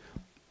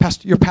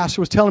 Your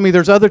pastor was telling me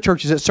there's other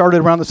churches that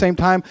started around the same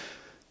time.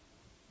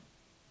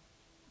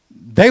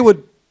 They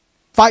would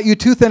fight you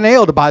tooth and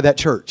nail to buy that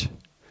church.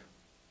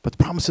 But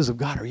the promises of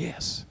God are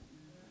yes.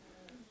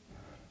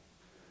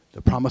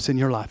 The promise in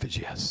your life is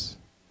yes.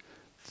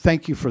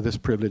 Thank you for this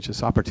privilege,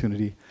 this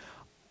opportunity.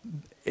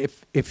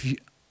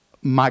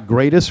 My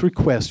greatest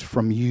request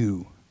from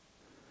you,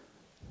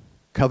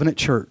 Covenant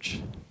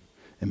Church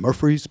in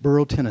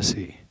Murfreesboro,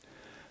 Tennessee,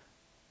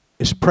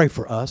 is pray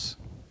for us.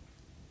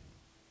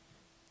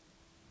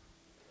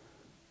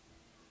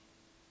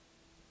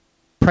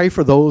 Pray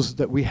for those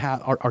that we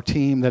have, our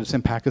team that is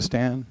in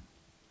Pakistan.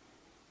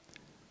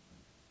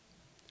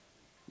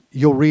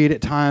 You'll read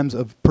at times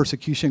of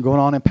persecution going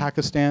on in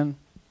Pakistan.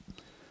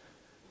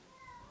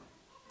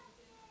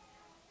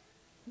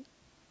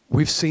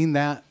 We've seen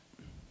that.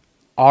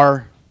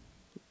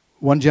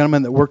 One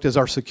gentleman that worked as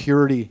our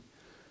security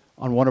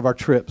on one of our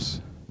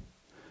trips,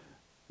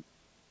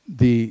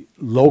 the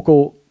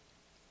local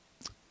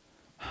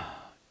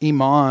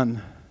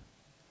imam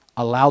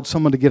allowed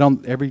someone to get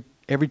on.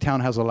 Every town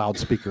has a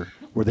loudspeaker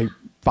where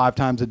 5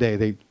 times a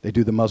day they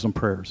do the Muslim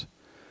prayers.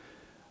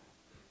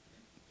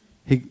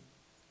 He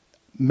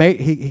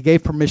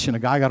gave permission. A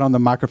guy got on the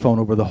microphone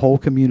over the whole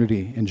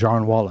community in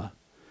Jaranwala.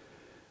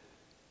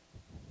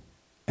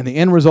 And the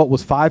end result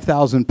was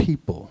 5,000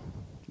 people,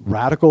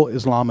 radical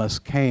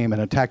Islamists, came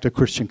and attacked a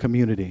Christian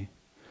community.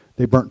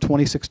 They burnt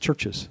 26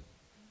 churches,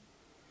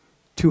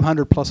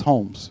 200 plus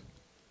homes.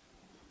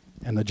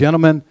 And the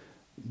gentleman,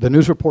 the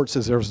news report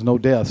says there was no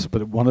deaths,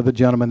 but one of the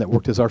gentlemen that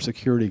worked as our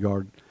security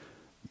guard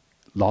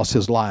lost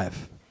his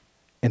life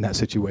in that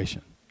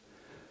situation.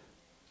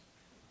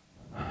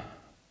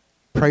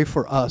 Pray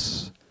for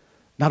us,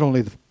 not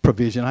only the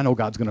provision, I know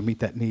God's going to meet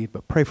that need,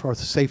 but pray for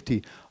the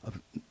safety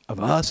of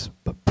us,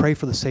 but pray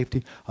for the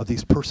safety of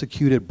these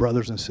persecuted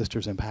brothers and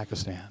sisters in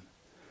Pakistan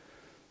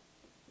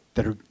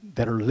that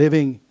are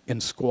living in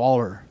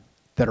squalor,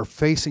 that are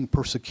facing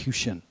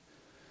persecution.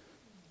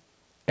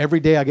 Every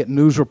day I get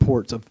news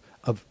reports of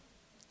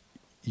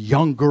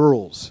young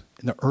girls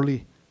in their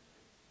early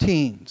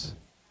teens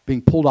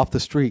being pulled off the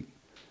street,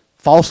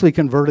 falsely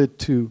converted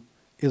to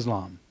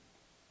Islam,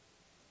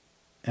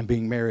 and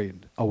being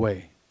married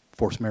away,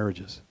 forced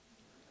marriages.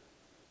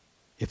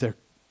 If they're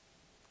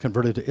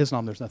converted to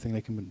Islam, there's nothing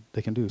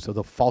they can do. So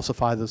they'll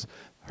falsify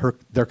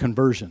their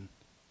conversion.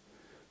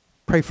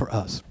 Pray for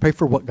us. Pray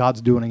for what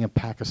God's doing in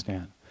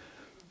Pakistan.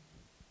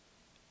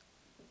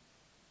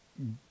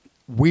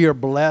 We are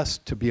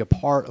blessed to be a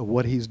part of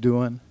what he's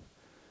doing.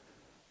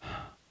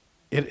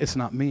 It's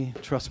not me,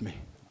 trust me.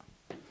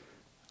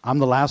 I'm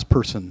the last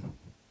person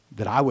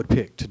that I would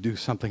pick to do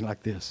something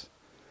like this.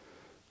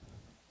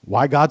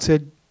 Why God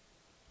said,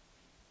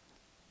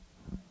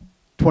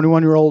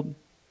 21-year-old,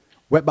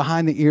 wet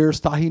behind the ears,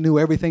 thought he knew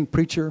everything,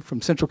 preacher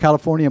from Central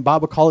California in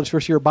Bible college,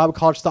 first year of Bible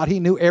college, thought he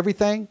knew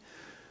everything.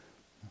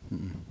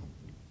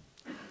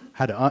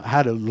 Had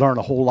to learn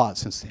a whole lot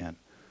since then.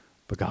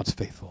 But God's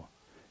faithful.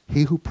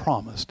 He who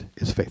promised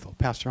is faithful.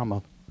 Pastor,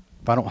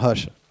 if I don't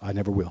hush, I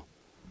never will.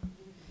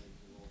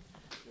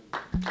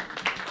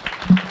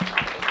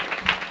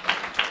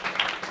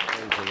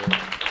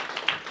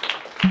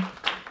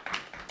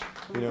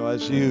 You know,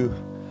 as you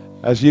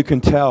As you can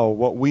tell,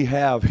 what we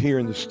have here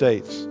in the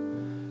States,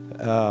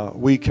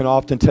 we can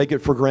often take it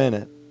for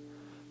granted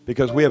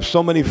because we have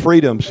so many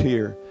freedoms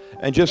here.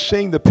 And just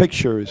seeing the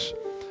pictures,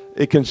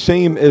 it can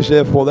seem as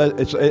if, well,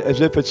 it's as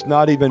if it's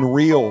not even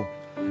real.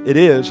 It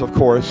is, of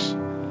course,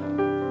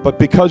 but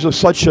because of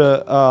such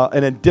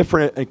a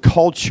different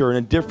culture and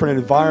a different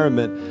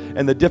environment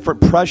and the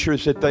different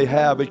pressures that they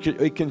have,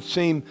 it can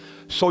seem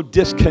so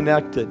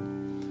disconnected.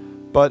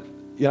 But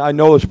you know, I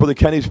know it's Brother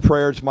Kenny's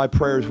prayer, it's my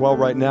prayer as well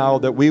right now,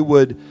 that we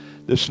would,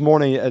 this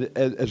morning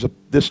as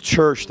this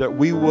church, that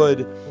we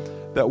would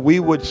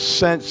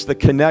sense the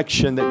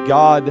connection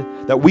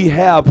that we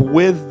have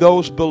with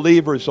those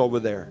believers over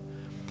there.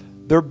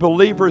 They're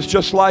believers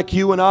just like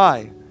you and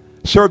I,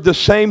 serve the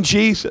same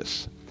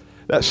Jesus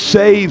that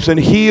saves and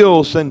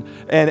heals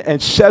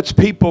and sets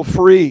people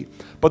free.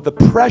 But the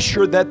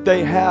pressure that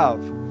they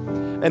have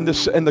and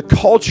the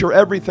culture,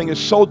 everything is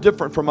so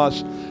different from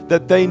us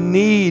that they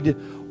need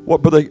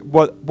what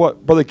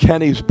Brother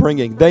Kenny's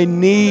bringing. They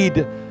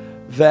need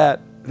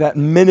that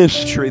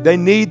ministry. They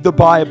need the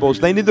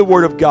Bibles. They need the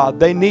Word of God.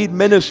 They need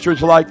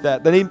ministers like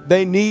that.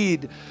 They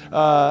need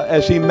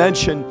as he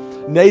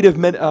mentioned, native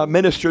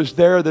ministers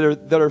there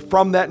that are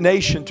from that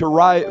nation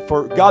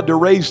for God to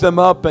raise them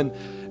up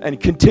and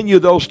continue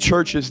those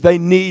churches. They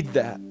need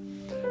that.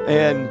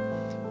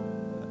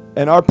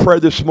 And our prayer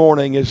this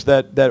morning is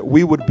that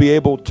we would be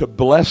able to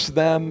bless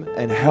them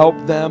and help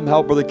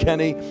Brother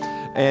Kenny,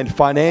 and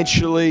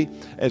financially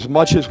as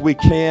much as we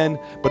can,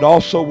 but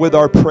also with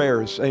our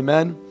prayers.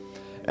 Amen.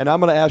 And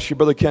I'm going to ask you,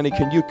 Brother Kenny,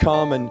 can you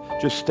come and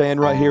just stand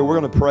right here? We're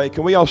going to pray.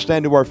 Can we all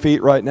stand to our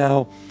feet right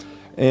now?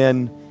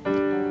 And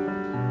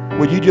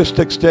would you just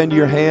extend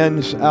your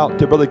hands out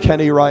to Brother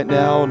Kenny right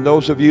now? And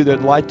those of you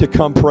that like to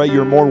come pray,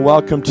 you're more than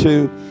welcome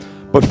to.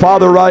 But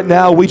Father, right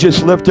now, we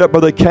just lift up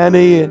Brother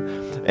Kenny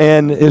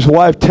and his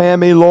wife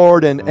Tammy,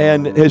 Lord,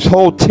 and his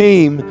whole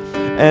team.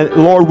 And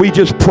Lord, we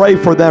just pray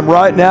for them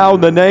right now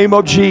in the name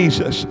of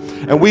Jesus.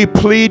 And we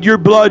plead your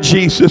blood,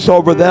 Jesus,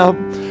 over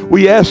them.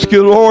 We ask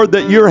you, Lord,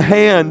 that your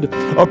hand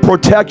of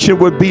protection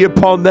would be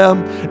upon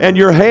them and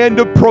your hand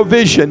of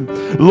provision.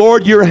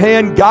 Lord, your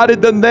hand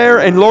guided them there,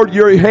 and Lord,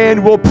 your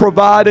hand will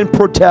provide and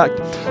protect.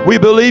 We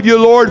believe you,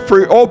 Lord,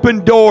 for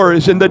open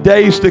doors in the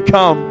days to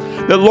come.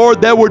 That,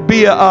 Lord, there would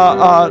be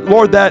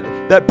Lord,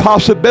 that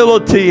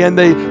possibility and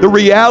the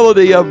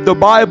reality of the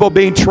Bible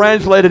being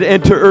translated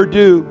into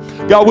Urdu.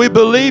 God, we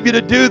believe you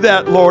to do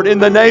that, Lord, in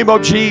the name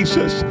of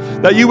Jesus.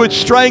 That you would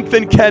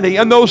strengthen Kenny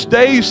in those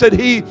days that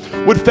he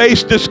would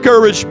face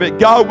discouragement.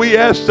 God, we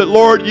ask that,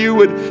 Lord,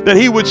 that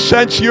he would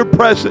sense your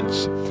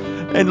presence.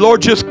 And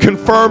Lord, just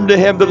confirm to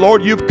him that,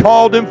 Lord, you've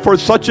called him for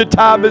such a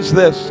time as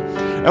this.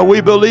 And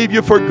we believe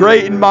you for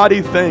great and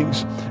mighty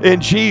things.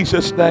 In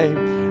Jesus'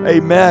 name,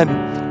 amen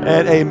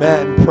and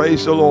amen.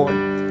 Praise the Lord.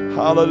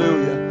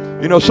 Hallelujah.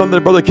 You know, something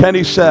that Brother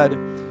Kenny said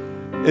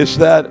is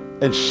that,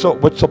 and so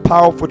what's a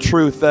powerful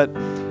truth, that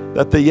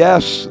the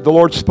yes, the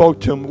Lord spoke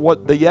to him.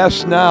 What the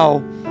yes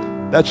now,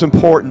 that's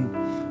important.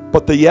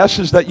 But the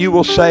yeses that you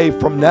will say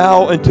from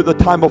now into the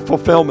time of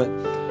fulfillment,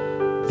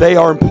 they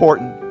are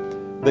important.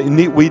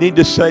 We need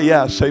to say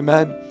yes,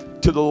 amen,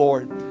 to the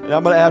Lord. And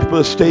I'm going to ask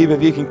Brother Steve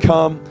if he can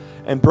come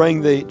and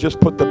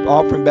just put the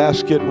offering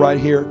basket right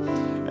here.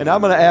 And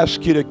I'm going to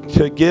ask you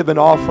to give an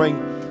offering,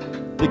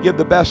 to give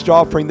the best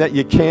offering that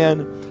you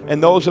can.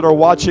 And those that are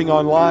watching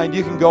online,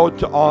 you can go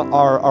to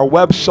our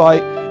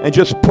website and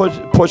just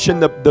push in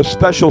the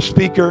special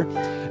speaker,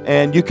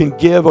 and you can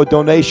give a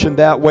donation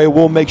that way.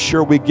 We'll make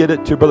sure we get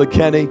it to Brother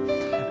Kenny.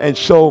 And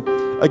so,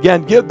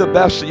 again, give the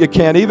best that you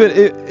can. Even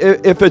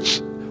if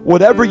it's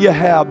whatever you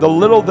have, the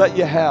little that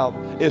you have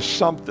is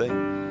something,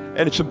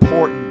 and it's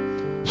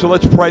important. So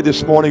let's pray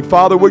this morning.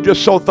 Father, we're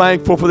just so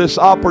thankful for this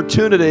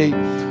opportunity,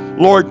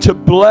 Lord, to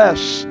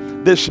bless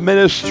this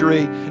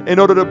ministry in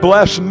order to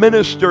bless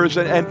ministers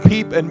and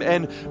people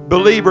and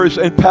believers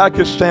in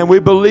Pakistan. We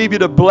believe you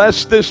to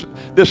bless this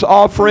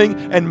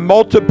offering and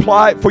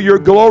multiply it for your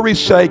glory's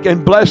sake,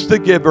 and bless the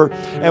giver.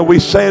 And we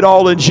say it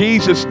all in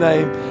Jesus'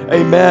 name.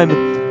 Amen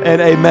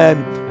and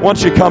amen.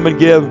 Won't you come and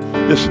give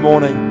this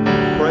morning?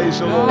 Praise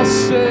the Lord. I'll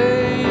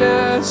say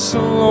yes,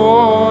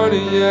 Lord,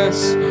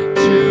 yes,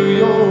 to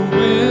your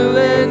will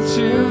and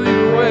to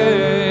your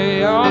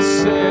way. I'll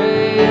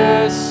say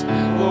yes,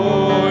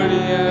 Lord,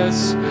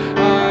 yes,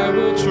 I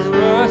will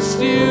trust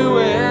you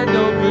and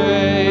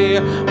obey.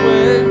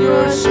 When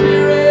your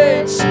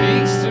spirit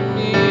speaks to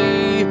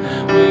me,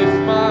 with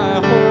my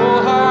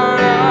whole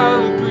heart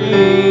I'll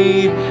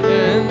agree,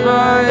 and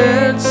my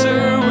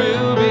answer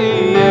will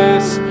be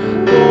yes,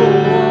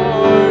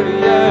 Lord,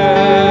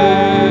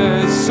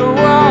 yes. So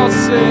I'll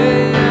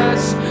say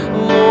yes,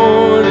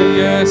 Lord,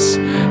 yes,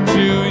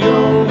 to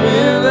your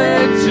will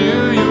and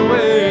to your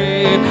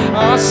way.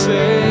 I'll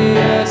say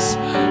yes,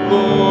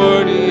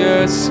 Lord,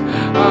 yes,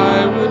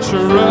 I will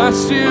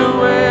trust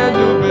you and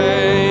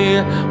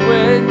obey.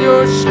 When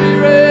your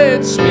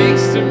spirit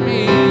speaks to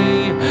me,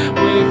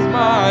 with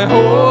my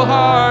whole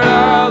heart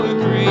I'll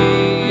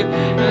agree,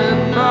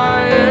 and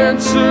my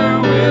answer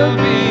will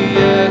be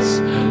yes,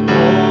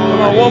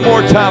 Lord, on, one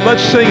more time.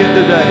 Let's sing it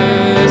today.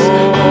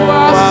 Oh,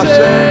 I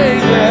say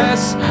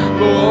yes,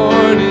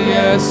 Lord,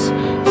 yes,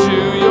 to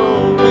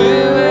your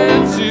will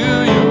and to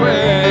your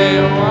way.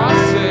 Oh,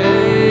 I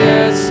say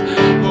yes,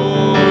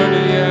 Lord,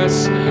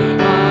 yes,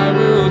 I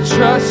will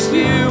trust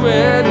you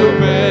and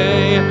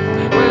obey.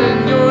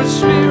 When your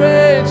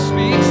spirit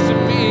speaks to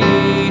me,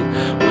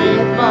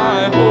 with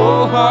my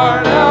whole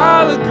heart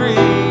I'll agree,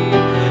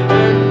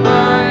 and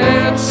my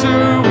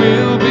answer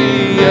will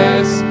be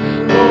yes,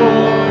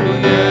 Lord,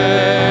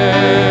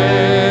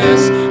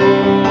 yes.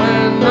 Oh,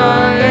 and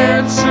my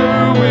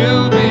answer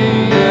will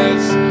be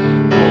yes,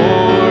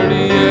 Lord,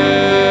 yes.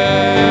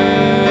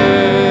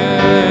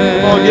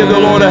 Come on, give the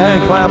Lord a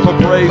hand clap of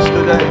praise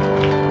today.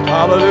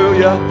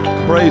 Hallelujah.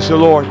 Praise the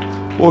Lord.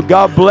 Well,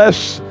 God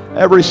bless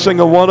every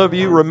single one of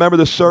you. Remember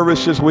the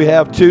services we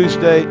have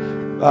Tuesday,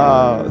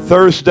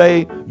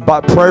 Thursday,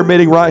 prayer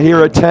meeting right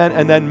here at 10,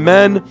 and then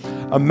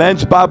a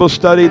men's Bible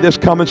study this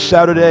coming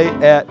Saturday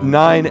at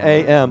 9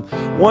 a.m.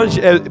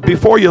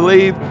 Before you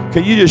leave,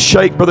 can you just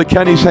shake Brother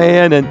Kenny's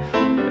hand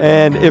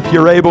and if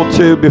you're able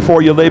to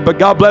before you leave. But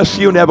God bless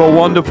you and have a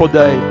wonderful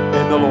day.